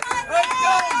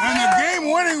 And the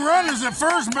game-winning run is at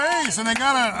first base. And they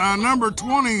got a number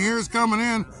 20. Here's coming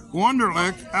in.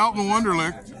 Alton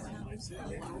Wunderlich.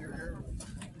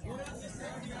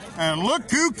 And look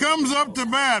who comes up to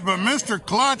bat, but Mr.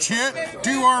 Clutch hit 2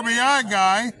 RBI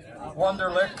guy.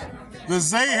 Wunderlich. The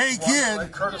Zahe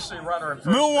kid. Courtesy runner.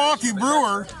 Milwaukee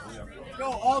Brewer.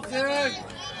 Go, Alton.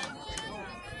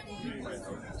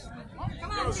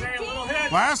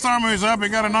 Last time he was up, he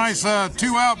got a nice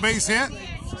 2-out base hit.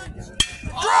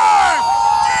 Drive!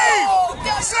 Deep!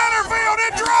 Center field,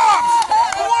 it drops!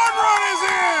 1 run is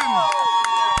in!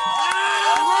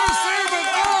 Run save the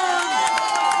third!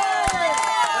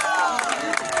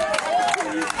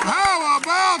 How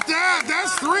about that?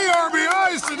 That's 3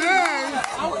 RBIs today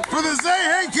for the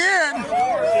Zahe kid.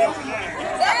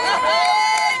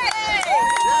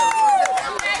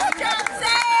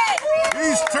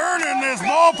 He's turning this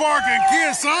ballpark in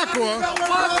Keosauqua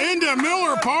into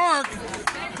Miller Park.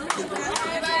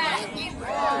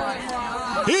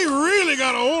 He really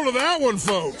got a hold of that one,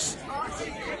 folks.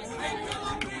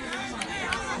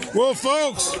 Well,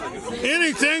 folks,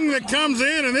 anything that comes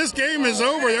in and this game is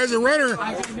over, there's a runner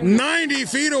 90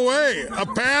 feet away, a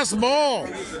pass ball,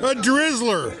 a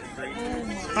drizzler,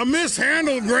 a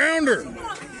mishandled grounder,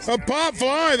 a pop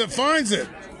fly that finds it,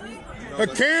 a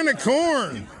can of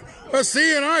corn, a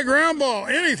C&I ground ball,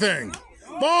 anything.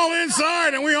 Ball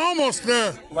inside, and we almost,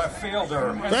 left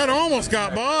fielder. that almost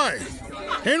got by.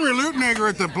 Henry Lutnager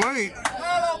at the plate.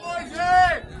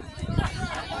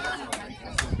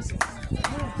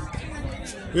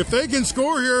 If they can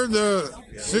score here, the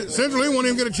Central Lee won't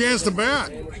even get a chance to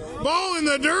bat. Ball in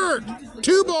the dirt.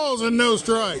 2 balls and no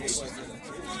strikes.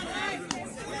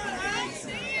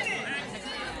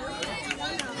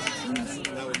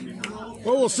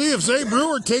 Well, we'll see if Zay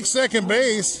Brewer takes second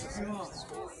base.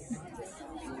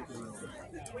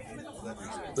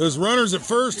 There's runners at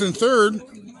first and third.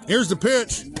 Here's the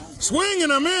pitch. Swing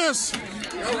and a miss.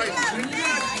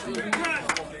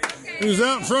 He was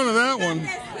out in front of that one.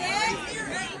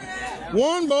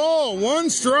 1 ball, 1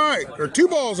 strike. Or 2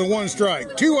 balls and 1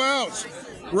 strike. 2 outs.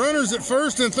 Runners at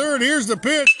first and third. Here's the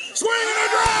pitch. Swing and a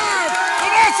drive!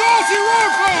 And that's all she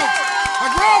wrote, folks. A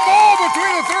ground ball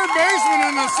between the third baseman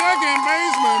and the second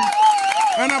baseman.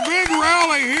 And a big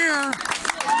rally here.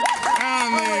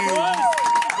 And the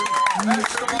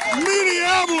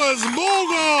Minneapolis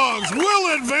Bulldogs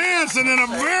will advance and in a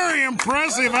very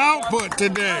impressive output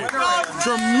today.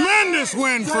 Tremendous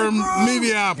win for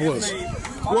Minneapolis.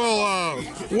 Well,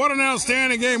 what an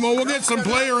outstanding game. Well, we'll get some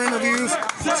player interviews,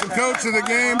 some coach of the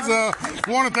games. I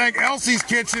want to thank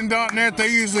ElsiesKitchen.net. They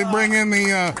usually bring in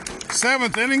the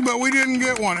 7th inning, but we didn't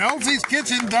get one.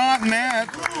 ElsiesKitchen.net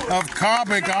of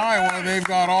Cobbic, Iowa. They've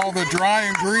got all the dry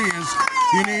ingredients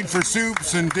you need for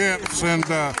soups and dips and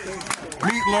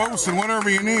meatloafs and whatever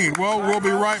you need. Well, we'll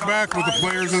be right back with the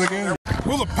players of the game.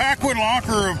 Well, the Packwood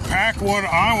Locker of Packwood,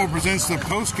 Iowa presents the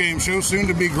post-game show, soon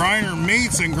to be Griner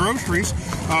Meats and Groceries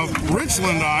of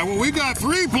Richland, Iowa. We've got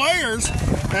 3 players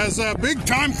as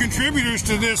big-time contributors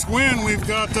to this win. We've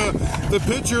got the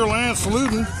pitcher, Lance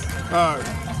Luden,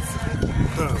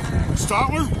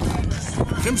 Stotler,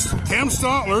 Cam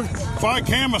Stotler, Phi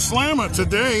Kama Slamma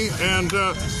today, and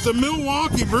the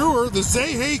Milwaukee Brewer, the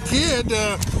Zahe kid,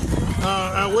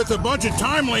 with a bunch of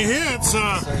timely hits.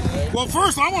 Well,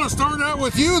 first, I want to start out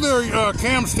with you there,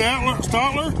 Cam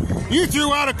Stotler. You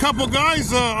threw out a couple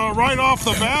guys right off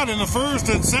the bat in the first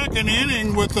and second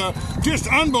inning with just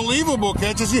unbelievable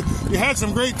catches. You had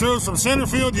some great throws from center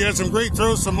field. You had some great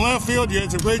throws from left field. You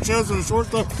had some great shows from the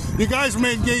shortstop. You guys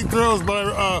made great throws,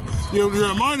 but you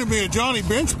reminded me of Johnny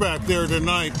Bench back there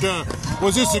tonight.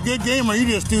 Was this a good game, or you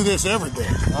just do this every day?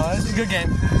 It's a good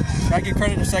game. I give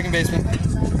credit to second baseman.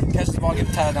 Catch the ball, get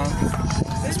the tie down.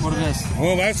 That's what it is.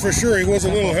 Well, that's for sure. He was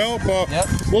a little help. Yep.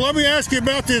 Well, let me ask you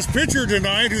about this pitcher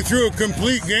tonight who threw a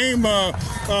complete game,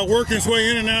 working his way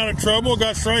in and out of trouble,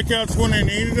 got strikeouts when they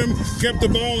needed him, kept the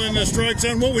ball in the strike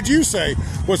zone. What would you say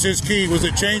was his key? Was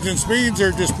it changing speeds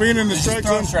or just being in the strike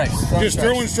zone? Just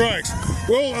throwing strikes.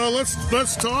 Well,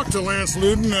 let's talk to Lance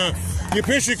Luden. You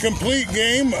pitched a complete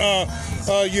game.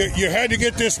 You had to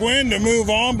get this win to move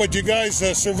on, but you guys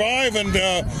survive and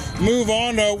move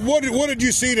on. What did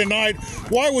you see tonight?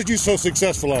 Why was you so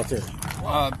successful out there?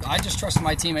 I just trusted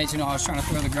my teammates. I was trying to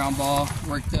throw the ground ball,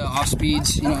 work the off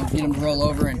speeds, get them to roll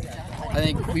over, and I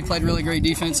think we played really great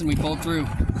defense and we pulled through.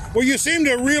 Well, you seem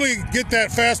to really get that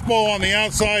fastball on the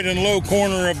outside and low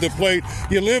corner of the plate.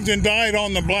 You lived and died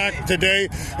on the black today,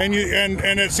 and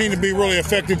it seemed to be really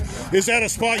effective. Is that a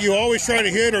spot you always try to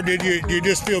hit, or did you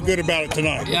just feel good about it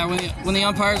tonight? Yeah, when the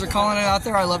umpires are calling it out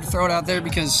there, I love to throw it out there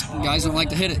because guys don't like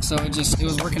to hit it. So it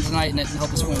was working tonight, and it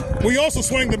helped us win. We also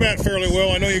swing the bat fairly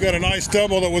well. I know you got a nice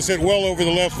double that was hit well over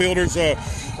the left fielders.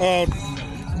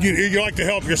 You like to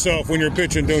help yourself when you're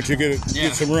pitching, don't you? Get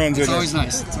some runs in there. It's always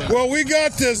nice. Well, we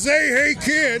got the Zay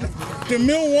Kid, the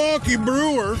Milwaukee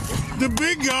Brewer, the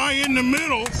big guy in the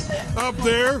middle up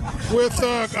there with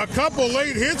a couple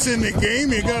late hits in the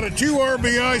game. You got a 2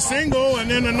 RBI single and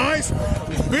then a nice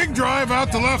big drive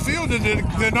out to left field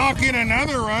to knock in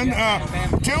another run.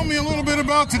 Tell me a little bit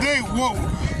about today.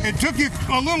 It took you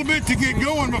a little bit to get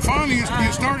going, but finally you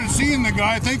started seeing the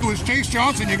guy. I think it was Chase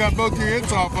Johnson you got both your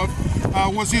hits off of.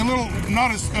 Was he a little,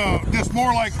 not as, just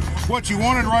more like what you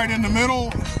wanted right in the middle?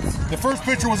 The first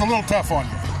pitcher was a little tough on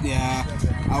you. Yeah,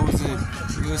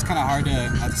 it was kind of hard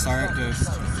at the start to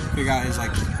figure out his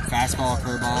fastball,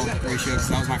 curveball ratio, because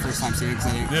that was my first time seeing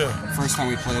him. First time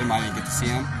we played him, I didn't get to see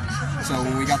him. So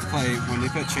when they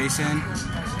put Chase in,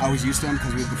 I was used to him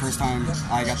because the first time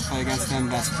I got to play against him,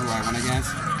 that's who I went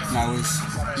against. And I was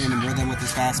in rhythm with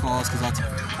his fastballs because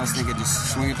I was thinking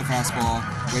just swing at the fastball,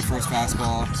 wait for his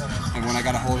fastball, and when I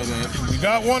got a hold of it. You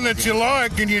got one that you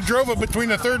liked, and you drove it between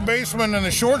the third baseman and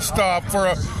the shortstop for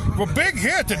a big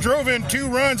hit that drove in 2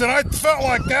 runs, and I felt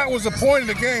like that was the point of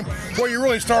the game where you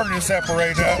really started to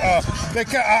separate.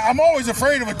 I'm always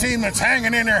afraid of a team that's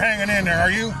hanging in there.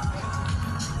 Are you?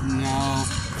 No,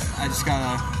 I just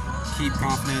gotta keep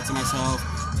confidence in myself,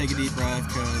 take a deep breath,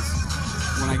 because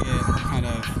when I get kind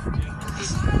of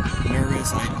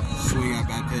nervous, I swing at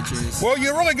bad pitches. Well,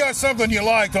 you really got something you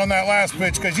liked on that last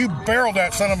pitch because you barreled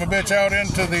that son of a bitch out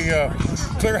into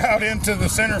clear out into the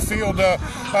center field.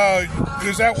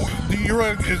 Is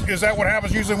that what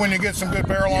happens usually when you get some good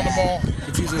barrel on the ball?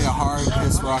 It's usually a hard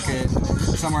piss rocket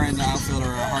somewhere in the outfield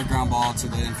or a hard ground ball to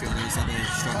the infielders that they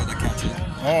struggle to catch it.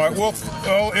 All right.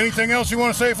 Well, anything else you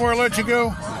want to say before I let you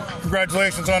go?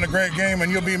 Congratulations on a great game,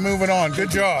 and you'll be moving on. Good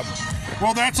job.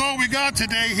 Well, that's all we got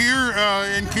today here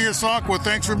in Keosauqua.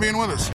 Thanks for being with us.